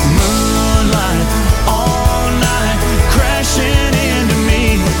 Moonlight all night crashing into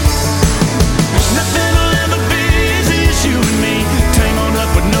me. Nothing will ever be easy as you and me, tangled up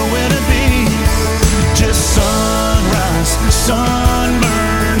with nowhere to be. Just sunrise,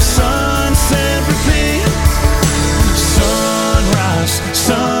 sunburn, sunset, repeat. Sunrise,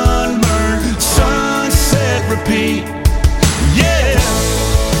 sunburn, sunset, repeat. Yeah.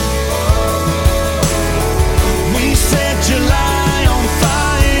 We set July on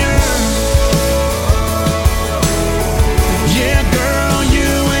fire. Yeah, girl,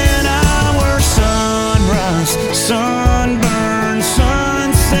 you and I were sunrise, sunburn,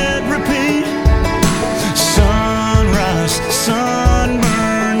 sunset, repeat. Sunrise,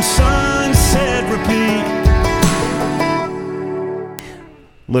 sunburn, sunset, repeat.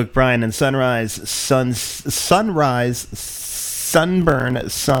 Luke Bryan and Sunrise, Sunrise, Sunburn,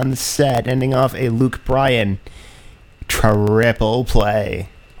 Sunset, ending off a Luke Bryan triple play.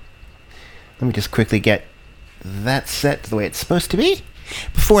 Let me just quickly get that set the way it's supposed to be.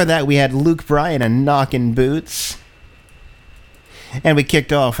 Before that, we had Luke Bryan and Knockin' Boots. And we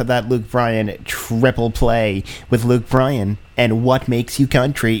kicked off with that Luke Bryan triple play with Luke Bryan and What Makes You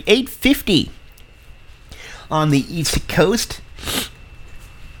Country. 8:50 on the East Coast,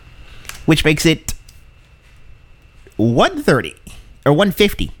 which makes it 1:30 or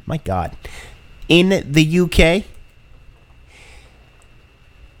 1:50. My God, in the UK.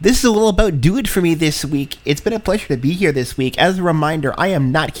 This is a little about Do It For Me this week. It's been a pleasure to be here this week. As a reminder, I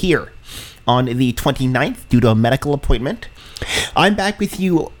am not here on the 29th due to a medical appointment. I'm back with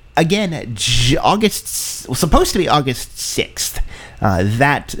you again supposed to be August 6th.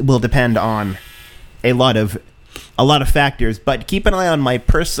 That will depend on a lot of factors, but keep an eye on my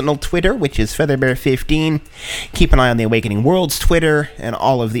personal Twitter, which is Featherbear15. Keep an eye on the Awakening World's Twitter and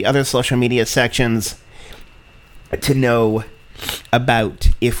all of the other social media sections to know about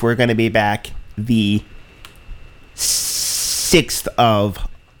if we're going to be back the 6th of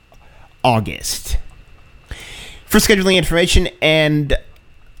August. For scheduling information and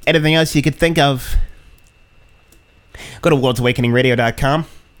anything else you could think of, go to worldsawakeningradio.com,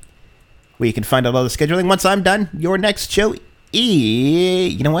 where you can find out all the scheduling. Once I'm done, your next show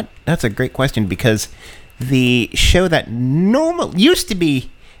is... You know what? That's a great question, because the show that used to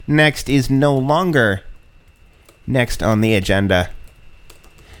be next is no longer next on the agenda.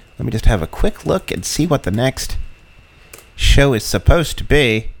 Let me just have a quick look and see what the next show is supposed to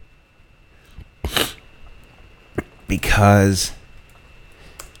be, because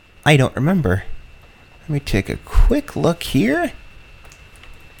I don't remember. Let me take a quick look here.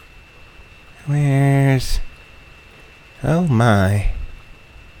 Where's... Oh my.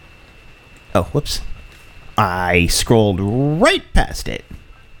 Oh, whoops. I scrolled right past it.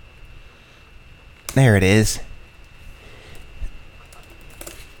 There it is.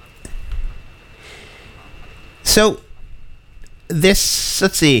 So, let's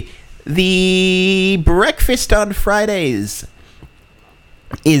see. The breakfast on Fridays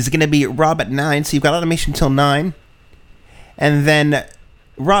is going to be Rob at 9, so you've got automation till 9. And then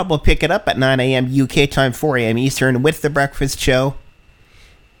Rob will pick it up at 9 a.m. UK time, 4 a.m. Eastern with the breakfast show.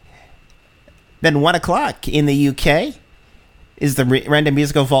 Then 1 o'clock in the UK is the Random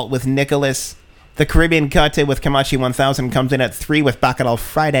Musical Vault with Nicholas. The Caribbean Kate with Kamachi 1000 comes in at 3 with Bacalhau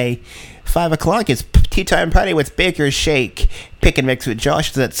Friday. 5 o'clock is Tea Time Party with Baker's Shake. Pick and Mix with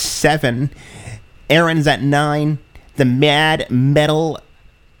Josh is at 7. Aaron's at 9. The Mad Metal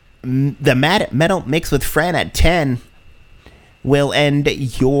Mix with Fran at 10 will end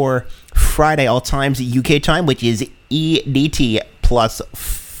your Friday all times UK time, which is EDT plus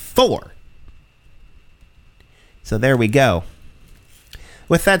 4. So there we go.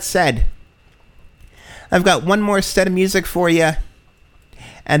 With that said, I've got one more set of music for you,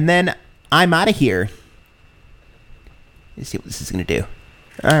 and then I'm out of here. Let's see what this is going to do.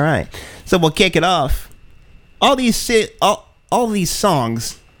 All right. So we'll kick it off. All these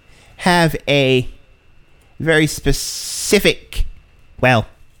songs have a very specific,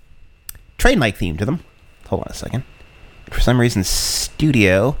 train-like theme to them. Hold on a second. For some reason,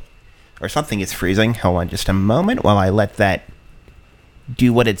 studio or something is freezing. Hold on just a moment while I let that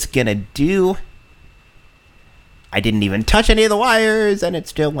do what it's going to do. I didn't even touch any of the wires, and it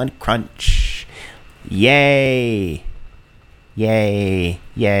still went crunch. Yay. Yay.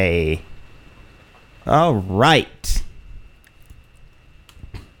 Yay. All right.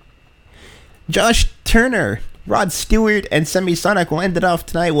 Josh Turner, Rod Stewart, and Semisonic will end it off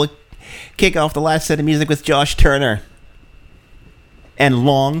tonight. We'll kick off the last set of music with Josh Turner and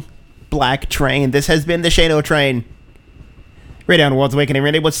Long Black Train. This has been the Shado Train. Radio on World's Awakening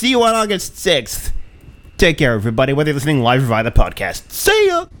Radio. We'll see you on August 6th. Take care, everybody, whether you're listening live or via the podcast. See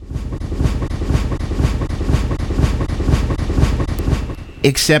ya!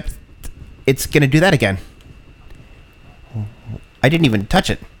 Except it's going to do that again. I didn't even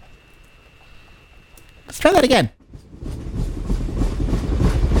touch it. Let's try that again.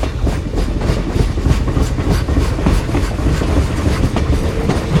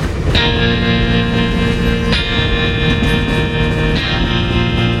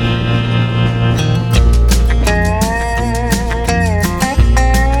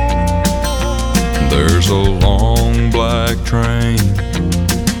 There's a long black train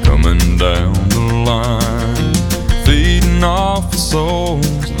coming down the line, feeding off the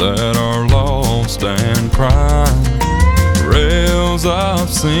souls that are lost and crying. Rails of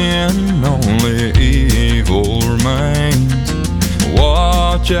sin, only evil remains.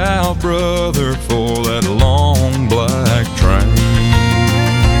 Watch out, brother, for that long black train.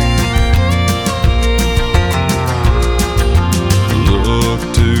 Look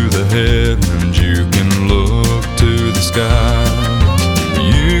to the heavens, you can look to the sky.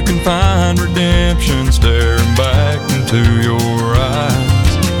 You can find redemption staring back into your eyes.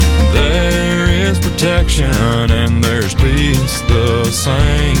 affliction, and there's peace the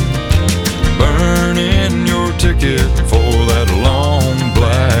same. Burn in your ticket for that long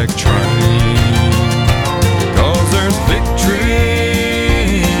black train. 'Cause there's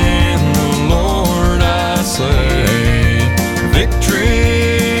victory in the Lord, I say.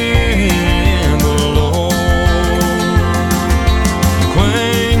 Victory in the Lord.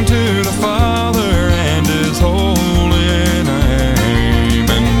 Cling to the Father and His holy name,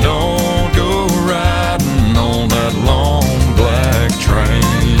 and don't go riding on that long black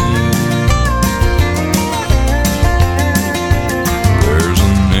train. There's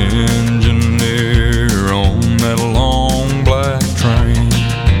an engineer on that long black train,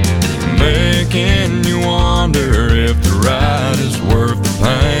 making you wonder if the ride is worth the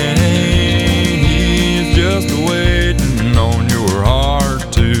pain. He's just waiting on your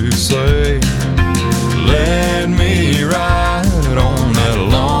heart to say, let me ride on that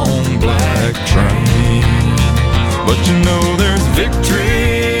long black train. But you know there's victory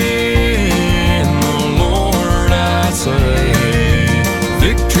in the Lord, I say.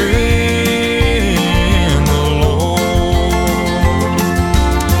 Victory in the Lord.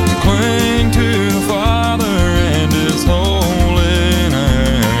 Cling to the Father and His holy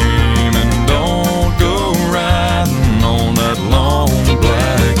name, and don't go riding on that long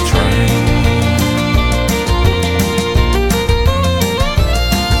black train.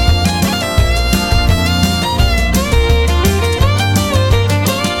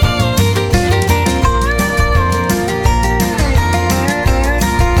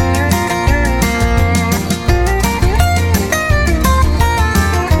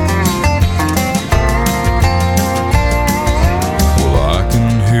 Well, I can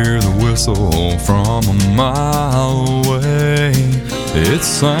hear the whistle from a mile away. It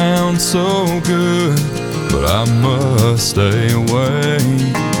sounds so good, but I must stay away.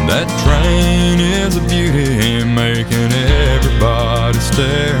 That train is a beauty, making everybody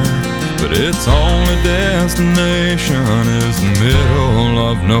stare. But its only destination is the middle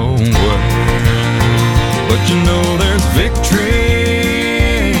of nowhere. But you know there's victory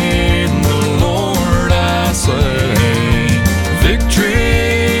in the Lord, I say. Victory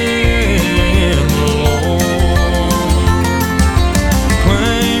in the Lord.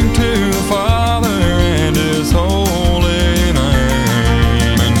 Cling to the Father and His holy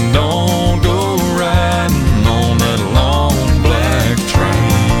name, and don't go riding on that long black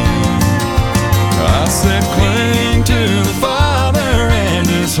train. I said cling to the Father and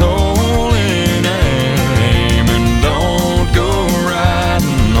His holy name, and don't go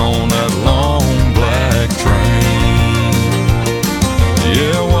riding on that long black train.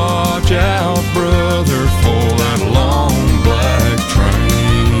 Yeah, watch out, brother, for that long black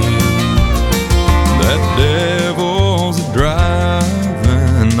train. That devil's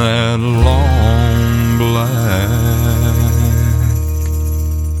driving that long black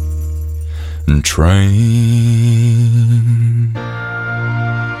train.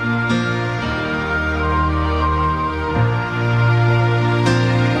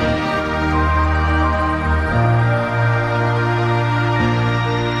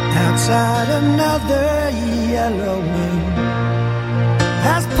 Outside, another yellow wind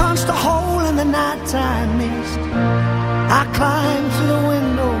has punched a hole in the nighttime mist. I climb through the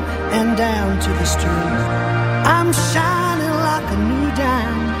window and down to the street. I'm shining like a new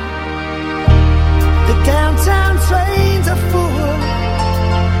dime. The downtown trains are full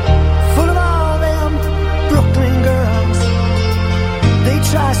of all them Brooklyn girls. They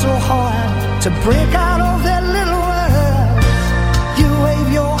try so hard to break out of their little worlds. You wave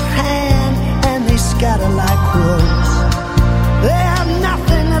your hand and they scatter like crows. They have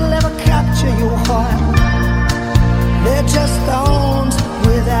nothing that'll ever capture your heart. They're just thorns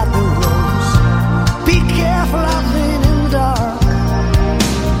without the rose. Be careful out there in the dark.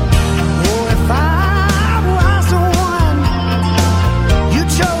 Oh, if I was the one you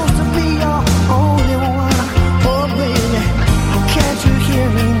chose to be your only one. Oh, baby, can't you hear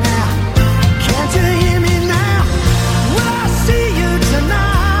me now? Can't you hear me?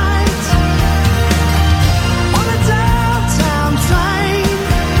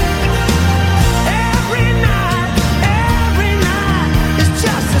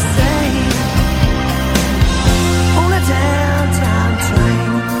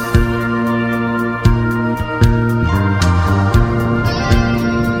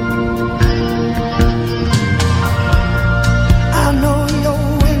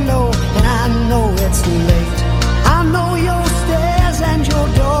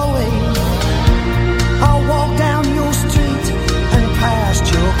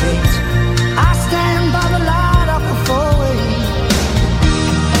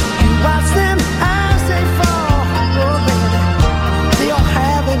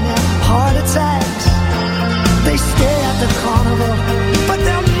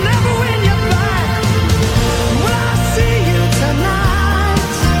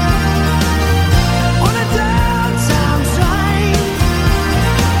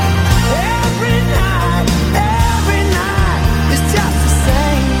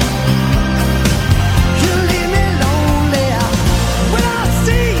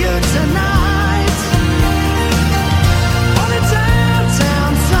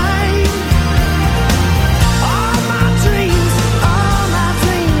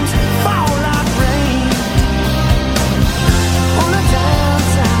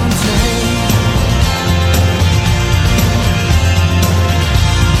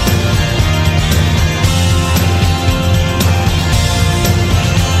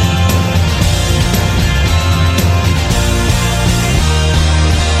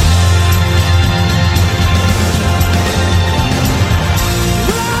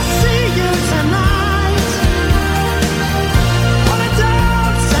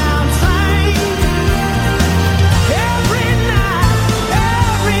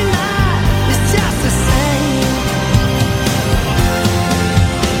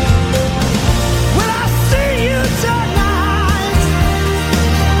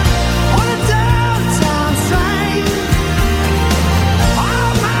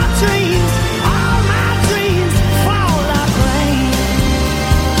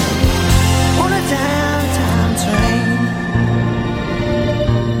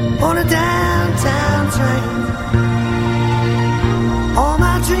 on a downtown train. All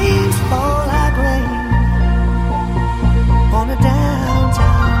my dreams fall like rain on a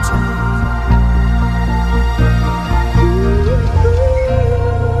downtown train.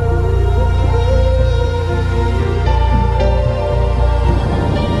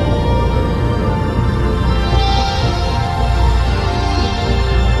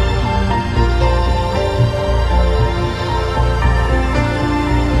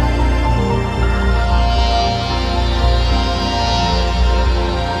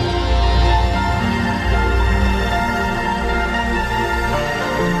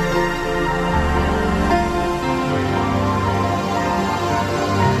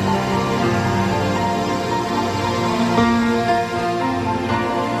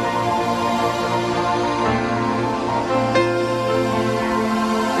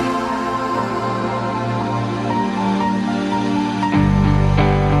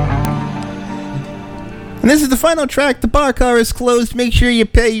 And this is the final track. The bar car is closed. Make sure you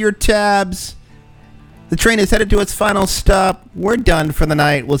pay your tabs. The train is headed to its final stop. We're done for the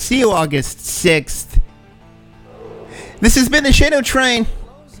night. We'll see you August 6th. This has been the Shado Train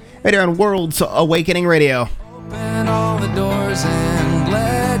right here on World's Awakening Radio. Open all the doors and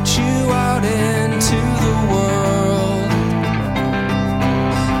let you out into the world.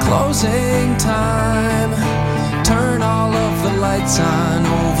 Closing time. Turn all of the lights on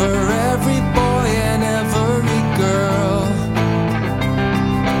over every boy and every girl.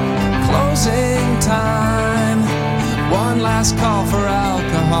 Closing time. One last call for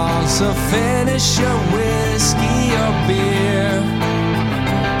alcohol, so finish your whiskey or beer.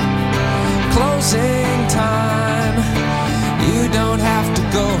 Closing time. You don't have to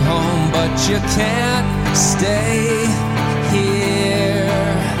go home, but you can't stay here.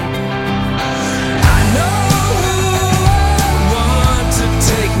 I know who I want to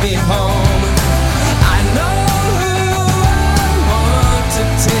take me home. I know who I want to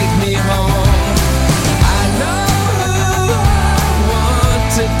take me home. I know who I want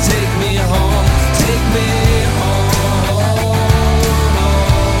to take me home. Take me home.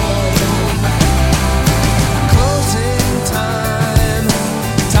 Closing time.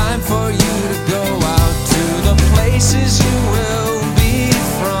 Time for you to go out to the place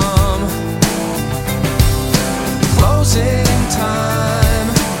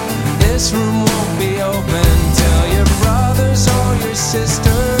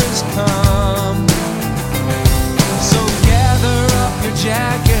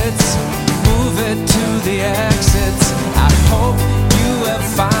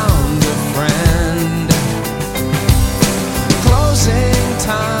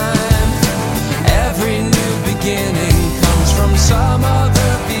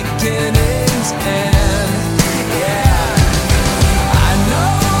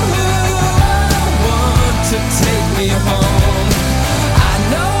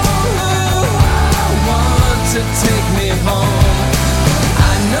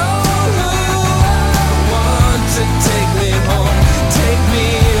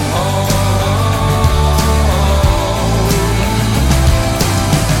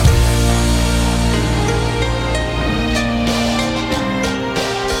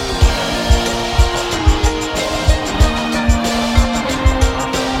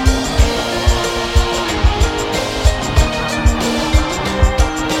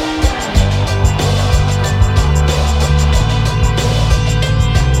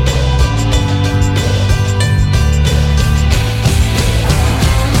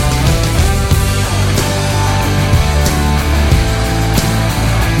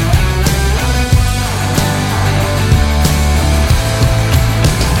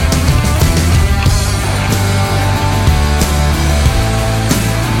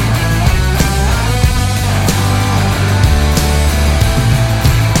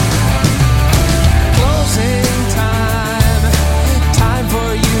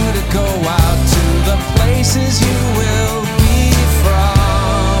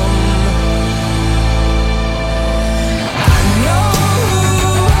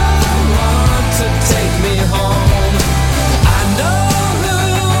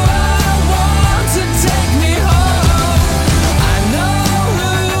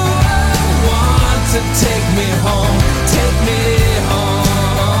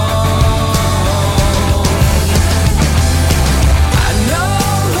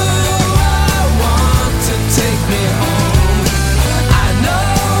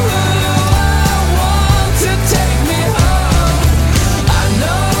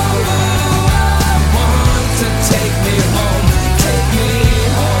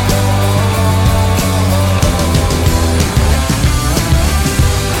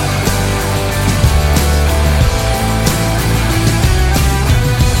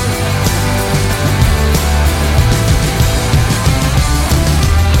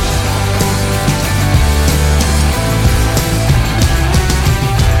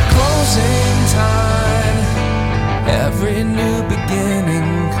Every new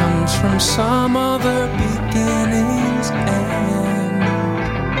beginning comes from some other beginning's end.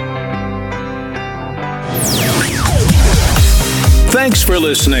 Thanks for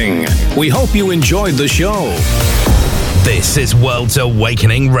listening. We hope you enjoyed the show. This is World's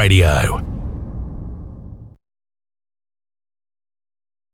Awakening Radio.